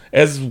child can.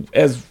 as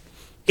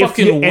If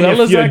fucking you, and well if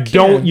as you I can.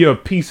 don't, you're a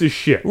piece of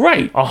shit.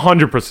 Right.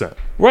 100%.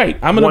 Right.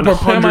 I'm gonna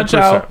prepare my 100%.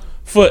 child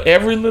for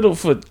every little.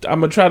 I'm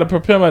gonna try to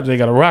prepare my. They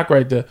got a rock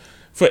right there.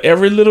 For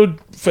every little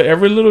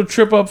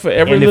trip up, for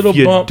every And little if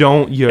you bump.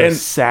 don't, you're a and-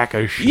 sack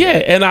of shit. Yeah,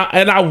 and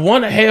I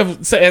want to have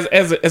so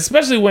as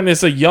especially when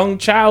it's a young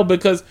child,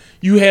 because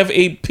you have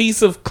a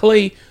piece of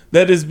clay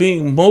that is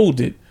being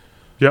molded.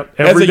 Yep.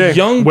 As Every a day,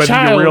 young whether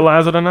child, you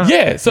realize it or not.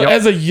 Yeah. So Yep.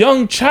 as a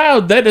young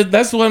child,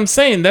 that's what I'm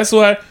saying. That's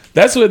where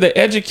the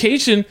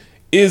education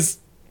is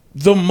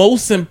the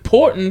most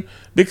important,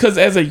 because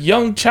as a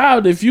young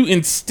child, if you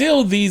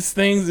instill these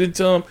things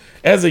into them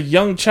as a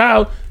young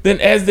child, then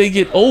as they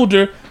get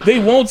older, they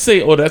won't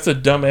say, "Oh, that's a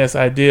dumbass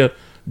idea,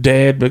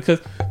 Dad," because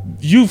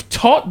you've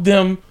taught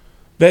them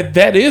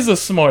that is a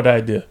smart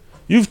idea.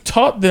 You've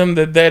taught them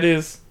that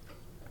is.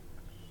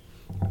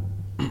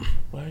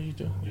 Why are you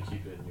doing? You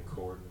keep hitting your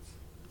coordinates.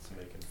 It's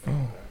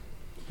making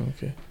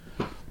Okay,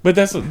 but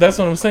that's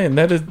what I'm saying.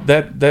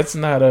 That's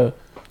not a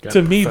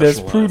to me. That's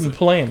professionalize prudent it.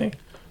 planning.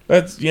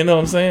 That's, you know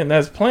what I'm saying.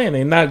 That's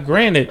planning. Not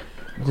granted.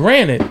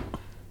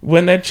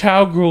 When that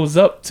child grows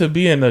up to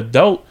be an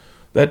adult,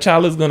 that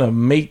child is gonna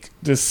make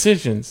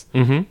decisions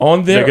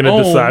on their They're gonna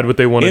own, decide what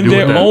they wanna in do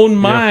their with that. own Yeah.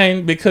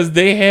 mind, because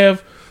they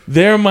have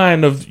their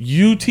mind of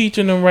you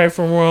teaching them right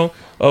from wrong,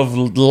 of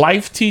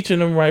life teaching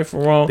them right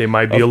from wrong. They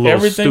might be of a little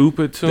everything.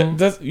 stupid too.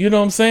 That's, you know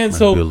what I'm saying. Might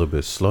So be a little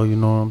bit slow, you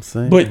know what I'm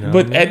saying?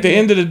 but at the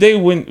end of the day,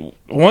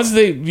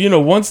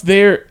 once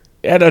they're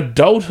at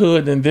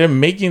adulthood and they're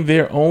making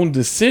their own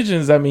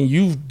decisions, I mean,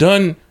 you've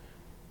done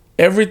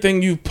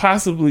everything you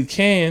possibly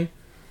can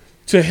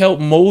to help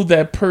mold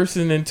that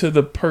person into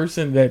the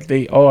person that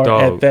they are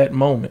Dog. at that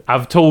moment.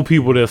 I've told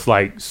people this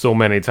like so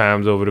many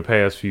times over the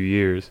past few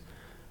years.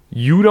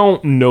 You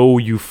don't know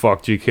you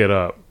fucked your kid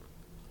up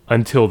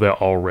until they're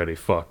already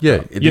fucked Yeah,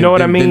 up. it- You know what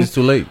then- I mean? then it's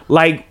too late.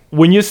 Like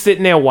when you're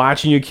sitting there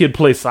watching your kid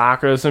play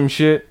soccer or some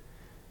shit,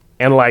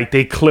 and like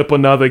they clip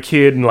another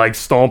kid and like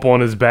stomp on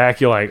his back,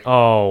 you're like,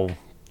 oh,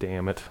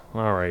 damn it.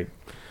 All right.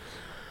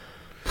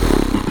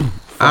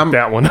 Fuck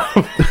that one up.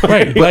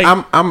 Right. But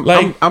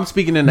like, I'm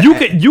speaking in the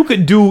You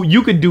could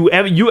do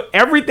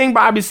everything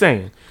Bobby's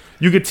saying.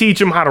 You could teach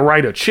him how to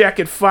write a check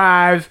at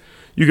 5.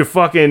 You could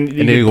fucking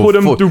put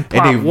him through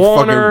Pop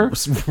Warner.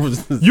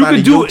 You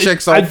could do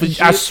checks I, off and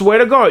shit. I swear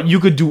to God, you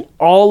could do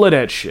all of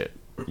that shit.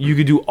 You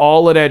could do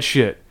all of that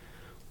shit,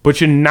 but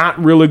you're not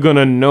really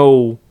gonna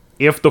know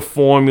if the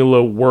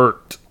formula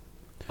worked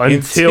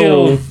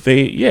until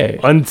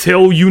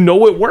you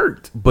know it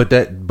worked. But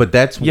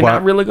that's You're why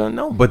not really gonna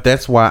know. But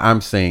that's why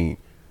I'm saying,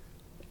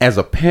 as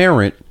a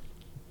parent,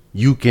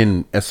 you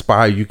can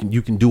aspire. You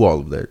can do all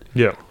of that.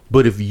 Yeah.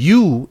 But if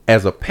you,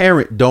 as a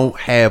parent, don't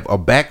have a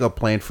backup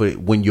plan for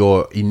it when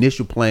your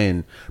initial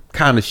plan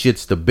kind of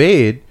shits the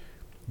bed,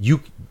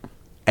 you,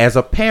 as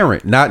a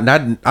parent, I'm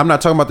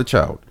not talking about the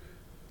child.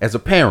 As a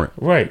parent,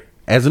 right?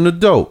 As an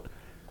adult,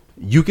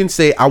 you can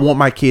say, "I want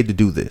my kid to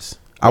do this.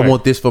 I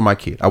want this for my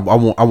kid. I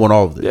want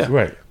all of this." Yeah.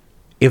 Right.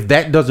 If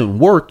that doesn't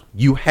work,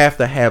 you have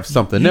to have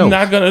something You're else.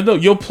 not gonna know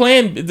your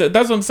plan.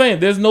 That's what I'm saying.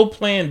 There's no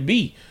plan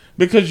B,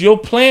 because your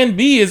plan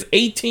B is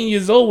 18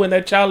 years old when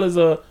that child is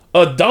a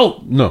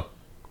adult. No,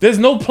 there's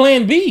no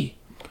plan B.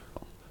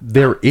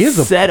 There is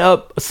a set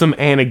up some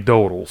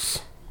anecdotals.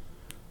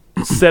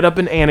 Set up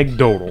an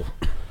anecdotal.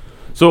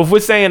 So if we're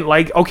saying,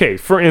 like, okay,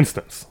 for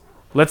instance,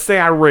 let's say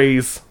I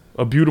raise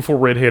a beautiful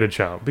red-headed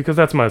child, because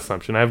that's my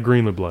assumption. I have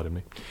Greenland blood in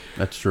me.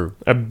 That's true.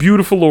 A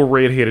beautiful little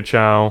red-headed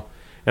child,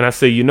 and I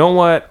say, you know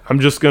what? I'm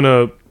just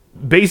gonna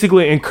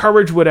basically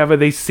encourage whatever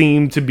they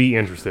seem to be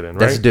interested in. Right?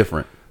 That's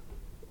different.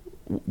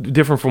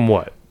 Different from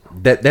what?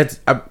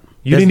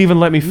 You didn't even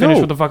let me finish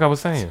no. what the fuck I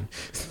was saying.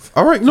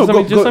 All right, no,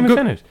 Just let me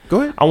finish.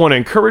 Go ahead. I want to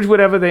encourage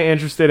whatever they're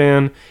interested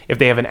in. If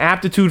they have an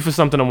aptitude for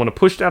something, I want to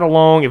push that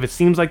along. If it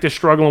seems like they're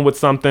struggling with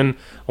something,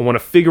 I want to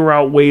figure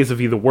out ways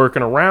of either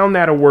working around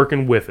that or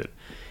working with it.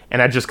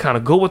 And I just kind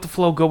of go with the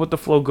flow, go with the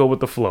flow, go with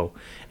the flow.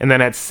 And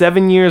then at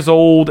 7 years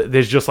old,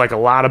 there's just like a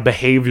lot of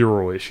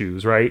behavioral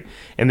issues, right?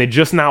 And they're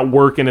just not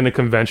working in a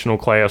conventional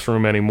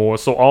classroom anymore.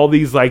 So all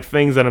these like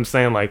things that I'm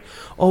saying, like,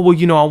 oh, well,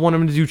 you know, I want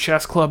them to do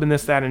chess club and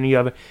this, that, and the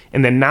other.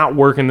 And they're not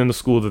working in the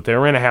school that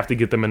they're in. I have to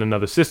get them in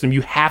another system.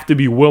 You have to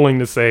be willing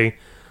to say,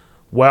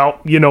 well,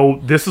 you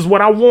know, this is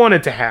what I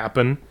wanted to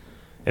happen.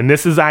 And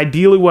this is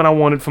ideally what I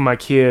wanted for my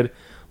kid.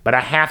 But I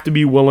have to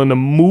be willing to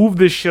move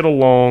this shit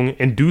along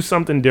and do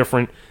something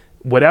different.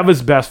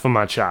 Whatever's best for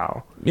my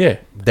child. Yeah.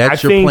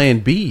 That's your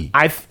plan B.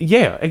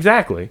 Yeah,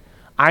 exactly.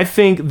 I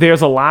think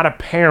there's a lot of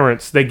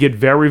parents that get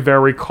very,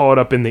 very caught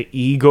up in the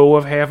ego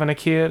of having a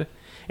kid.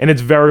 And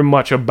it's very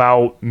much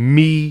about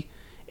me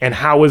and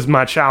how is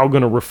my child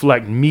going to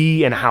reflect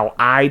me and how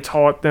I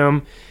taught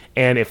them.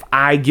 And if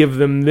I give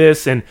them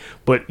this,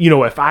 but you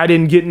know, if I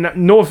didn't get,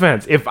 no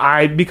offense,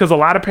 because a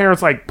lot of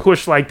parents like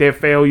push like their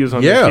failures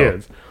on their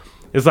kids.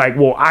 It's like,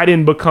 well, I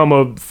didn't become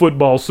a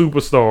football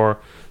superstar,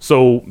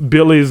 so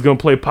Billy's going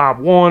to play Pop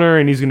Warner,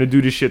 and he's going to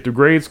do this shit through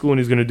grade school, and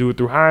he's going to do it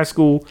through high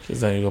school.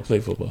 He's not even going to play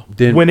football.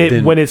 When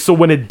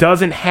it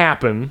doesn't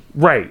happen,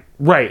 right,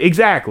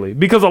 exactly.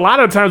 Because a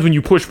lot of times when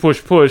you push,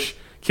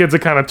 kids are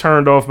kind of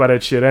turned off by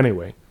that shit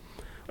anyway.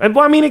 And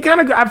well, I mean,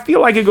 I feel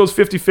like it goes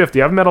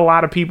 50-50. I've met a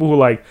lot of people who are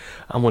like,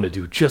 I want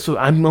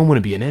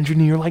to be an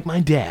engineer like my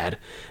dad.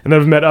 And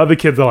I've met other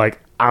kids that are like,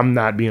 I'm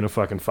not being a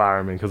fucking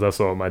fireman because I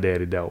saw what my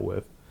daddy dealt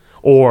with.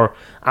 Or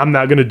I'm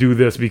not going to do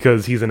this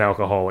because he's an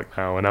alcoholic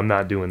now and I'm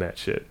not doing that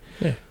shit.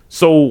 Yeah.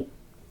 So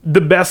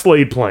the best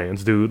laid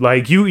plans, dude.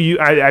 Like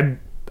I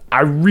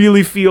I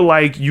really feel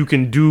like you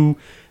can do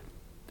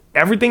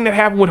everything that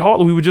happened with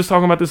Hartley. We were just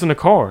talking about this in the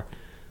car.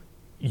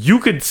 You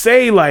could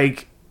say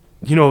like,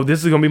 you know,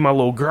 this is gonna be my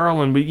little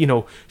girl, and you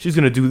know, she's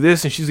gonna do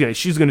this, and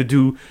she's gonna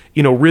do,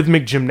 you know,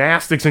 rhythmic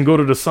gymnastics and go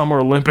to the Summer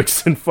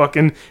Olympics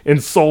in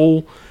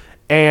Seoul,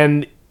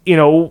 and you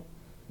know,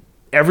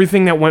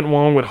 everything that went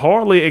wrong with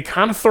Harley, it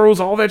kind of throws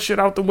all that shit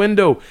out the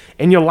window,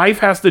 and your life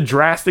has to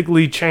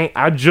drastically change.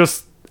 I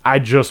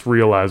just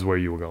realized where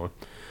you were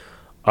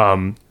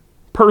going.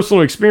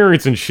 Personal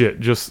experience and shit.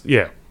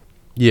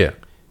 Yeah.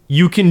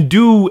 You can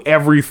do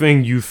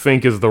everything you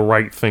think is the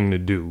right thing to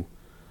do,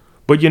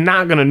 but you're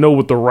not gonna know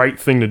what the right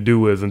thing to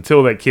do is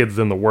until that kid's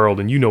in the world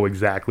and you know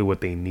exactly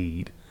what they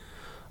need.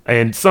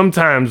 And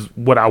sometimes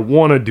what I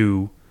want to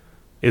do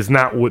is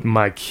not what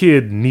my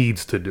kid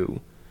needs to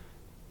do.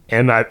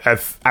 And I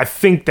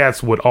think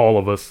that's what all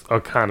of us are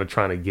kind of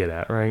trying to get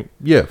at, right?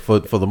 Yeah, for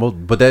the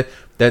most, but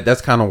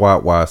that's kind of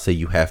why I say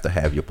you have to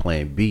have your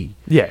plan B.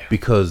 Yeah,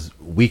 because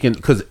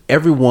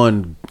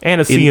everyone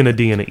and a C and a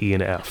D and an E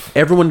and an F.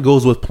 Everyone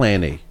goes with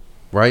plan A,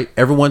 right?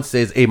 Everyone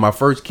says, "Hey, my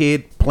first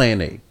kid,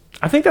 plan A."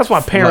 I think that's why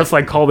parents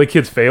like call their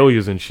kids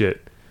failures and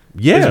shit.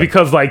 Yeah, it's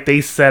because like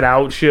they set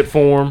out shit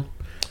for them.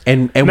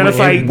 And when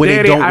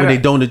they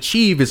don't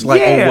achieve, it's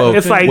like, yeah, oh well,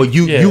 it's like,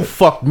 you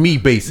fucked me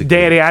basically.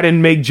 Daddy, I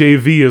didn't make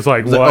JV. It's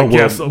like, well, I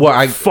guess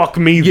fuck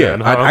me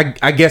then. Huh?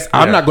 I guess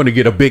I'm not going to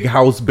get a big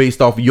house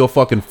based off of your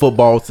fucking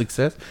football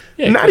success.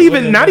 Yeah, not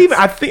even.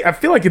 I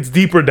feel like it's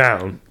deeper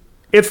down.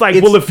 It's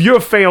like, well, if you're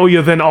a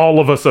failure, then all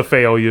of us are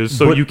failures,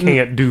 so you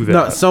can't do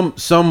that.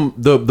 No,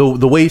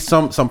 the way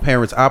some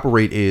parents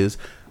operate is,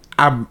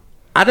 I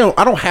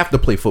don't have to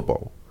play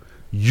football.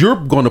 You're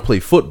going to play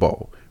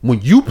football. When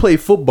you play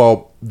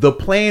football,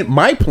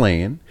 my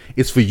plan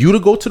is for you to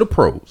go to the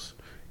pros,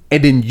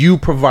 and then you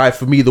provide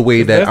for me the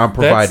way that I'm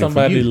providing that's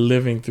somebody for you.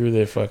 Living through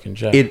their fucking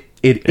job.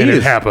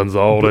 It happens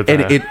all the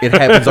time. And it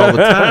happens all the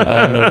time.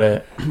 I know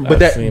that.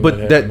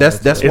 But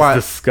that's why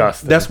it's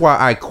disgusting. That's why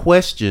I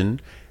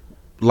question,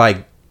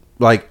 like,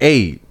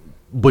 A,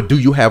 but do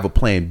you have a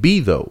plan B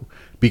though?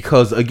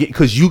 Because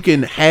you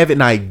can have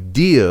an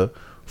idea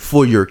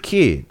for your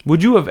kid.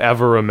 Would you have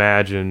ever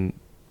imagined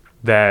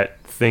that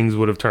things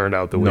would have turned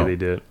out the way they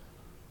did?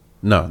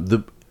 No,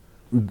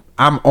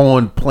 I'm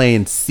on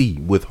plan C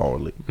with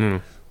Harley.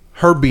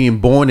 Her being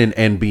born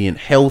and being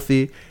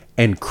healthy,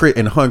 and her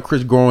and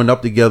Chris growing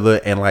up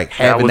together and like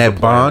having that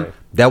bond.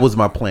 That was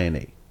my plan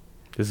A.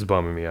 This is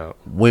bumming me out.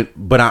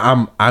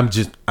 I'm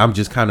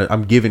just kind of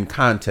I'm giving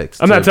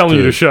context. I'm not telling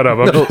you to shut up.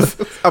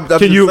 I'm just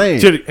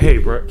saying. Hey,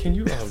 bro, can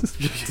you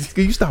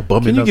can you stop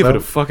bumming? Can you give out? it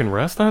a fucking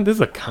rest on? This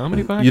is a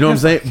comedy podcast. You know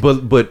what I'm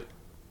saying? But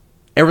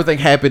everything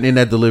happened in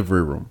that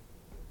delivery room.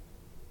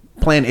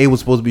 Plan A was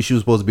supposed to be, she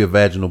was supposed to be a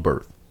vaginal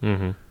birth.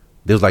 Mm-hmm.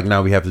 They was like,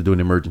 now we have to do an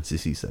emergency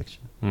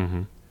C-section.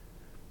 Mm-hmm.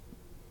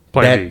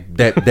 Plan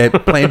B.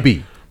 That plan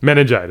B.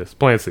 Meningitis.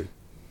 Plan C.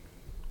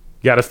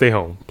 Gotta stay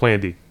home. Plan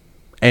D.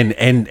 And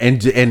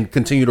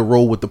continue to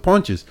roll with the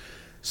punches.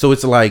 So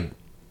it's like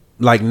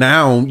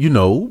now, you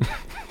know.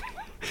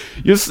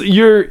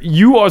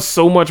 You are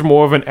so much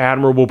more of an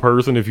admirable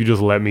person if you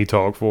just let me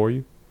talk for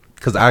you.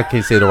 Because I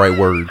can't say the right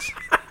words.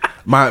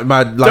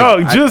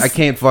 I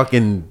can't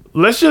fucking.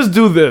 Let's just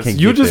do this.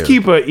 You just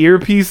keep an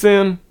earpiece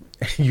in,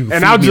 and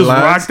I'll just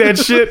rock that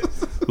shit.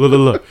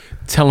 Look.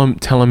 Tell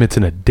him it's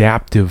an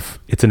adaptive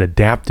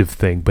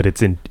thing, but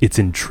it's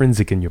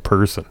intrinsic in your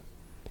person.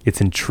 It's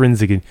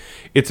intrinsic in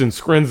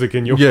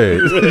your yeah.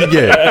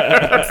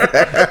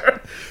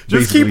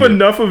 Just keep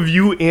enough of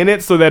you in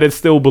it so that it's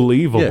still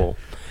believable.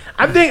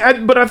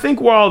 Yeah. I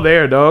think we're all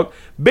there, dog.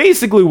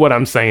 Basically, what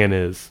I'm saying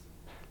is,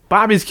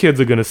 Bobby's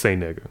kids are gonna say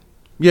nigga.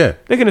 Yeah,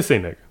 they're gonna say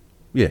nigga.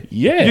 Yeah.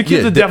 Your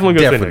kids are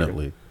definitely gonna say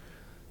nigga.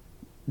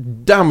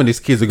 Dominic's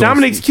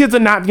kids are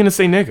not gonna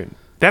say nigga.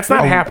 That's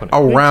not happening.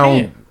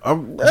 Around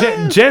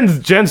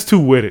Jen's too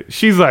with it.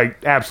 She's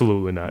like,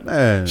 absolutely not.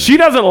 Man. She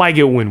doesn't like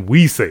it when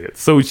we say it,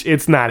 so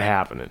it's not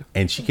happening.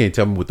 And she can't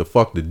tell me what the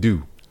fuck to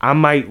do. I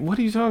might. What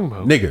are you talking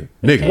about? Nigga.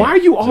 Why are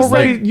you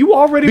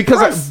already?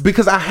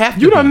 Because I have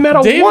to. You done met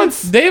her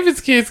once.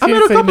 David's kids. I met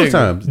her a couple of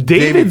times.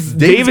 David's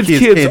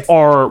kids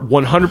are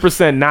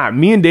 100% not.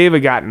 Me and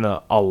David got in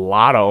a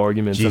lot of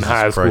arguments in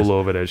high school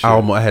over that shit.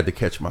 I had to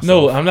catch myself.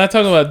 No, I'm not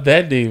talking about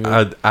that David.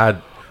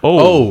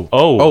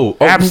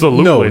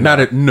 Absolutely.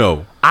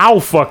 No.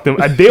 I'll fuck them.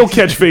 They'll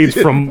catch fades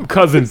from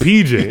cousin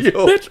PJ.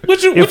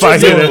 If I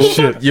hear that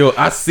shit. Yo,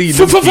 I see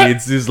them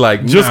kids is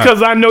like, just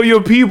because I know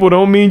your people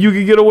don't mean you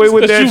can get away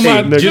with that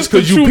shit. Just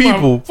because you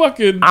people,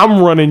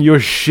 I'm running your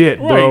shit,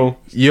 bro.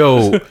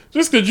 Yo,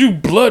 just because you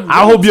blood.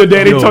 I hope your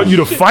daddy taught you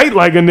to fight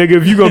like a nigga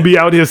if you gonna be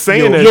out here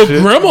saying that your shit.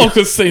 Your grandma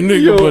could say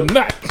nigga, but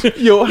not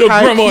your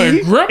grandma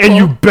and grandpa. And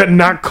you better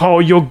not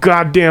call your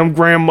goddamn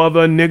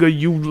grandmother a nigga,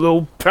 you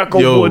little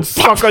Peckerwood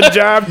sucker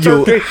job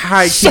turkey.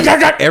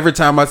 Every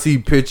time I see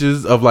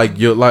pictures of like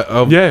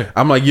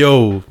I'm like,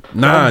 yo,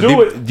 nah, don't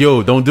do it.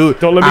 Yo, don't do it.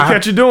 Don't let me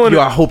catch you doing it.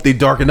 I hope they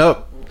darken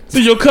up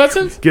See your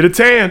cousins? Get a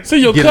tan. See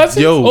your Get-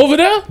 cousins yo. over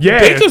there? Yeah.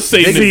 They could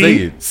say They nigga. could say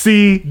it.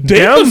 See, They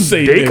them, could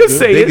say they nigga. could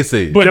say They it. could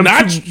say it. But Them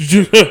not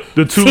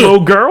the two little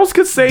girls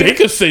could say They it.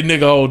 could say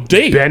nigga all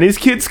day. Benny's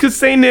kids could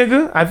say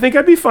nigga. I think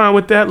I'd be fine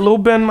with that. Lil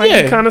Ben might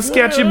Yeah. be kind of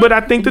sketchy, but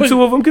I think the But-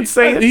 two of them could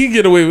say it. He can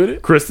get away with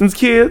it. Kristen's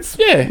kids,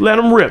 Yeah. let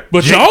them rip.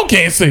 But y'all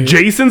can't say it.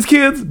 Jason's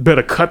kids,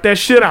 better cut that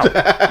shit out.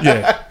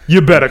 Yeah.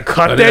 You better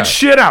cut it that out.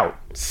 shit out.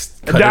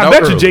 Cut it I out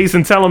bet you early.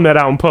 Jason tell him that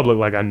out in public.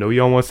 Like, I know you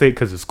don't want to say it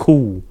because it's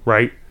cool,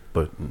 right?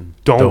 But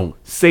Don't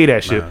say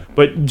that shit.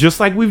 But just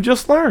like we've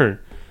just learned,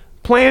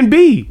 Plan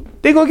B,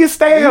 they gonna get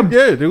stabbed.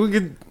 yeah, they will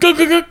get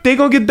They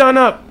gonna get done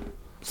up.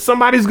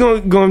 Somebody's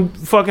gonna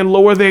fucking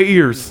lower their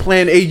ears.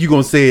 plan A. You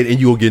gonna say it and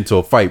you will get into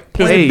a fight.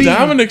 Plan Hey, B.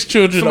 Dominic's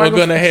children somebody are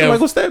going to somebody have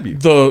gonna stab you.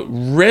 the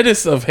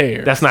reddest of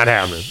hair. That's not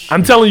happening.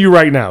 I'm telling you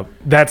right now.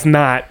 That's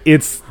not.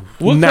 It's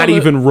not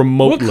even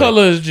remotely. What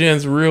color is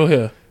Jen's real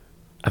hair?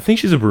 I think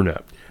she's a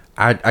brunette.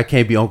 I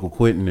can't be Uncle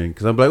Quentin then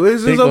because I'm like,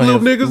 where's They this up, gonna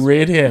little have niggas?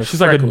 red hair. And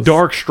She's like a freckles.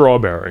 dark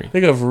strawberry. They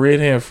got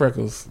red hair and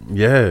freckles.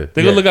 Yeah,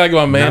 They gonna look like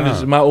my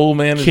manager, my old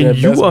manager. Can at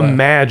you Best Buy.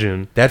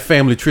 imagine that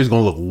family tree is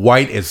gonna look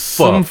white as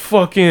some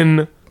fuck.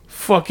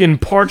 fucking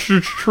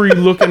partridge tree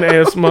looking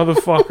ass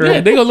motherfucker? Yeah,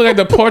 they gonna look like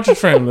the Partridge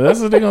Family. That's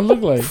what they gonna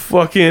look like.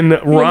 Fucking They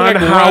look Ron like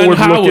Howard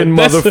looking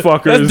That's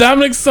motherfuckers.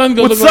 Dominic's son.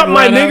 Gonna What's look up, like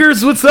my Ron Howard.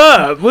 niggers? What's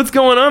up? What's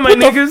going on, my What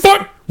the niggas?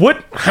 fuck?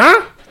 What?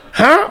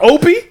 Huh?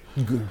 Opie?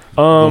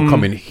 Gonna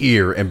come in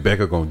here and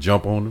Becca gonna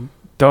jump on them,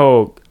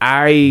 Dog,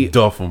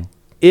 duff them.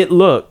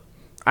 look,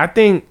 I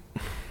think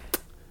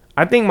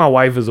my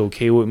wife is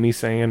okay with me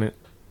saying it,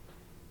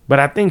 but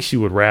I think she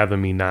would rather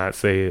me not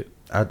say it.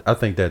 I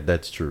think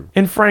that's true.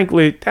 And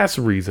frankly, that's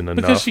reason enough.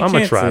 Because she I'm gonna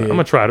can't try. say I'm it.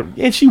 gonna try to,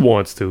 and she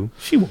wants to.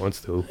 She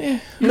wants to.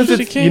 Because she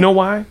it's, can't. you know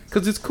why?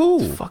 Cause it's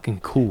cool. Fucking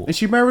cool. And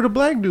she married a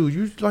black dude.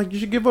 You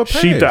should give her a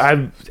pass. She,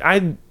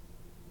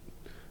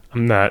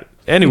 I'm not.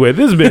 Anyway,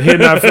 this has been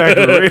Hidden Eye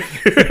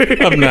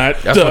Factory. I'm not.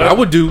 That's what I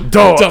would do.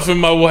 Dog. Duffing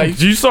my wife.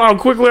 You saw how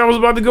quickly I was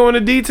about to go into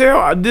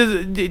detail.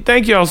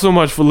 Thank y'all so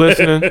much for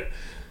listening.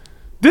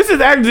 This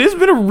has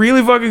been a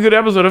really fucking good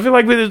episode. I feel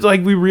like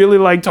we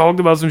really talked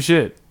about some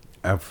shit.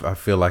 I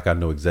feel like I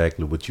know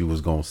exactly what you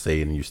was gonna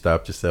say, and you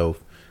stopped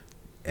yourself.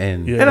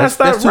 And Yeah. And I that's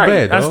stopped too right.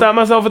 bad, I dog. stopped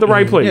myself at the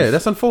right place. Yeah,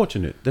 that's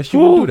unfortunate that she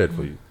would do that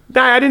for you.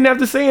 Nah, I didn't have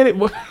to say it.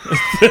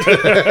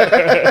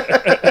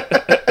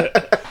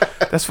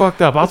 That's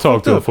fucked up. I'll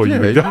talk to her for you,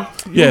 big dog.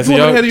 Yeah, so You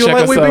y'all ahead of your check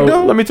us lightweight, big out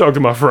dog? Let me talk to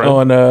my friend.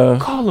 on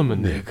Call him a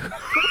nigga.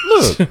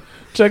 Look,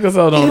 check us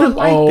out He on don't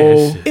like that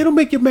all shit. it'll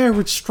make your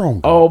marriage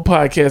stronger. all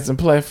podcasting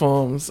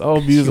platforms,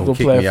 all musical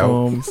kick me out.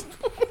 platforms,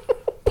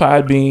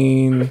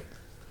 Podbean,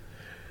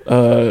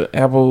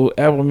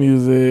 Apple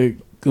Music,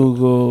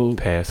 Google,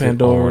 Pass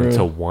Pandora, it on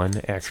to one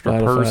extra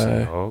Spotify.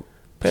 person, dog.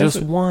 Pass Just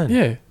it- one.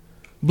 Yeah,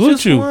 Blue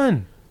Just Chew,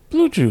 one.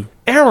 Blue Chew.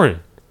 Aaron,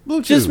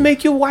 Blue just Chew.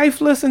 make your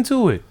wife listen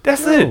to it.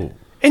 That's No. it.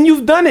 And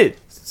you've done it.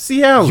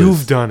 Cialis.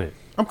 You've done it.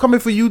 I'm coming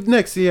for you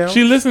next, Cialis.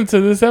 She listened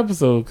to this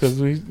episode because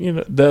we,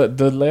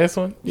 the last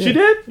one. Yeah. She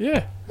did?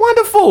 Yeah.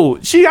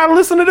 Wonderful. She got to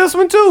listen to this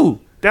one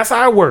too. That's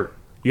how it works.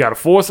 You got to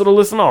force her to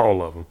listen to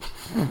all of them.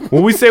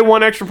 When we say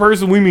one extra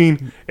person, we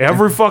mean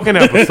every fucking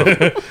episode.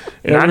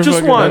 Not Every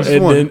just fucking one.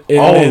 time.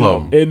 All then,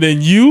 of 'em. And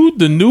then you,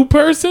 the new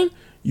person,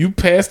 you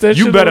pass that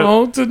You shit better,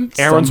 along to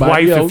Aaron's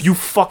somebody wife, else. if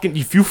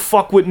you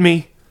fuck with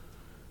me,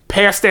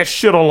 pass that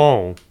shit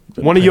along.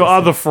 One of your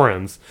other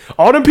friends.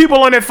 All them people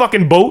on that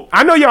fucking boat.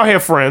 I know y'all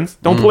have friends.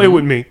 Don't play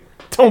with me.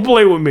 Don't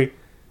play with me.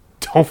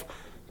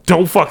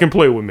 Don't fucking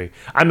play with me.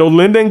 I know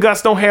Linda and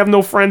Gus don't have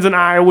no friends in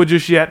Iowa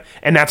just yet,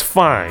 and that's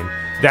fine.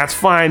 That's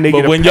fine. They But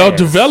get a when y'all pass.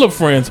 develop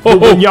friends,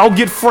 But when y'all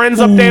get friends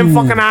up there in Ooh.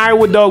 fucking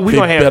Iowa, dog, we They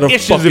gonna have better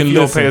issues if fucking you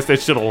don't listen. pass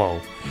that shit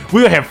along.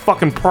 We gonna have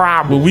fucking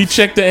problems. when we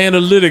check the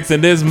analytics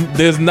and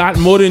there's not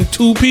more than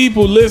 2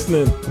 people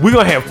listening. We're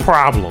gonna have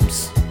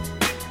problems.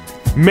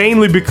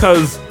 Mainly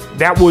because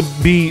that would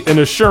be an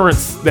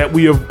assurance that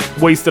we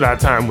have wasted our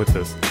time with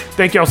this.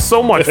 Thank y'all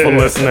so much for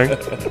listening.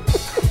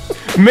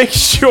 Make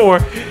sure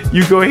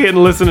you go ahead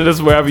and listen to this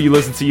wherever you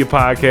listen to your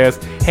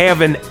podcast.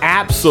 Have an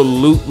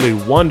absolutely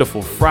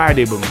wonderful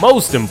Friday, but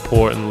most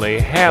importantly,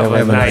 have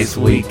a nice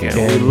weekend.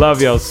 We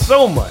love y'all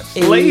so much.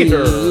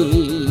 Later.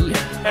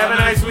 Have a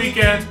nice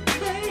weekend.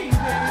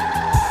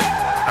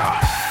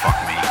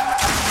 Fuck me.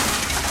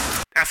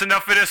 That's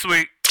enough for this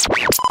week.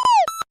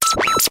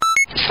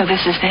 So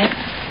this is it?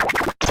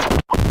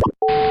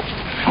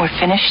 We're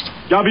finished?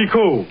 Y'all be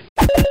cool.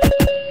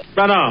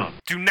 Right on.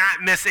 Do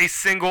not miss a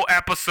single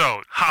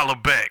episode. Holla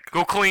back.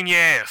 Go clean your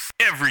ass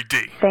every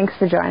day. Thanks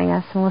for joining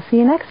us, and we'll see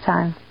you next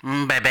time.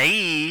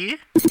 Bye-bye.